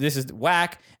stupid. This is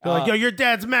whack." They're like, "Yo, your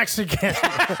dad's Mexican,"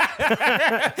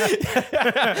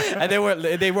 and they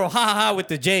were ha ha with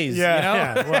the J's.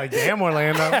 Yeah, well, like, damn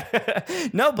Orlando.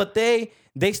 No, but they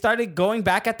they started going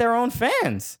back at their own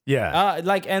fans. Yeah.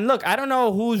 And look, I don't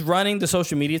know who's running the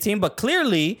social media team, but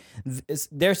clearly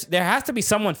there has to be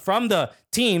someone from the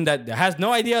team that has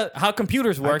no idea how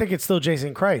computers work. I think it's still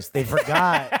Jason Christ. They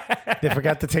forgot. They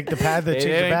forgot to take the pad. They They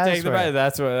changed the didn't take the password. password.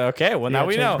 That's what. Okay, well now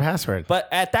we change know. the password. But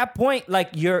at that point, like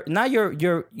you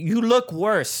look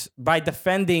worse by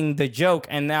defending the joke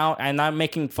and not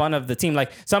making fun of the team.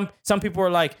 Like some people were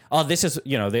like, oh, this is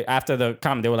after the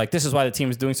comment they were like, this is why the team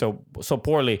is doing so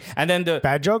poorly. And then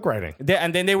Bad joke writing.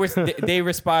 they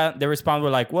respond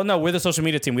with like, well, no, we're the social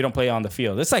media team. We don't play on the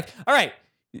field. It's like, all right.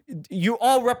 You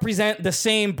all represent the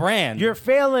same brand. You're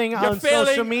failing on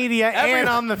social media and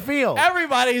on the field.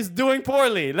 Everybody's doing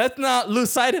poorly. Let's not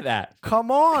lose sight of that.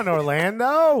 Come on,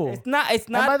 Orlando. It's not. And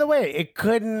by the way, it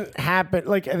couldn't happen.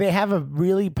 Like, they have a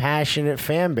really passionate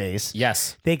fan base.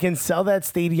 Yes. They can sell that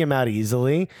stadium out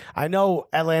easily. I know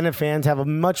Atlanta fans have a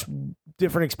much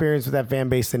different experience with that fan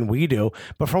base than we do.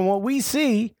 But from what we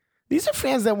see, these are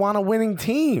fans that want a winning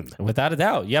team. Without a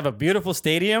doubt. You have a beautiful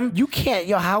stadium. You can't,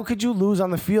 how could you lose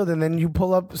on the field and then you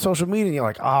pull up social media and you're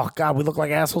like, oh, God, we look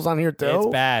like assholes on here too? It's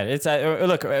bad. It's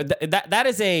look, that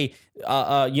is a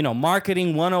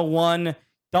marketing 101.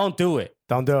 Don't do it.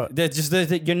 Don't do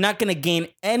it. You're not going to gain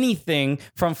anything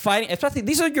from fighting. Especially,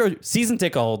 these are your season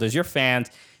ticket holders, your fans.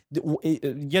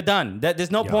 You're done.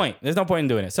 There's no point. There's no point in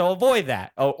doing it. So avoid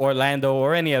that, Orlando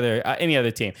or any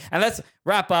other team. And let's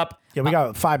wrap up. Yeah, we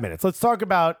got 5 minutes. Let's talk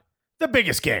about the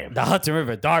biggest game. The Hudson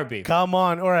River Derby. Come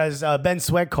on. Or as Ben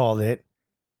Sweat called it,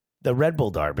 the Red Bull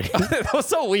Derby. That was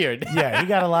so weird. Yeah, he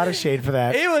got a lot of shade for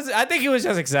that. I think he was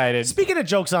just excited. Speaking of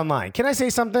jokes online, can I say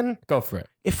something? Go for it.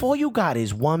 If all you got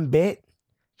is one bit,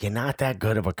 you're not that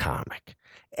good of a comic.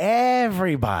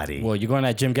 Everybody. Well, you're going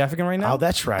at Jim Gaffigan right now? Oh,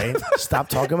 that's right. Stop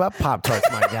talking about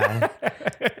Pop-Tarts, my guy.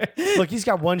 Look, he's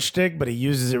got one shtick, but he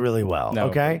uses it really well, No,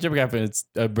 okay? Jim Gaffigan is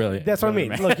brilliant. That's what I mean.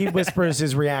 Man. Look, he whispers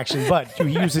his reaction, but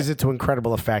he uses it to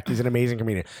incredible effect. He's an amazing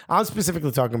comedian. I'm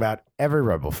specifically talking about every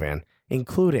Rebel fan,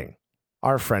 including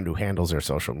our friend who handles their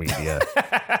social media.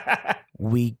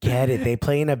 We get it. They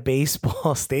play in a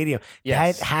baseball stadium.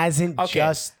 Yes. That hasn't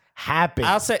just happened.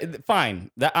 I'll say,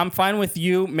 fine. I'm fine with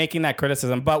you making that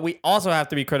criticism, but we also have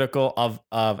to be critical of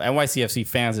NYCFC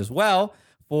fans as well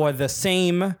for the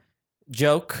same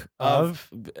joke of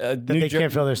that they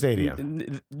can't fill their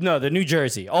stadium. No, the New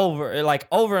Jersey over and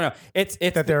over. It's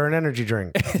that they're an energy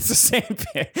drink. It's the same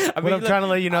thing. I'm trying to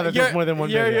let you know that there's more than one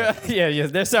video. Yeah,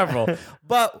 there's several.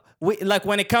 But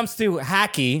when it comes to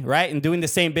hacky, right, and doing the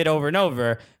same bit over and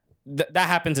over, that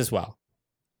happens as well.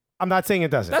 I'm not saying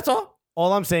it doesn't. That's all.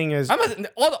 All I'm saying is... I'm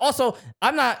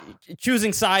not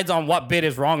choosing sides on what bit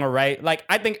is wrong or right. Like,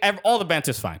 I think all the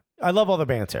banter's fine. I love all the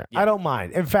banter. Yeah. I don't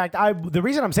mind. In fact, the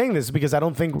reason I'm saying this is because I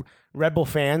don't think Red Bull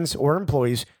fans or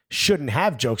employees shouldn't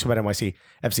have jokes about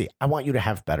NYCFC. I want you to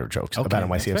have better jokes about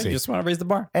NYCFC. You just want to raise the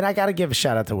bar. And I got to give a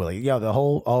shout out to Willie. Yo, the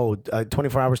whole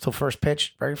 24 hours till first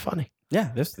pitch, very funny.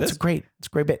 Yeah, it's great. It's a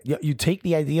great bit. You take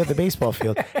the idea of the baseball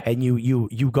field and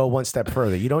you go one step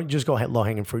further. You don't just go low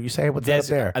hanging fruit. You say, hey, what's up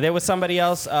there? There was somebody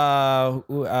else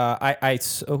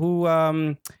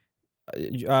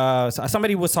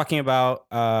somebody was talking about.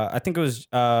 I think it was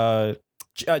Joe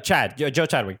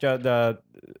Chadwick.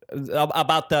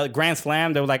 About the Grand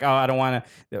Slam. They were like, oh, I don't want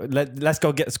to. Let's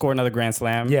go score another Grand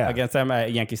Slam against them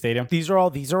at Yankee Stadium. These are all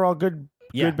good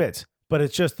bits. But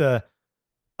it's just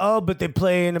but they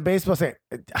play in a baseball stadium.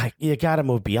 You got to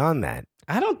move beyond that.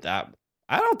 I don't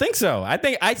think so.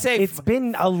 I'd say it's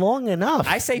been long enough.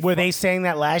 Were they saying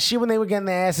that last year when they were getting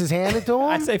their asses handed to them?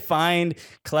 I say find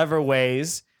clever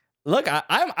ways. Look,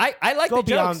 I like the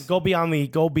jokes. Go beyond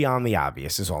the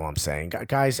obvious is all I'm saying,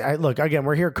 guys. Look, again,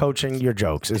 we're here coaching your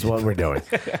jokes is what we're doing.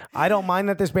 I don't mind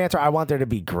that there's banter. I want there to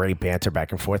be great banter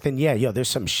back and forth. And there's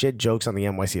some shit jokes on the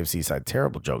NYCFC side,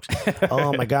 terrible jokes.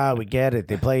 Oh my God, we get it.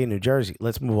 They play in New Jersey.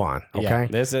 Let's move on. Okay,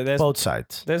 there's both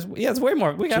sides. It's way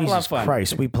more. We got a lot of fun. Jesus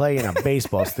Christ, we play in a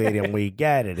baseball stadium. We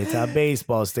get it. It's a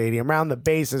baseball stadium. Round the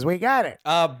bases, we got it.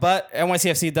 But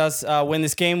NYCFC does win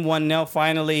this game 1-0.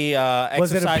 Finally,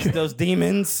 exercise those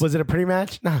demons. Was it a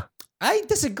pre-match? No. I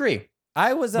disagree.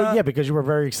 I was because you were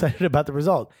very excited about the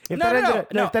result. If that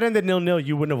ended 0-0,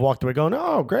 you wouldn't have walked away going,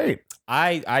 "Oh, great."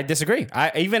 I disagree.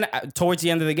 I even towards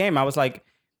the end of the game, I was like,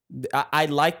 I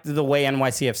liked the way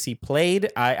NYCFC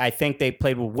played. I think they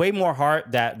played with way more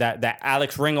heart that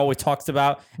Alex Ring always talks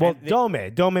about. Well,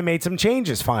 Dome made some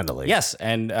changes finally. Yes,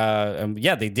 and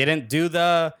they didn't do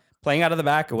the playing out of the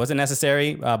back. It wasn't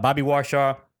necessary. Bobby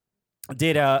Warshaw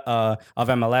did of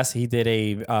MLS. He did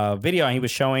a video and he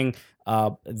was showing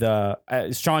the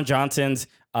Sean Johnson's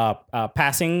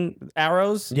passing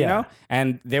arrows, you know,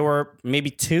 and there were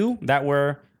maybe two that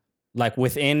were like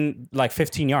within like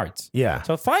 15 yards. Yeah.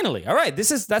 So finally, all right,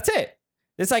 that's it.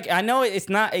 It's like, I know it's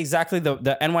not exactly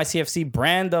the NYCFC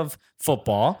brand of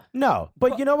football. No,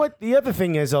 but you know what? The other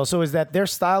thing is also is that their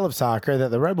style of soccer that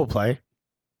the Red Bull play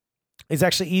is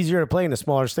actually easier to play in a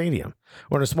smaller stadium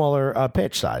or in a smaller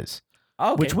pitch size,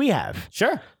 which we have.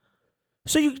 Sure.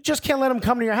 So you just can't let them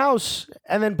come to your house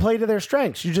and then play to their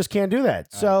strengths. You just can't do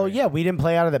that. So yeah, we didn't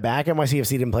play out of the back. NYCFC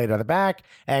didn't play out of the back,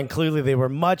 and clearly they were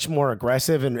much more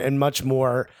aggressive and much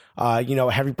more,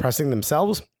 heavy pressing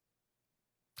themselves.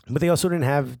 But they also didn't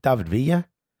have David Villa.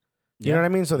 You know what I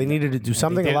mean? So they needed to do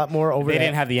something a lot more over there. They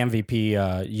didn't have the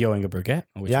MVP, Yo Inge Burkett,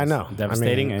 which I was know.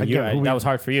 devastating. I mean, and again, that was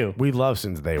hard for you. We love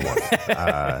since day one.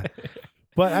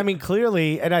 But I mean,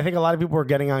 clearly, and I think a lot of people were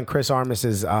getting on Chris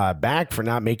Armis's back for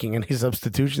not making any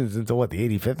substitutions until what,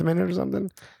 the 85th minute or something?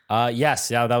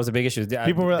 Yes, yeah, that was a big issue.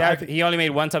 People were, he only made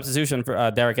one substitution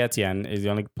for Derek Etienne. Is the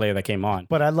only player that came on.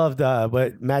 But I loved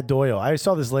but Matt Doyle. I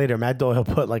saw this later. Matt Doyle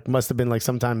put must have been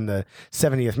sometime in the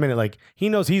 70th minute. He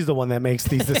knows he's the one that makes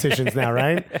these decisions now,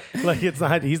 right?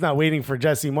 He's not waiting for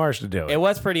Jesse Marsh to do it. It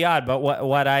was pretty odd, but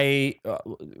what I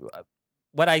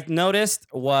noticed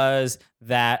was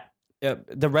that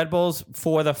the Red Bulls,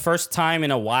 for the first time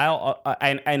in a while,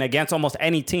 and against almost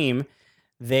any team,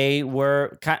 they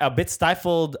were a bit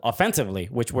stifled offensively,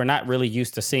 which we're not really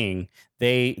used to seeing.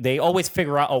 They always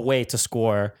figure out a way to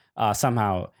score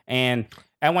somehow, and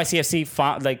NYCFC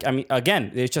found,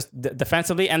 again, it's just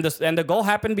defensively, and the goal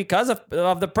happened because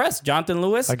of the press. Jonathan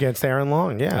Lewis against Aaron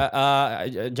Long,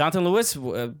 yeah. Jonathan Lewis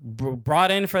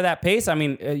brought in for that pace. I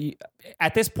mean,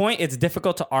 at this point, it's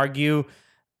difficult to argue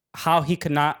how he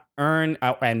could not earn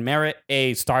and merit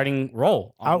a starting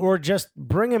role, or just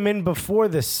bring him in before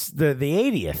the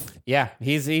 80th. Yeah,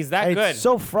 he's that good. It's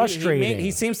so frustrating.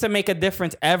 He seems to make a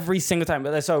difference every single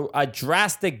time. So a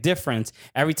drastic difference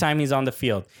every time he's on the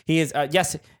field. He is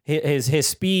his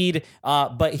speed,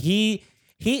 but he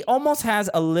almost has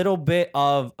a little bit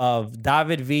of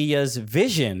David Villa's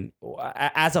vision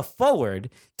as a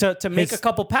forward to make a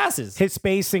couple passes. His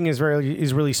spacing is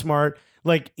really smart.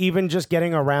 Even just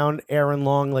getting around Aaron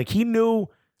Long, he knew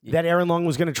that Aaron Long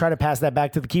was going to try to pass that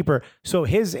back to the keeper. So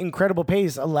his incredible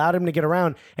pace allowed him to get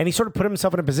around, and he sort of put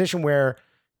himself in a position where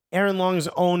Aaron Long's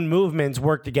own movements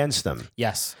worked against him.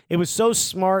 Yes. It was so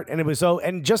smart,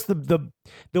 and just the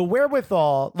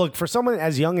wherewithal, look, for someone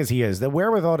as young as he is, the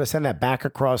wherewithal to send that back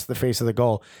across the face of the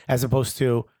goal, as opposed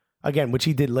to, again, which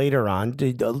he did later on,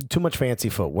 too much fancy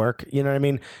footwork. You know what I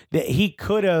mean? He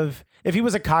could have, if he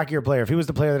was a cockier player, if he was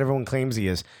the player that everyone claims he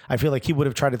is, I feel like he would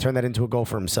have tried to turn that into a goal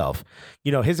for himself.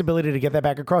 His ability to get that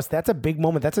back across, that's a big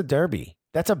moment. That's a derby.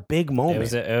 That's a big moment.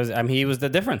 He was the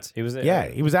difference. He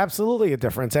was absolutely a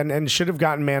difference, and should have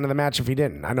gotten man of the match if he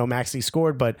didn't. I know Maxi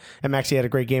scored, and Maxi had a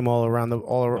great game all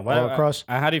across.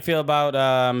 How do you feel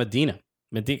about Medina?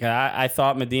 I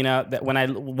thought Medina, that when I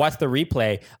watched the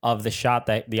replay of the shot,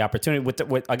 that the opportunity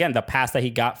with again the pass that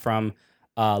he got from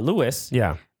Lewis,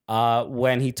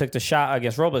 when he took the shot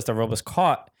against Robles, that Robles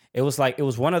caught, it was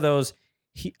one of those.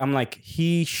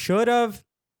 He should have,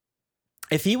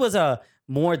 if he was a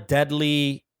more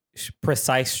deadly,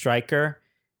 precise striker,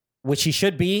 which he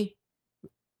should be,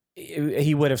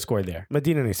 he would have scored there.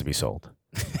 Medina needs to be sold.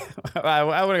 I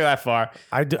wouldn't go that far.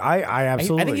 I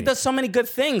absolutely. I think he does so many good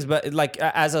things, but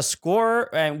as a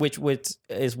scorer, and which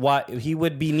is what he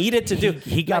would be needed to do.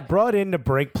 He got brought in to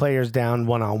break players down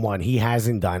one-on-one. He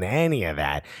hasn't done any of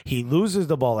that. He loses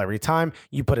the ball every time.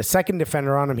 You put a second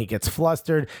defender on him, he gets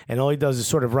flustered, and all he does is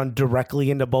sort of run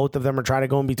directly into both of them or try to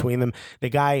go in between them. The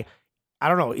guy, I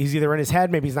don't know. He's either in his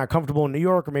head, maybe he's not comfortable in New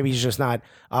York, or maybe he's just not,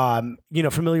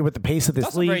 familiar with the pace of this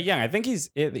also league. Very young. I think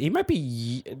he might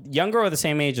be younger or the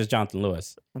same age as Jonathan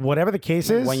Lewis. Whatever the case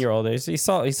is, 1 year older. He's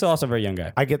still also a very young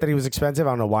guy. I get that he was expensive.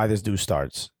 I don't know why this dude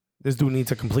starts. This dude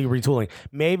needs a complete retooling.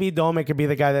 Maybe Dome could be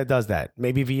the guy that does that.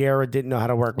 Maybe Vieira didn't know how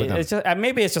to work with him.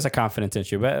 Maybe it's just a confidence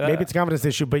issue, but maybe it's a confidence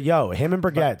issue. But him and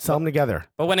Brigette, sell them together.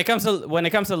 But when it comes to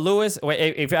Lewis,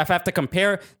 if I have to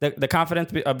compare the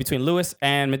confidence between Lewis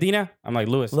and Medina, I'm like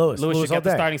Lewis. Lewis should get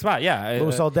the starting spot. Yeah,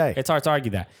 Lewis all day. It's hard to argue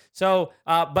that. So,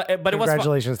 but it was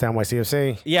congratulations to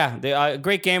NYCFC. Yeah,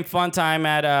 great game, fun time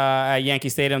at Yankee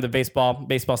Stadium, the baseball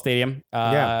stadium.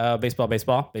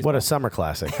 Baseball. What a summer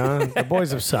classic, huh? The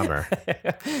boys of summer.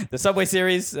 The Subway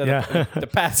Series, the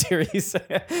Path Series.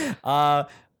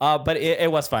 But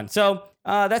it was fun. So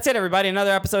That's it, everybody.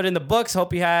 Another episode in the books.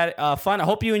 Hope you had fun. I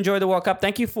hope you enjoyed the World Cup.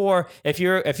 Thank you for if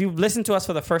you've listened to us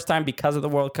for the first time because of the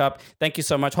World Cup. Thank you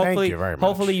so much. Hopefully, you very much.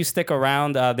 Hopefully you stick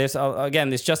around. This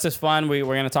again, it's just as fun. We're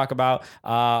going to talk about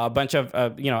a bunch of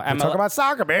Talk about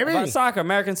soccer, baby. about soccer,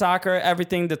 American soccer,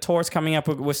 everything. The tour's coming up.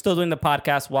 We're still doing the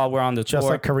podcast while we're on the Just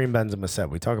tour. like Kareem Benzema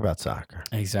said, we talk about soccer.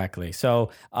 Exactly. So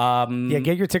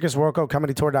Get your tickets,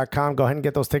 WorldCupComedyTour.com. Go ahead and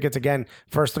get those tickets. Again,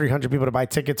 first 300 people to buy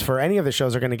tickets for any of the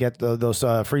shows are going to get those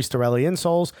free Storelli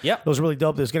insoles. Yep. Those are really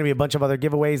dope. There's going to be a bunch of other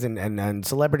giveaways and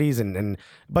celebrities and a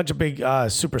bunch of big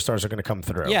superstars are going to come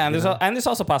through. yeah, and it's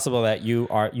also possible that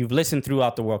you've listened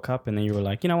throughout the World Cup and then you were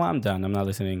like, you know what, I'm done. I'm not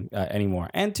listening anymore.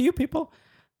 And to you people,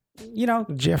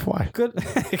 GFY.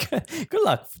 good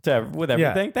luck with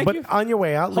everything. Thank you. But on your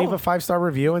way out, leave a 5-star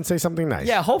review and say something nice.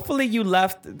 Yeah, hopefully you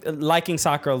left liking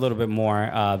soccer a little bit more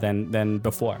than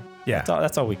before. Yeah.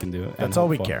 That's all we can do. That's all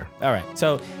we care. All right.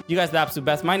 So you guys are the absolute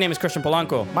best. My name is Christian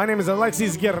Polanco. My name is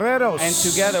Alexis Guerrero. And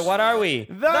together, what are we?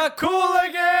 The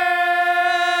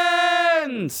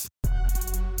Cooligans!